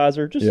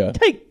appetizer. Just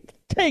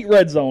take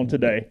Red Zone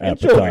today.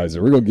 Appetizer.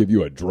 Enjoy. We're going to give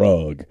you a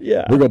drug.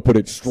 Yeah. We're going to put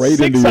it straight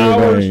into your 6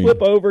 hours, vein.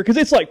 flip over, because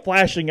it's like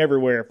flashing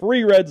everywhere.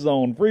 Free Red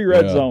Zone.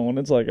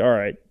 It's like, all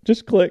right,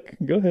 just click.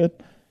 Go ahead.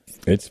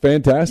 It's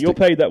fantastic. You'll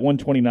pay that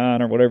 $129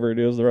 or whatever it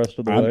is the rest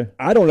of the way.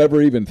 I don't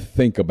ever even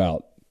think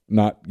about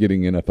not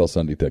getting NFL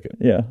Sunday ticket.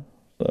 Yeah.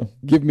 So.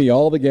 Give me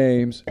all the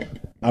games.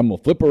 I'm going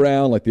to flip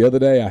around. Like the other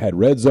day, I had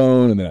Red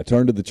Zone, and then I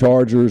turned to the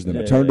Chargers, and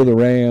then I turned to the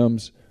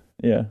Rams.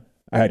 Yeah.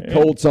 I had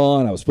Colts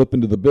on. I was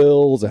flipping to the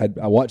Bills. I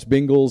watched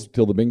Bengals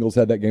till the Bengals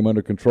had that game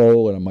under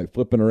control, and I'm like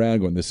flipping around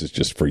going, this is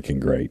just freaking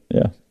great.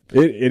 Yeah.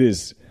 It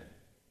is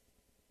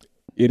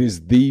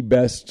the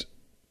best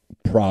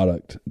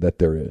product that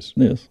there is.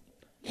 Yes.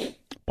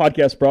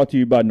 Podcast brought to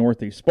you by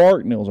Northeast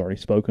Spark. Neil's already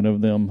spoken of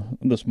them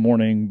this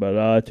morning,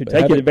 but to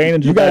take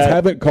advantage of that. You guys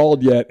haven't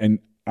called yet, and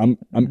I'm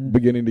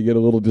beginning to get a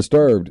little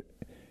disturbed.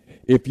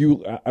 If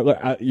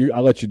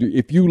I'll let you do.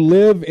 If you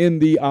live in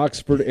the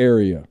Oxford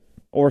area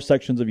or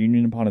sections of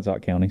Union and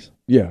Pontotoc counties,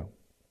 yeah,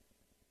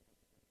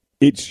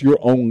 it's your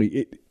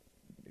only.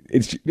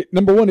 It's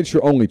number one. It's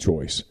your only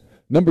choice.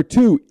 Number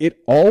two, it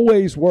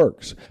always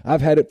works.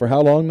 I've had it for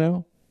how long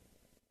now?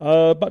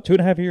 About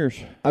 2.5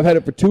 years. I've had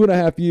it for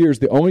 2.5 years.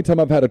 The only time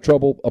I've had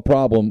a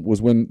problem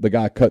was when the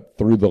guy cut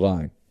through the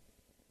line.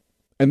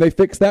 And they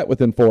fixed that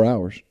within 4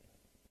 hours.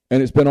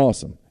 And it's been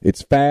awesome.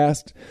 It's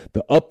fast.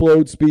 The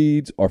upload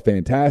speeds are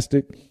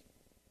fantastic.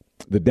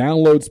 The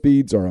download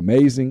speeds are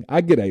amazing.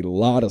 I get a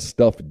lot of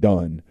stuff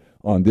done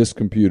on this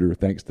computer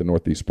thanks to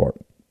Northeast Spark.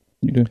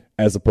 You do?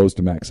 As opposed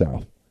to Mac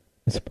South.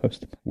 As opposed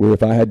to. Where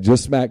if I had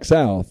just Mac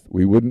South,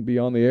 we wouldn't be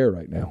on the air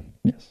right now.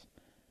 Yes.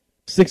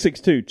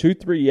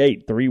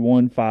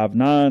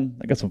 662-238-3159.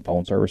 I got some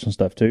phone service and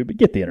stuff too, but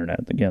get the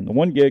internet. Again, the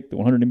 1 gig, the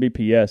 100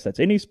 Mbps. That's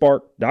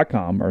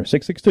nespark.com or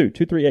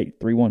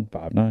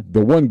 662-238-3159.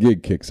 The 1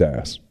 gig kicks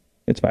ass.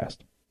 It's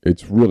fast.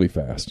 It's really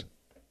fast.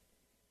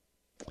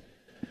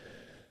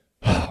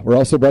 We're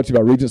also brought to you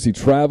by Regency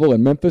Travel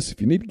in Memphis. If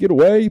you need to get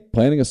away,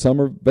 planning a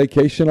summer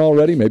vacation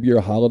already, maybe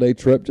your holiday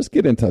trip, just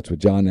get in touch with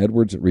John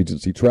Edwards at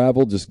Regency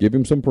Travel. Just give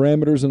him some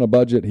parameters and a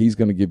budget. He's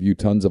going to give you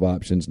tons of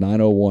options.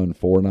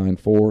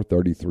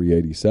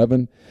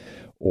 901-494-3387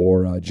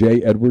 or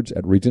jedwards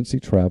at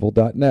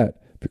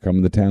regencytravel.net. If you're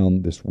coming to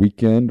town this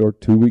weekend or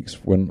 2 weeks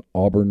when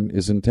Auburn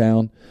is in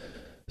town,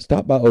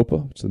 stop by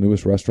Opa. It's the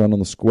newest restaurant on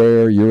the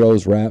square.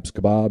 Gyros, wraps,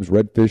 kebabs,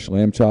 redfish,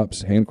 lamb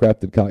chops,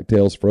 handcrafted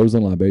cocktails,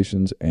 frozen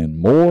libations, and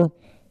more.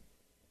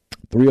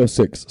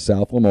 306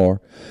 South Lamar,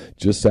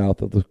 just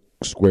south of the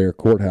square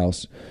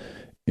courthouse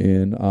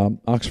in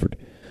Oxford.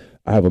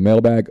 I have a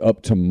mailbag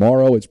up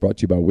tomorrow. It's brought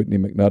to you by Whitney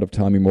McNutt of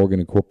Tommy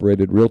Morgan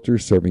Incorporated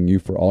Realtors, serving you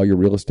for all your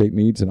real estate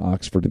needs in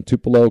Oxford and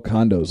Tupelo.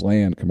 Condos,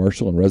 land,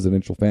 commercial, and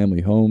residential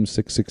family homes.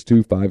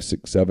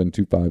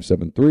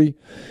 662-567-2573,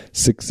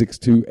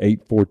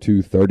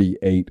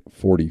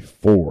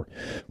 662-842-3844.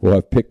 We'll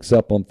have picks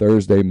up on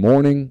Thursday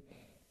morning.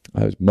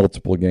 I have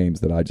multiple games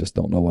that I just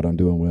don't know what I'm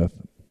doing with.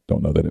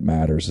 Don't know that it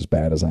matters as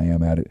bad as I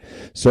am at it.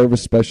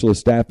 Service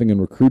Specialist Staffing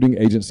and Recruiting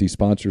Agency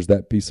sponsors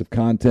that piece of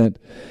content.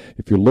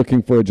 If you're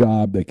looking for a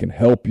job, they can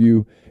help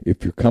you.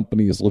 If your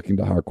company is looking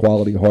to hire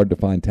quality,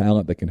 hard-to-find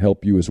talent, they can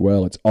help you as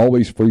well. It's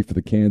always free for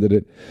the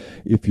candidate.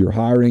 If you're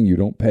hiring, you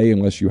don't pay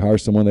unless you hire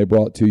someone they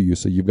brought to you,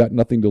 so you've got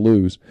nothing to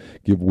lose.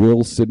 Give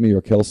Will, Sydney,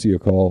 or Kelsey a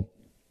call.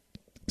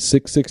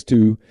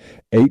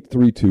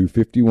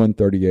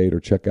 662-832-5138 or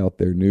check out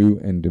their new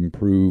and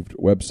improved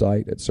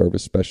website at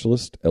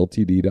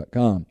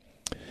servicespecialistltd.com.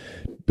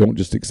 Don't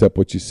just accept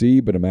what you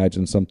see, but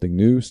imagine something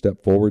new.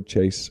 Step forward,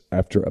 chase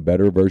after a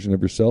better version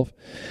of yourself.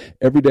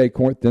 Every day,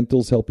 Corinth Dental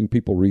is helping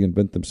people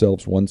reinvent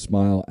themselves one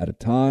smile at a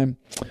time.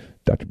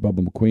 Dr.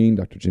 Bubba McQueen,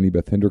 Dr. Jenny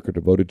Beth Hendrick are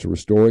devoted to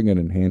restoring and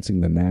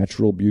enhancing the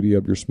natural beauty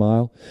of your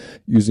smile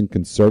using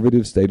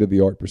conservative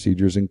state-of-the-art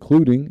procedures,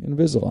 including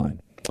Invisalign.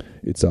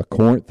 It's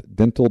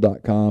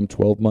CorinthDental.com.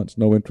 12 months,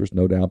 no interest,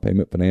 no down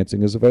payment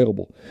financing is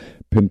available.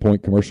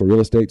 Pinpoint Commercial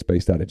Real Estate is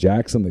based out of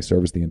Jackson. They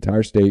service the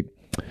entire state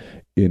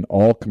in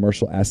all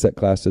commercial asset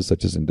classes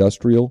such as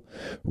industrial,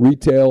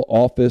 retail,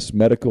 office,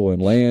 medical,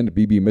 and land.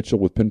 B.B. Mitchell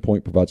with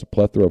Pinpoint provides a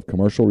plethora of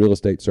commercial real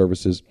estate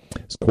services.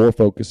 His core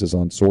focus is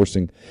on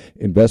sourcing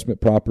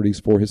investment properties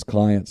for his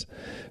clients.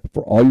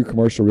 For all your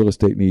commercial real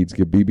estate needs,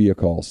 give B.B. a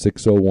call,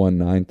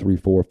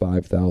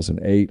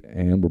 601-934-5008.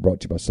 And we're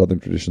brought to you by Southern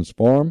Traditions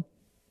Farm.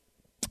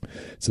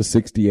 It's a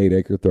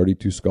 68-acre,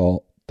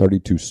 32-stall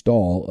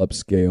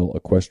upscale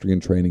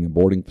equestrian training and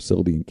boarding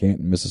facility in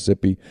Canton,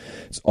 Mississippi.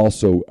 It's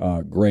also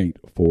great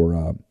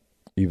for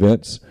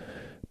events,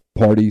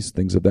 parties,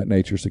 things of that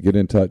nature. So get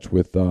in touch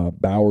with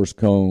Bowers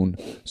Cone,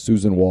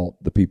 Susan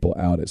Walt, the people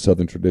out at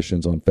Southern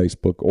Traditions on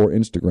Facebook or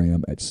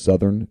Instagram at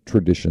Southern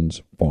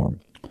Traditions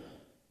Farm.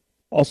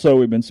 Also,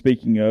 we've been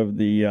speaking of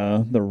the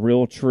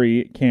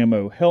Realtree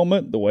camo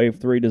helmet, the Wave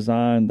 3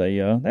 design. They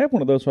have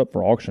one of those up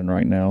for auction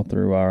right now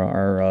through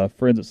our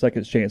friends at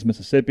Second Chance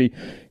Mississippi.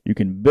 You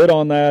can bid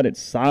on that. It's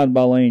signed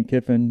by Lane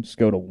Kiffin. Just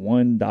go to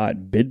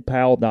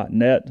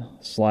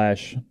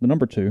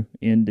one.bidpal.net/2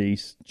 ND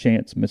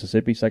Chance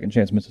Mississippi, Second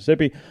Chance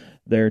Mississippi,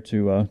 there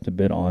to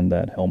bid on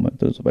that helmet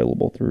that's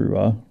available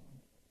through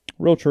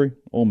Realtree,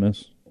 Ole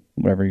Miss,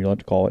 whatever you like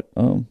to call it.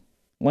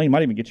 Lane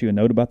might even get you a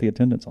note about the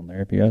attendance on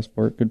there if you ask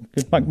for it.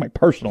 Might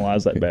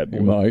personalize that bad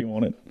boy if you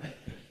want it.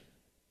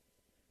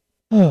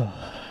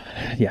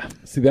 Yeah.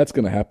 See, that's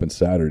going to happen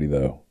Saturday,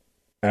 though.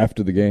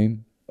 After the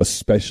game,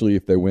 especially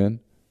if they win.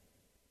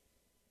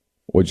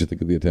 What'd you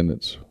think of the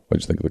attendance?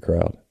 What'd you think of the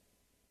crowd?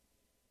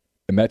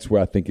 And that's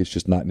where I think it's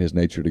just not in his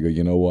nature to go,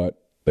 you know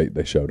what?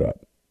 They showed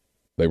up.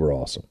 They were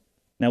awesome.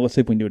 Now let's see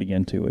if we can do it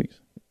again in 2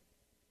 weeks.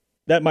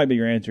 That might be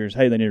your answer is,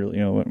 hey, they need to,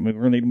 we're going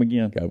to need them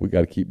again. We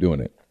got to keep doing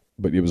it.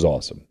 But it was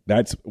awesome.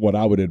 That's what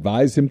I would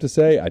advise him to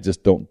say. I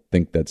just don't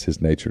think that's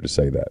his nature to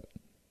say that.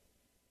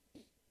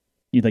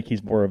 You think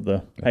he's more of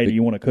the, hey, do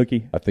you want a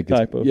cookie I think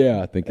type of?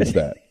 Yeah, I think it's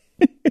that.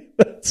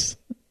 That's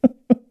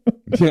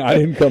I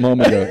didn't come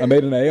home and go, I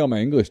made an A on my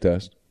English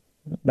test.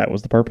 That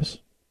was the purpose.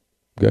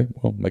 Okay,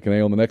 well, make an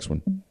A on the next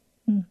one.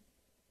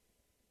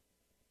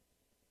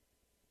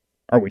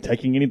 Are we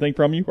taking anything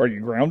from you? Are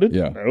you grounded?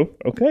 Yeah. No?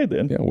 Okay,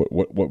 then. Yeah,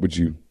 what would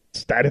you?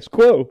 Status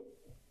quo.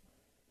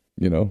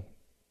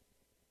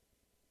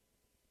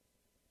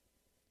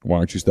 Why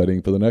aren't you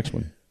studying for the next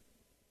one?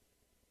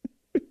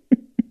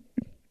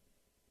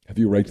 Have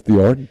you raked the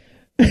yard?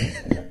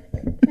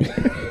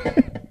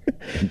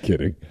 I'm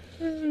kidding.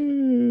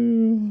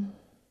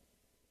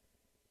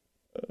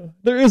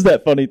 There is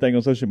that funny thing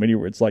on social media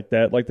where it's like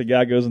that. Like the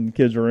guy goes in the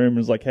kid's room and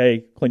is like,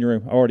 hey, clean your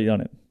room. I already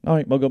done it. All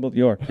right, we'll go about the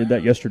yard. Did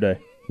that yesterday.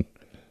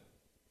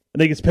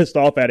 And he gets pissed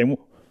off at him.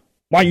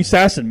 Why are you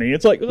sassing me?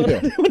 It's like, did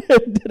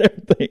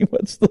everything.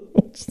 What's the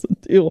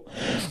deal?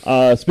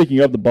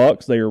 Speaking of the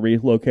Bucs, they are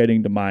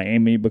relocating to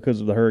Miami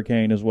because of the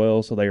hurricane as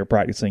well. So they are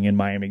practicing in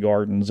Miami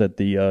Gardens at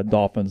the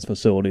Dolphins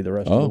facility the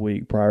rest of the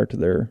week prior to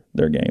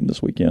their game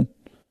this weekend.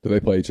 Do they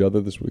play each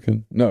other this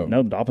weekend? No.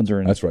 No, the Dolphins are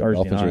in That's right.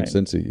 Thursday Dolphins are in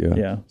Cincy, yeah.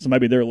 Yeah. So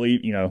maybe they're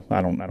leaving,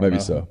 I don't Maybe know.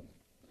 so.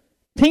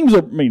 Teams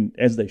are,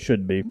 as they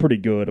should be, pretty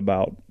good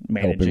about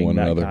managing one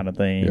that another. kind of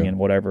thing Yeah. and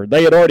whatever.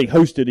 They had already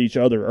hosted each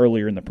other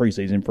earlier in the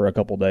preseason for a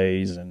couple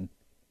days and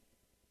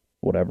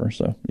whatever.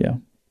 So, yeah.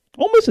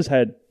 Ole Miss has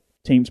had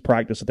teams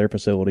practice at their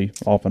facility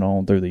off and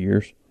on through the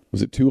years.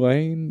 Was it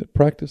Tulane that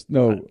practiced?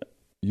 No,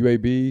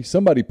 UAB.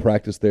 Somebody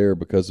practiced there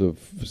because of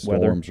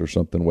storms or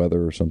something,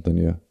 weather or something,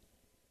 yeah.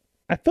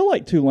 I feel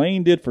like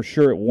Tulane did for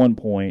sure at one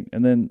point,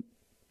 and then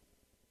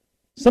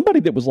somebody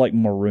that was like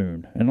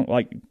maroon, and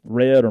like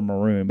red or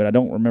maroon, but I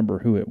don't remember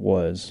who it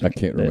was. I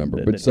can't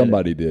remember, but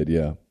somebody did,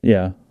 yeah.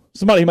 Yeah.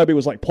 Somebody maybe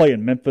was like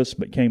playing Memphis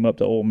but came up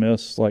to Ole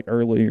Miss like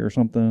early or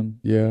something.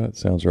 Yeah, it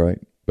sounds right,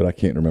 but I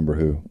can't remember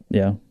who.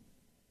 Yeah.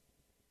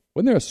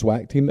 Wasn't there a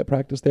SWAC team that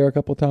practiced there a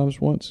couple of times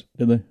once?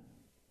 Did they?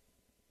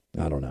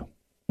 I don't know.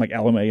 Like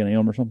Alabama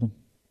A&M or something?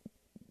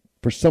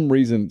 For some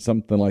reason,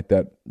 something like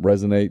that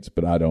resonates,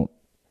 but I don't.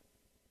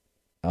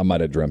 I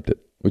might have dreamt it,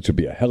 which would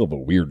be a hell of a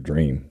weird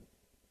dream.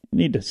 You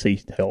need to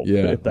seek help.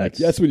 Yeah, if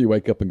that's when you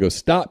wake up and go,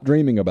 stop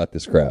dreaming about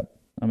this crap.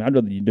 I mean, I'd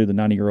rather you do the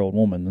 90-year-old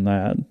woman than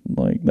that.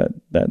 Like, that,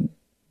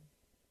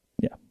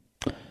 yeah.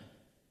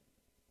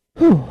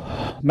 Whew.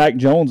 Mac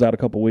Jones out a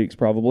couple weeks,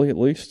 probably, at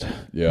least.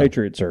 Yeah.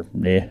 Patriots are,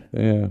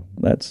 Yeah.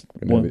 That's...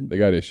 They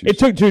got issues. It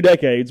took 2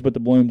 decades, but the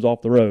bloom's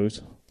off the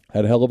rose.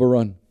 Had a hell of a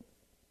run.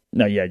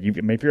 No, yeah,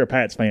 if you're a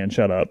Pats fan,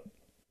 shut up.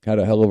 Had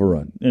a hell of a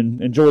run.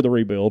 And enjoy the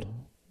rebuild.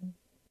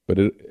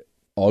 But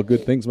all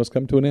good things must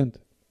come to an end.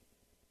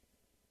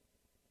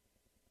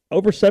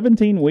 Over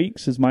 17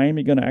 weeks, is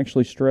Miami going to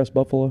actually stress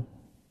Buffalo?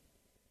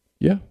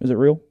 Yeah. Is it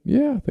real?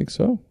 Yeah, I think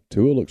so.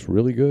 Tua looks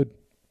really good.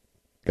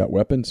 Got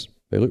weapons.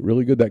 They look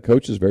really good. That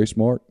coach is very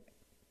smart.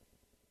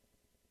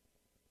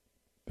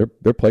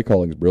 Their play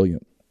calling is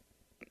brilliant.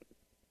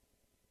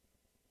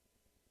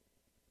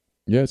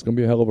 Yeah, it's going to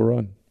be a hell of a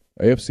run.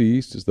 AFC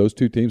East is those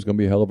two teams going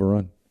to be a hell of a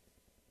run.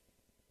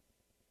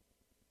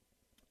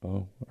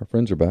 Oh, our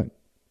friends are back.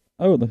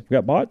 Oh, we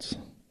got bots?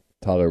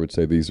 Tyler would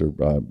say these are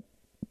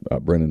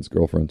Brennan's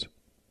girlfriends.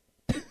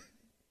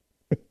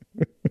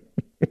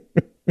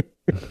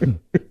 Okay.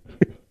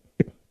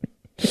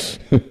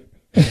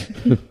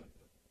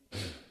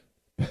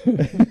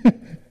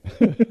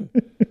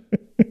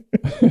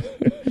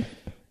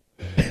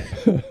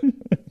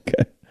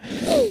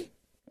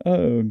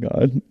 Oh,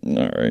 God.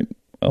 All right.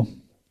 Well,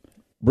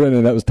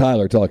 Brennan, that was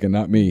Tyler talking,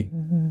 not me.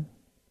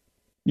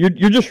 You're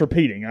just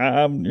repeating.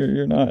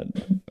 You're not.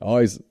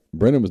 Always,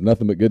 Brennan was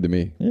nothing but good to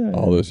me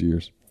all those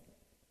years.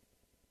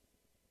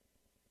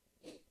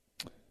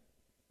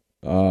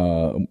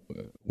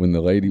 When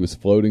the lady was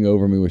floating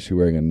over me, was she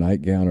wearing a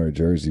nightgown or a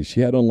jersey?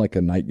 She had on like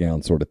a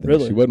nightgown sort of thing.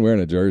 Really? She wasn't wearing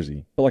a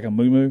jersey. Like a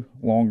muumuu,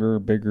 longer,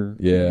 bigger.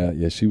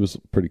 Yeah, she was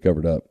pretty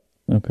covered up.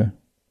 Okay.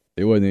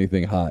 It wasn't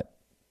anything hot.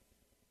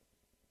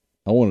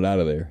 I wanted out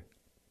of there.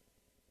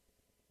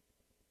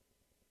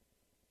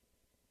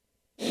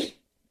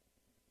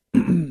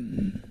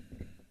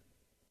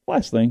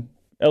 Last thing,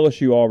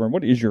 LSU Auburn.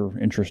 What is your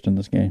interest in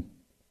this game?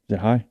 Is it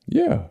high?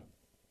 Yeah.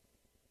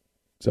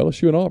 It's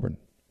LSU and Auburn.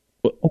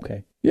 Well,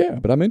 okay. Yeah,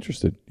 but I'm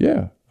interested.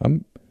 Yeah,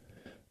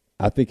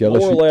 I think LSU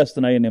More or less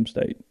than A&M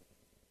State.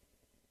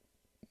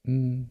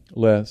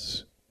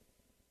 Less.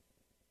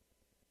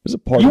 There's a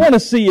part. You want to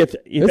see if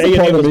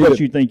A&M is what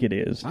you think it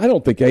is. I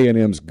don't think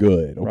A&M's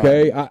good.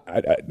 Okay,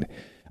 right.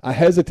 I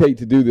hesitate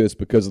to do this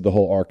because of the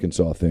whole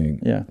Arkansas thing.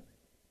 Yeah.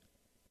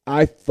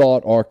 I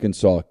thought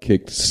Arkansas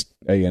kicked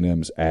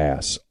A&M's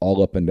ass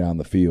all up and down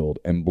the field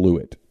and blew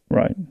it.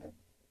 Right.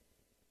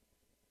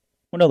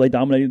 Well, no, they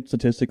dominated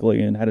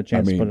statistically and had a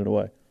chance to put it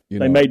away.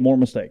 They made more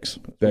mistakes.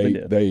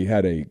 They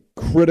had a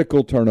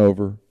critical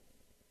turnover,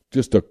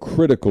 just a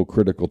critical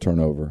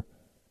turnover.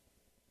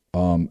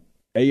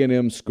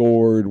 A&M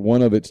scored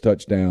one of its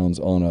touchdowns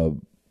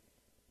on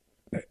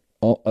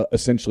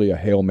essentially a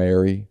Hail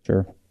Mary.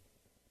 Sure.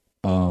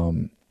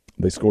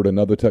 They scored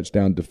another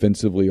touchdown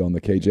defensively on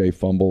the KJ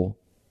fumble.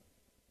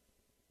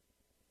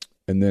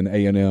 And then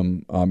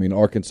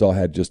Arkansas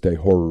had just a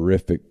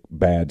horrific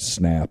bad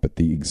snap at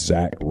the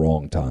exact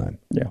wrong time.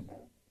 Yeah.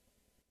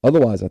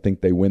 Otherwise, I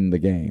think they win the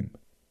game.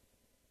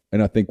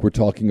 And I think we're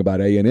talking about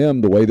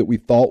A&M the way that we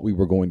thought we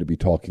were going to be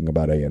talking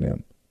about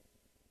A&M.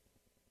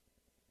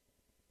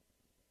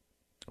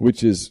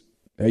 Which is,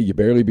 hey, you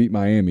barely beat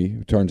Miami,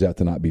 who turns out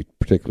to not be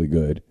particularly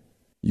good.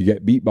 You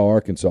get beat by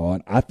Arkansas,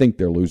 and I think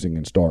they're losing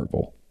in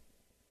Starkville.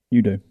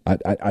 You do.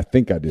 I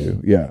think I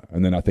do, yeah.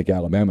 And then I think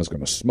Alabama's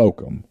going to smoke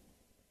them.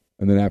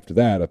 And then after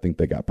that, I think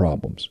they got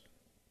problems.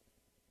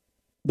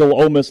 The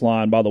Ole Miss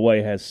line, by the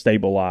way, has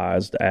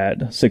stabilized at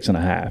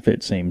 6.5.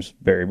 It seems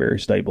very, very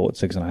stable at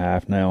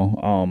 6.5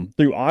 now.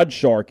 Through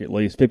OddsShark, at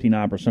least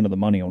 59% of the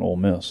money on Ole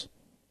Miss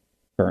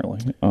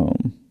currently.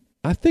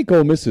 I think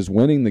Ole Miss is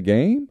winning the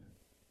game.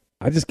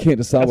 I just can't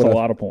decide. That's a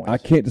lot of points. I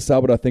can't decide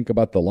what I think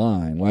about the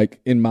line. Like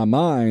in my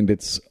mind,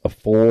 it's a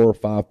 4 or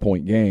 5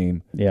 point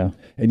game. Yeah.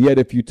 And yet,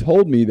 if you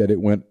told me that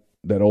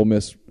that Ole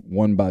Miss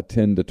won by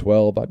 10 to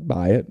 12, I'd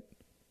buy it.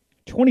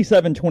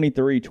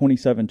 27-23,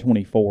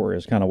 27-24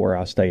 is kind of where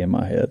I stay in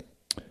my head.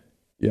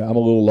 Yeah, I'm a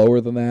little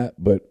lower than that,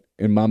 but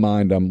in my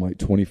mind, I'm like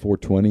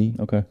 24-20.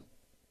 Okay.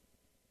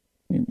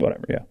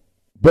 Whatever, yeah.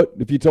 But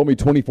if you told me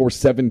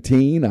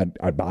 24-17,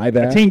 I'd buy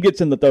that. A team gets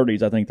in the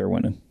 30s, I think they're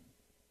winning.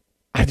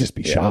 I'd just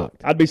be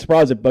shocked. I'd be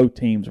surprised if both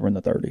teams were in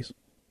the 30s.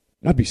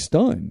 I'd be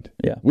stunned.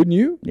 Yeah. Wouldn't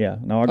you? Yeah.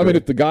 No, I agree. I mean,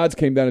 if the gods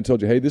came down and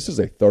told you, hey, this is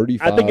a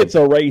 35. I think it's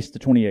a race to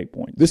 28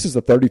 points. This is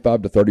a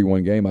 35 to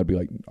 31 game. I'd be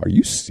like, are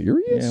you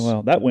serious? Yeah,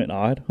 well, that went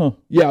odd, huh?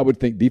 Yeah, I would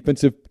think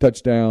defensive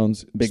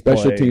touchdowns, Big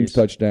special plays. teams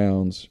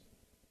touchdowns.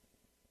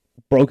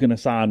 Broken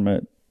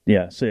assignment.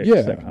 Yeah, 6,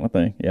 Yeah. that kind of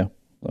thing. Yeah.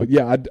 But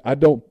yeah, I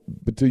don't.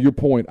 But to your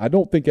point, I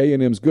don't think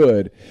A&M's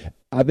good.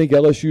 I think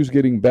LSU's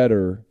getting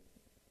better,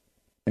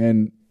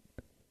 and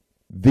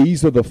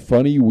these are the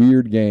funny,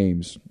 weird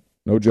games.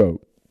 No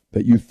joke.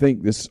 That you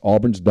think this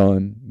Auburn's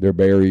done, they're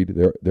buried,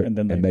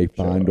 and they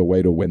find a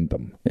way to win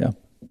them. Yeah.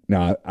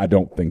 Now I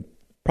don't think.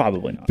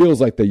 Probably not.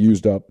 Feels like they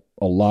used up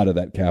a lot of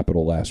that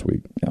capital last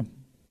week. Yeah.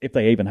 If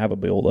they even have a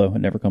bill, though, it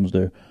never comes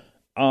due.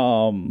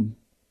 All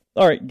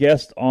right,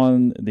 guest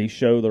on the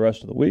show the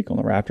rest of the week on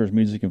the Raptors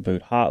Music and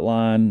Food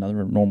Hotline.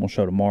 Another normal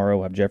show tomorrow.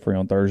 We'll have Jeffrey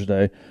on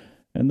Thursday.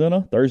 And then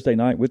a Thursday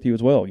night with you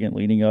as well. Again,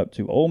 leading up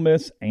to Ole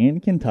Miss and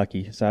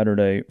Kentucky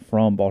Saturday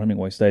from Ball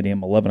Hemingway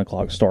Stadium, 11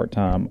 o'clock start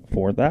time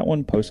for that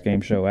one.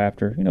 Post-game show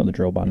after. You know the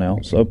drill by now.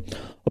 So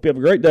hope you have a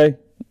great day.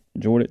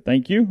 Enjoyed it.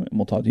 Thank you. And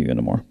we'll talk to you again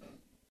tomorrow.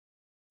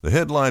 The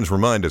headlines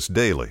remind us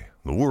daily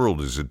the world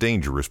is a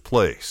dangerous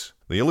place.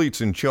 The elites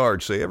in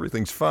charge say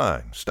everything's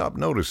fine. Stop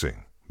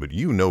noticing. But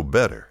you know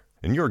better.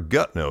 And your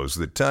gut knows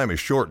that time is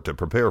short to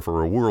prepare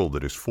for a world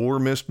that is 4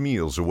 missed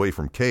meals away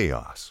from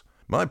chaos.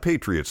 My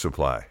Patriot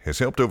Supply has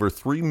helped over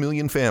 3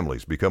 million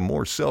families become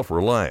more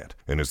self-reliant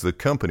and is the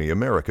company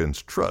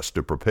Americans trust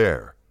to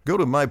prepare. Go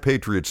to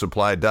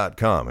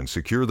MyPatriotSupply.com and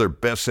secure their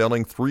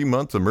best-selling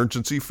 3-month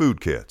emergency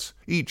food kits.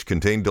 Each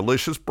contain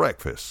delicious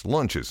breakfasts,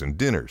 lunches, and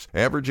dinners,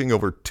 averaging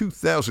over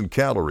 2,000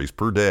 calories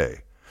per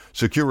day.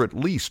 Secure at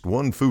least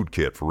 1 food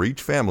kit for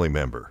each family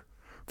member.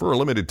 For a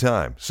limited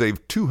time,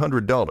 save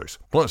 $200,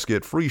 plus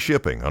get free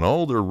shipping on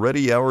all their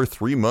Ready Hour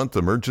 3-month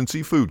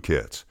emergency food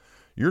kits.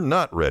 You're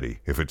not ready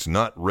if it's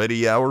not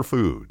Ready Hour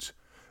Foods.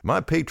 My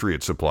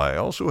Patriot Supply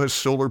also has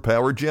solar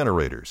power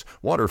generators,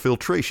 water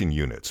filtration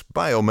units,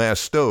 biomass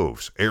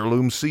stoves,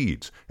 heirloom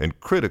seeds, and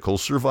critical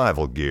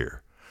survival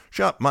gear.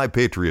 Shop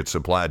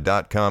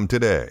MyPatriotSupply.com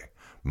today.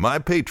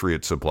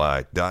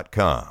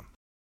 MyPatriotSupply.com.